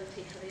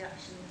responsibility for the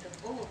actions of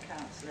all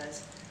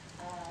councillors,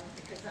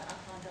 because that I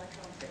find I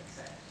can't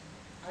accept.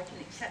 I can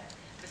accept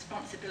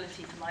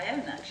responsibility for my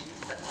own actions,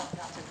 but not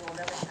that of all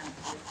other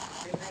councillors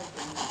who may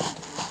bring the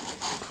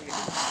issue.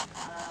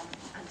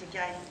 And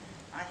again,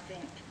 I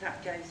think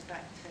that goes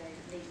back to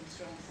needing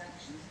strong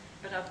sanctions.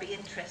 But I'd be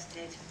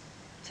interested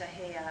to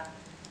hear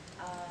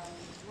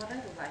what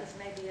other ways,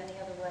 maybe any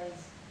other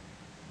ways,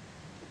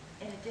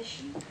 in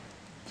addition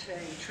to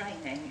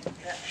training,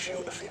 that the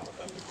independent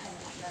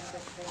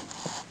members think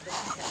the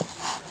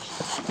perception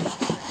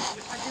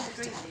which I do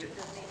agree with you, it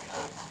does need to be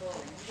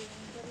exploring.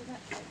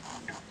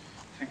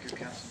 Thank you,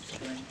 Councillor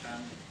Spring.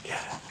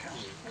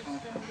 Councillor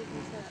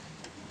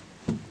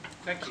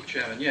Thank you,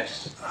 Chairman.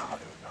 Yes.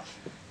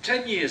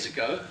 10 years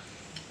ago,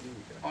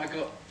 I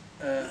got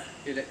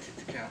elected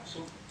to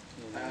council,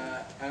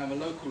 and I'm a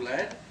local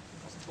lad.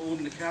 I was born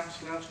in the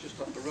council house just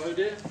up the road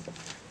here.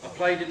 I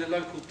played in the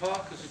local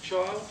park as a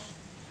child.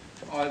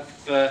 I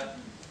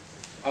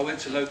went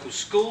to local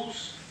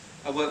schools.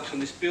 I worked on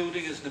this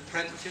building as an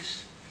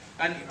apprentice.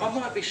 And I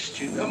might be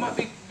stupid, I might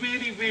be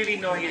really, really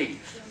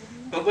naive.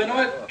 But when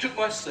I took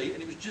my seat,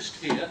 and it was just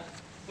here,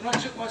 when I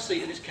took my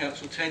seat in this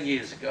council 10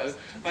 years ago,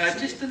 I had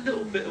just a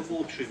little bit of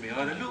water in me.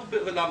 I had a little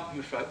bit of a lump in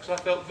my throat, because I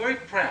felt very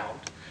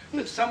proud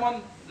that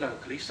someone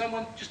locally,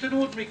 just an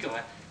ordinary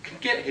guy, can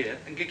get here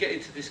and can get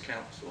into this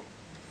council.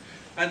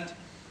 And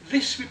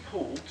this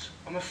report,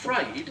 I'm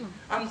afraid,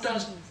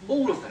 undoes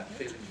all of that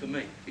feeling for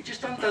me. It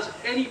just undoes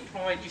any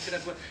pride you can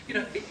have. You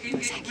know, it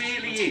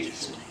really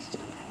is.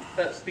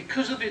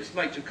 Because of its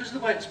nature, because of the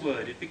way it's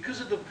worded, because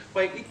of the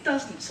way it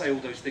doesn't say all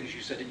those things you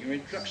said in your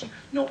introduction,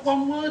 not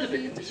one word of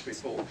it in this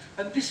report.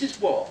 And this is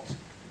what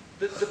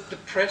the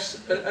press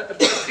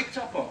picked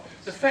up on.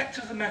 The fact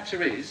of the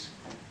matter is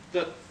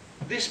that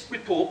this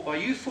report by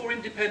you four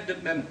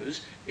independent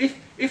members, if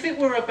it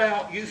were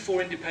about you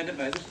four independent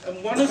members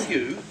and one of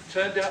you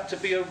turned out to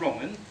be a wrong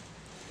 'un,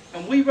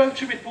 and we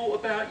wrote a report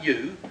about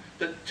you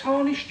that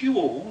tarnished you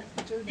all,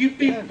 you'd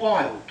be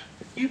wild.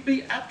 You'd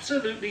be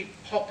absolutely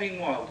hopping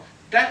wild.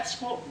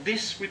 That's what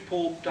this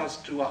report does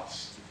to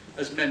us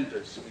as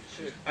members.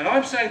 And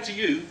I'm saying to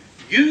you,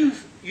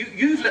 you've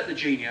let the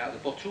genie out of the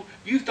bottle.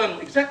 You've done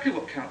exactly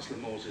what Councillor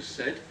Moores has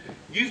said.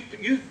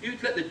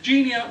 You've let the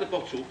genie out of the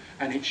bottle,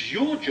 and it's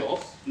your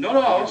job, not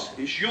ours,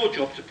 it's your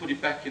job to put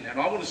it back in there.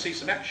 And I want to see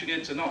some action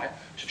here tonight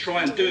to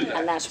try and do that.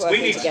 And that's we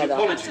working need together.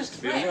 some apologies,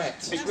 to be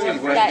honest. It's really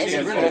great. That is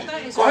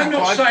important. I'm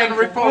not saying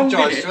for 1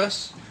 minute, to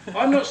us.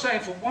 I'm not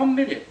saying for 1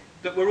 minute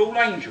that we're all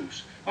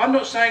angels. I'm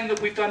not saying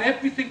that we've done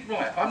everything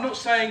right. I'm not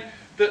saying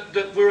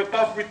that we're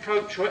above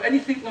reproach or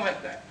anything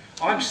like that.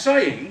 I'm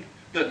saying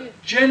that,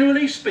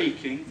 generally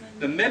speaking,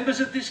 the members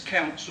of this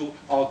council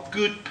are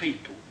good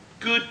people.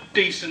 Good,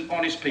 decent,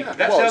 honest people.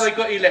 That's how they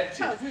got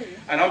elected.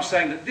 And I'm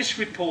saying that this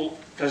report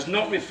does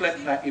not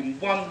reflect that in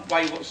one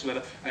way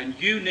whatsoever, and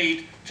you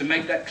need to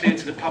make that clear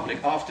to the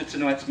public after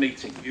tonight's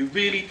meeting. You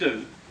really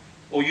do,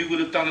 or you will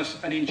have done us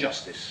an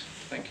injustice.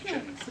 Thank you,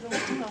 Chairman.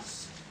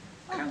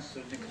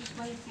 Councillor Nichols. Just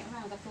waving it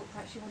around. I thought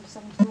perhaps you wanted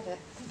someone to have it.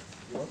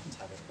 You're welcome to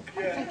have it.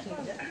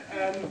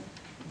 Thank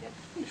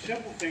you.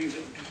 Several things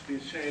that have just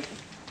been said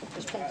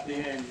at the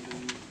end,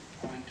 and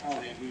I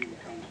entirely agree with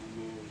Councillor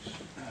Moores.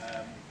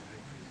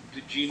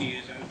 The genie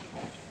is out of the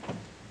bottle.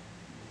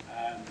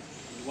 And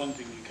the one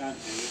thing you can't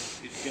do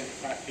is get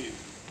it back in,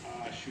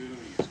 I assure you.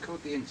 It's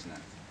called the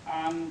internet.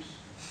 And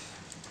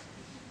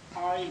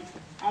I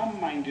am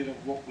minded of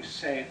what was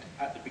said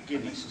at the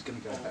beginning. And this is going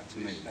to go back to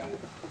me.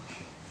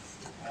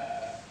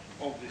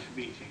 Of this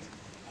meeting,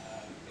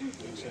 we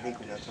had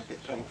this sort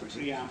of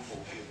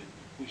preamble given,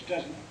 which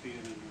doesn't appear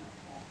in the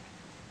report.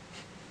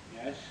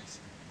 Yes?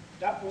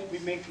 That won't be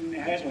making the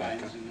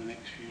headlines in the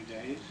next few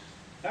days.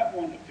 That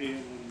won't appear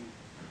on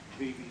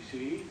BBC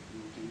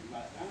and things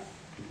like that.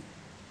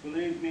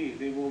 Believe me,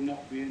 they will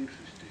not be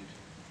interested.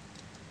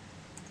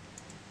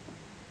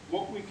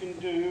 What we can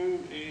do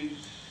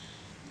is,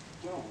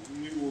 well,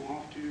 we will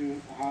have to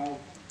have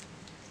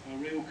a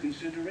real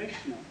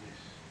consideration of this.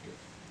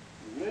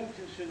 Real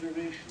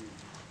consideration,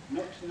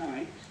 not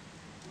tonight.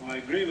 I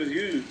agree with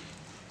you,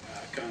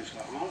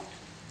 Councillor Hart.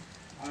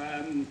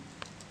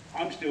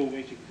 I'm still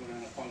waiting for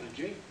an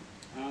apology.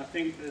 I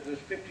think that there's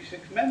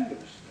 56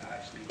 members that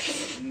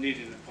actually need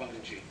an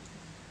apology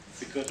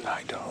because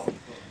of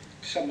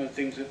some of the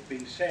things that have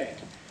been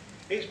said.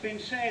 It's been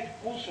said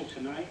also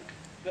tonight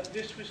that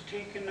this was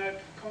taken out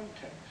of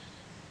context.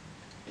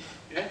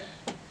 Yes?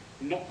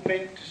 Not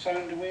meant to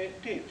sound the way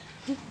it did.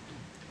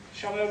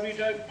 Shall I read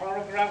out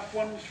paragraph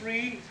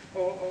 1.3,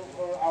 or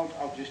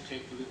I'll just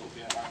take a little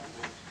bit out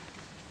of it.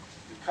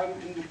 The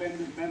current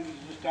independent members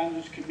of the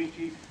Standards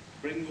Committee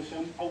bring with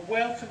them a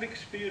wealth of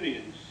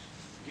experience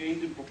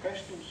gained in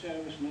professional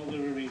service and other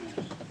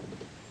arenas.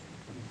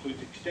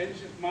 Includes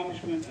extensive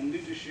management and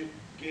leadership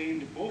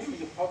gained both in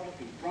the public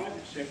and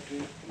private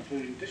sectors,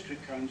 including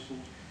district councils,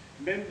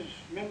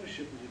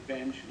 membership of the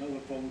bench and other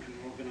voluntary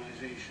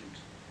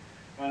organisations.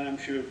 And I'm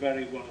sure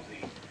very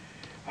worthy.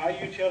 Are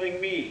you telling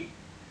me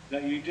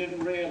that you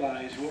didn't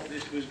realise what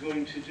this was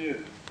going to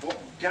do? What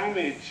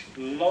damage,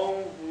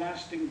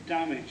 long-lasting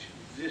damage,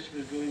 this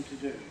was going to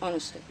do?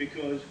 Honestly.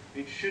 Because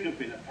it should have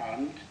been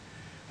apparent.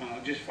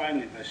 Just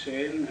finally by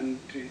saying, and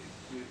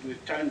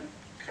with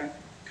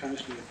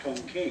Councillor Tom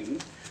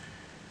King,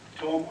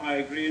 Tom, I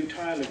agree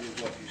entirely with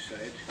what you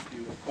said.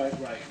 You were quite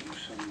right in your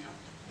summing up.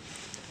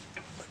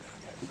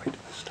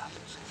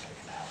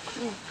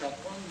 I've got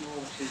one more,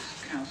 which is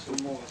Councillor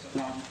Moore's,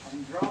 and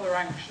I'm rather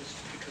anxious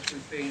because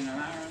we've been an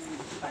hour and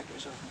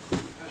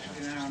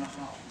virtually an hour and a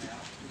half now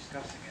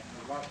discussing it, and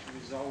I'd like to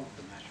resolve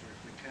the matter if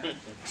we can.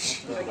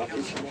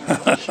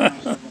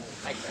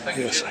 Thank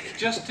you.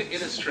 Just to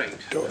illustrate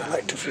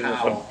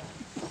how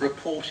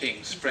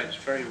reporting spreads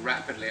very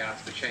rapidly out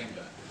of the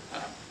chamber.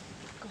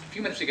 A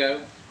few minutes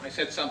ago, I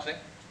said something,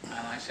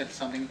 and I said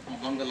something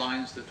along the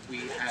lines that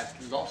we had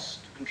lost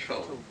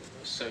control of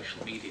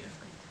social media.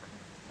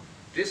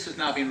 This has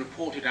now been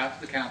reported out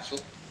to the council.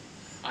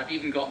 I've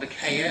even got the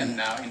KM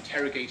now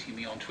interrogating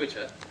me on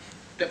Twitter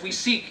that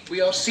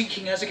we are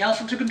seeking as a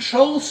council to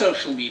control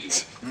social media.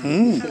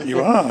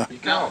 You are.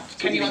 Now,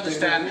 can you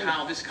understand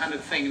how this kind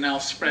of thing now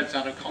spreads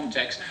out of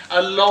context,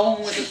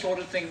 along with the sort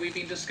of thing we've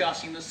been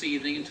discussing this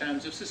evening in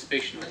terms of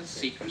suspicion and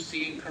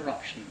secrecy and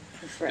corruption?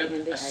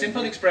 A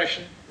simple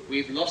expression,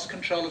 we've lost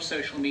control of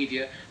social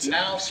media,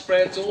 now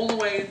spreads all the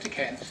way into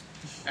Kent,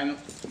 and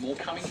more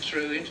coming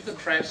through into the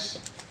press.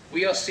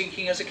 We are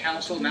seeking as a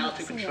council now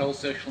to control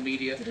social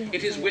media.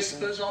 It is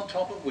whispers on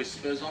top of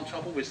whispers on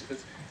top of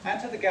whispers. And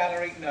to the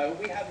gallery, no,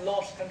 we have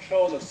lost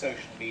control of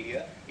social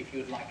media, if you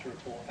would like to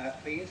report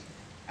that, please.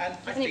 And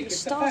I think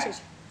it's the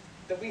fact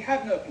that we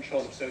have no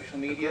control of social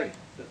media,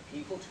 that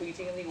people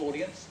tweeting in the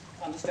audience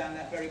understand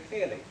that very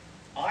clearly.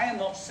 I am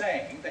not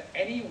saying that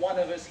any one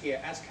of us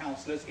here as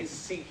councillors is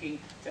seeking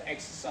to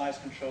exercise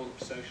control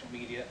of social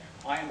media.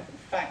 I am in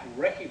fact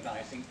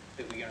recognising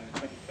that we are in the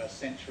 21st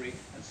century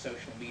and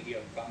social media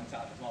runs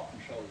out of our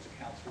control as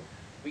a council.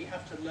 We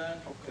have to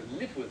learn to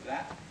live with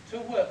that, to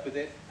work with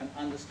it, and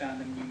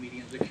understand the new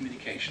mediums of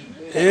communication.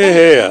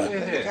 Yeah.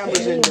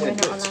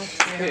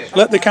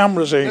 Let the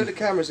cameras in. Let the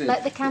cameras in.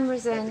 Let the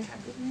cameras in.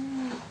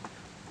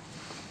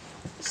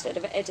 Instead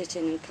of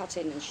editing and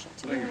cutting and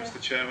shutting. Thank you,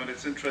 Mr. Chairman.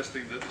 It's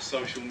interesting that the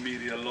social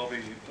media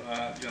lobby,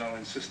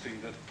 insisting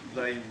that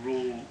they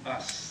rule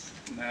us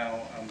now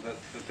and that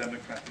the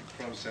democratic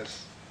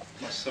process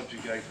must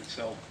subjugate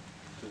itself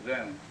to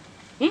them.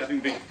 Having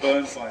been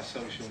burned by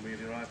social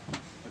media, I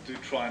do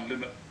try and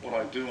limit what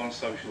I do on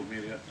social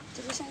media,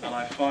 and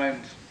I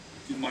find,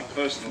 in my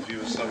personal view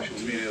of social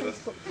media, that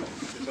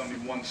there's only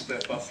one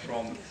step up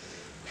from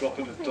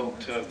dropping a dog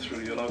turd through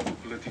your local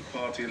political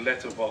party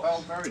letterbox.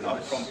 Oh, very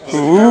nice.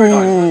 Very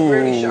nice.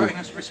 Really showing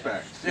us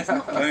respect.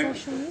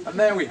 And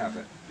there we have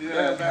it.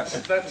 Yeah,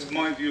 that's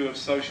my view of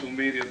social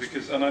media,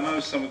 because, and I know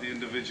some of the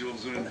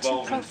individuals who are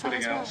involved in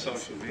putting out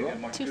social media.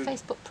 My good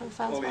Facebook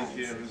profiles. colleague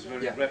here is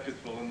very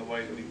reputable in the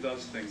way that he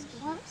does things.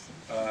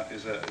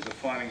 Is a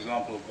fine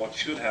example of what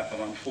should happen.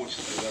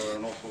 Unfortunately, there are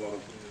an awful lot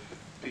of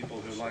people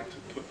who like to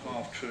put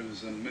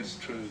half-truths and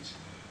mistruths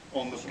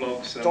on the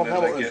blogs, and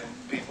then they get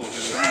people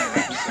who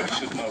perhaps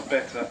should know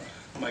better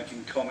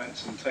making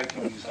comments and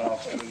taking these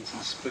half-truths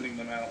and spinning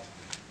them out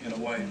in a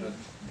way that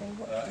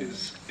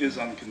is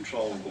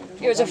uncontrollable.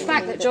 It was a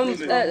fact that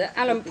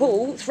Alan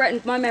Paul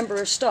threatened my member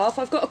of staff.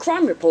 I've got a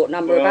crime report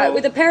number about it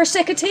with a pair of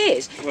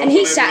secretaries, and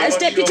he sat as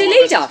deputy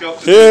leader.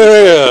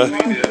 Yeah.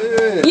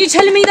 You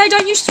telling me they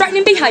don't use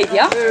threatening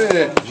behaviour?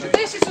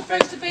 This is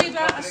supposed to be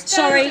about a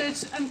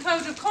standards and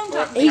code of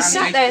conduct. He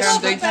sat there.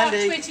 About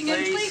tweeting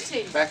and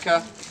tweeting.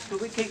 Becca.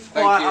 Could we keep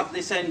quiet up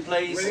this end,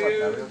 please? Will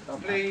you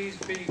please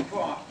be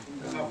quiet from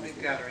the public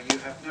gallery? You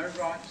have no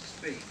right to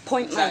speak.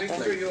 Point made.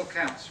 Speak through your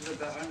councillor,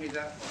 but only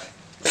that way.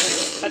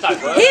 That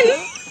don't work.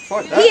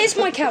 Him? He is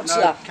my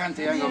councillor. No,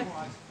 Cttee, hang on.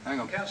 Hang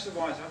on. Councillor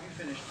Wise, have you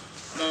finished?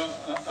 No,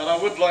 and I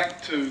would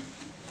like to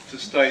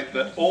state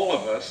that all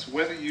of us,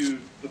 whether the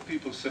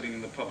people sitting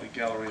in the public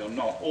gallery or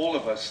not, all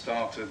of us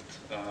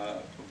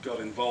got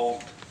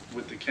involved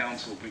with the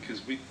council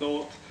because we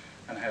thought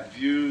and had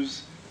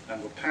views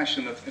and were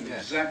passionate in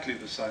exactly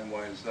the same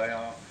way as they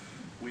are.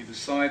 We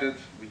decided,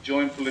 we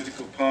joined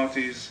political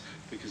parties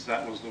because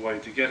that was the way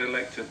to get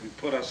elected. We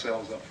put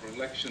ourselves up for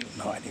election,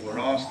 we were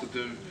asked to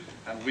do,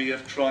 and we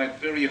have tried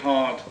very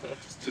hard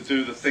to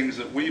do the things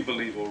that we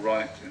believe are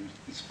right, in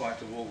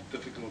spite of all the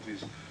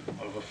difficulties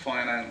over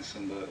finance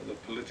and the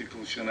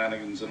political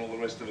shenanigans and all the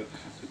rest of it,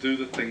 to do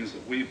the things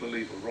that we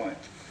believe are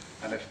right.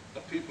 And if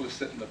the people who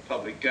sit in the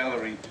public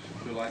gallery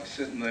who like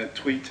sitting there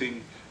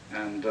tweeting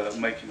and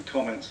making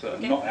comments that are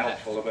not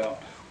helpful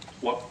about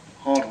what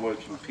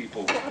hard-working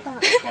people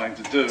are trying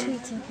to do,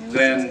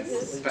 then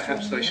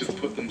perhaps they should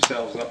put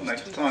themselves up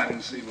next time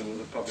and see whether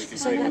the public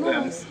agree with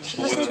them,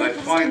 or whether they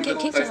find that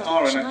they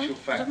are in actual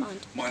fact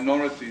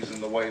minorities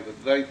in the way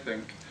that they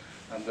think,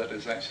 and that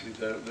is actually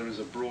there is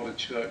a broader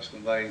church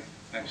than they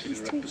actually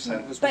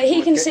represent. But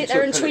he can sit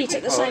there and tweet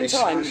at the same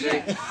time.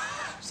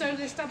 So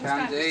there's double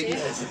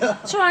standards.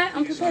 It's all right,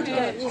 I'm prepared to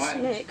go this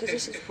minute because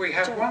this is. If we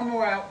have one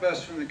more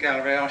outburst from the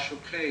gallery, I shall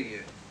clear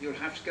you. You'll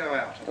have to go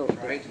out, I'm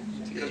afraid,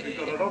 because we've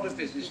got a lot of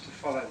business to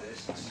follow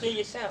this. Clear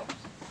yourself.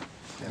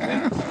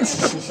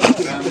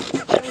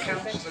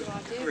 Councillor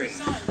Green.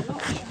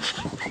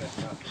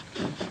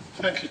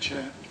 Thank you,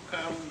 Chair. I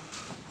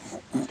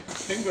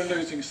think we're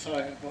losing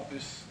sight of what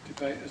this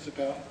debate is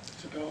about.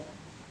 It's about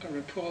a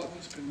report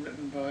that's been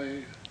written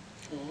by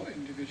 4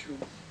 individual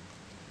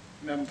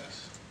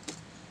members.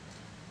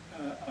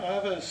 I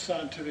have a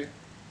scientific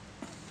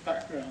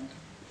background,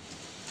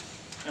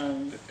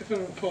 and if a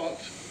report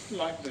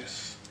like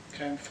this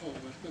came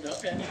forward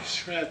without any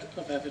shred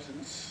of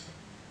evidence,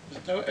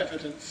 there's no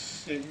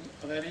evidence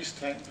of any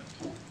statement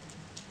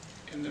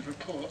in the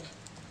report,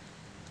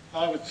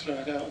 I would throw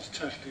it out as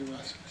totally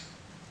worthless.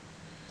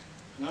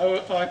 And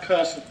I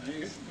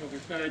personally will be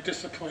very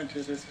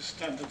disappointed if the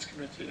Standards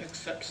Committee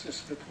accepts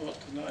this report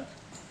tonight.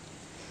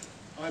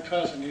 I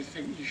personally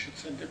think you should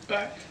send it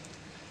back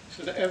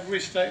so that every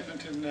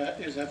statement in there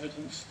is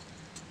evidenced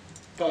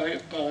by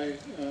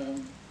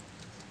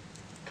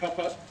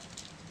proper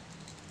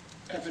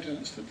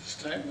evidence that the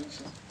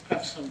statements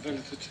have some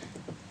validity.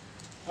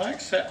 I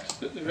accept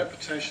that the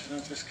reputation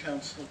of this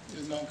council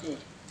is not good,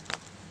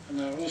 and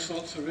there are all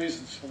sorts of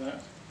reasons for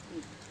that.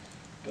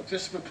 But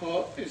this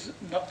report is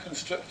not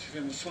constructive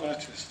in the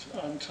slightest.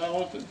 I'm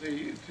told that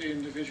the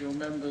individual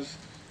members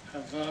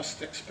have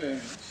vast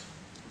experience.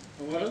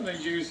 But why don't they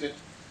use it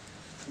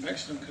to make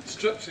some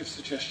constructive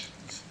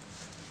suggestions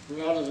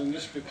rather than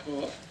this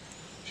report,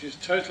 which is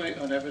totally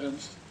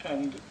unevidenced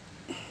and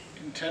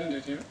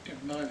intended, in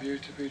my view,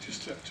 to be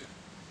destructive.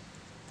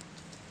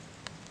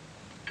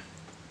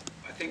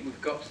 I think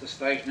we've got to the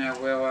stage now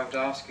where I would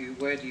ask you,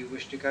 where do you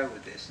wish to go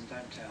with this, and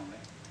don't tell me.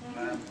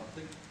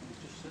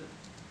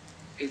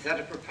 Is that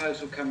a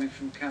proposal coming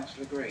from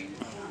Councillor Green?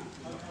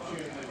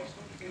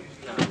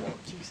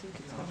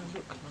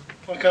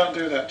 I can't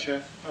do that,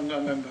 Chair. I'm not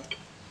a member.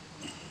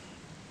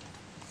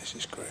 This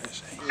is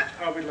crazy.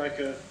 I would like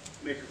a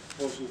make a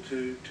proposal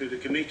to the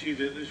committee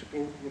that this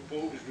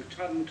report is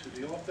returned to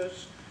the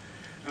authors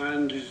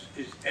and is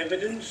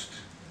evidenced.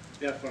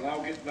 Therefore,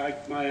 I'll get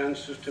back my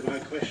answers to my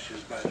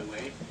questions, by the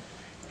way,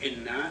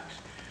 in that,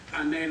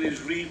 and then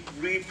is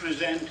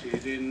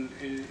represented in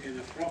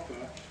a proper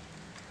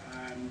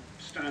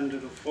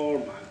standard of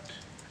format,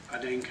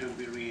 and then can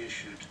be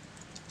reissued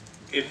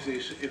if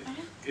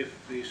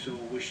they so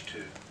wish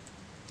to.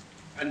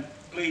 And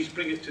please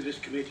bring it to this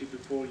committee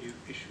before you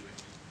issue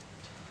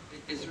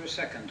it. Is there a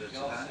seconder to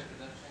that?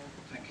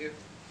 Thank you.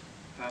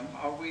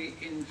 Are we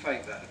in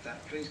favour of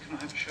that, please? Can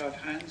I have a show of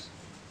hands?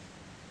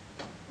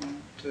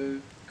 1,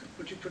 2.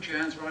 Would you put your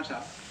hands right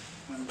up?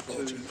 1,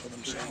 2, 3,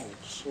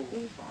 4,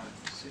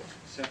 5, 6,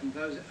 7.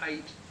 Those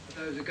 8.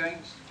 Are those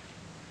against?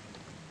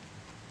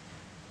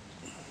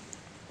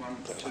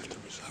 1, 2,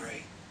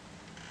 3.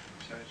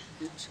 So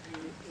it's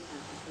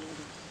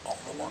all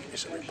I want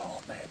is a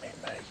report naming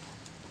me.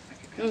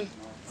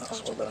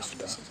 That's what we're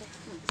after.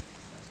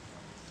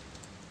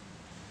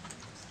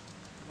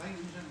 Ladies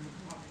and gentlemen of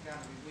the public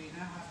gallery, we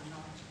now have a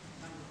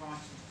number of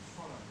items to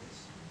follow this.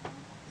 I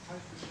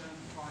propose to adjourn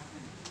for 5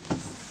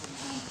 minutes.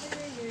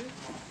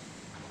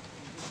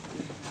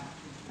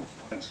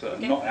 It's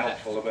not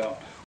helpful about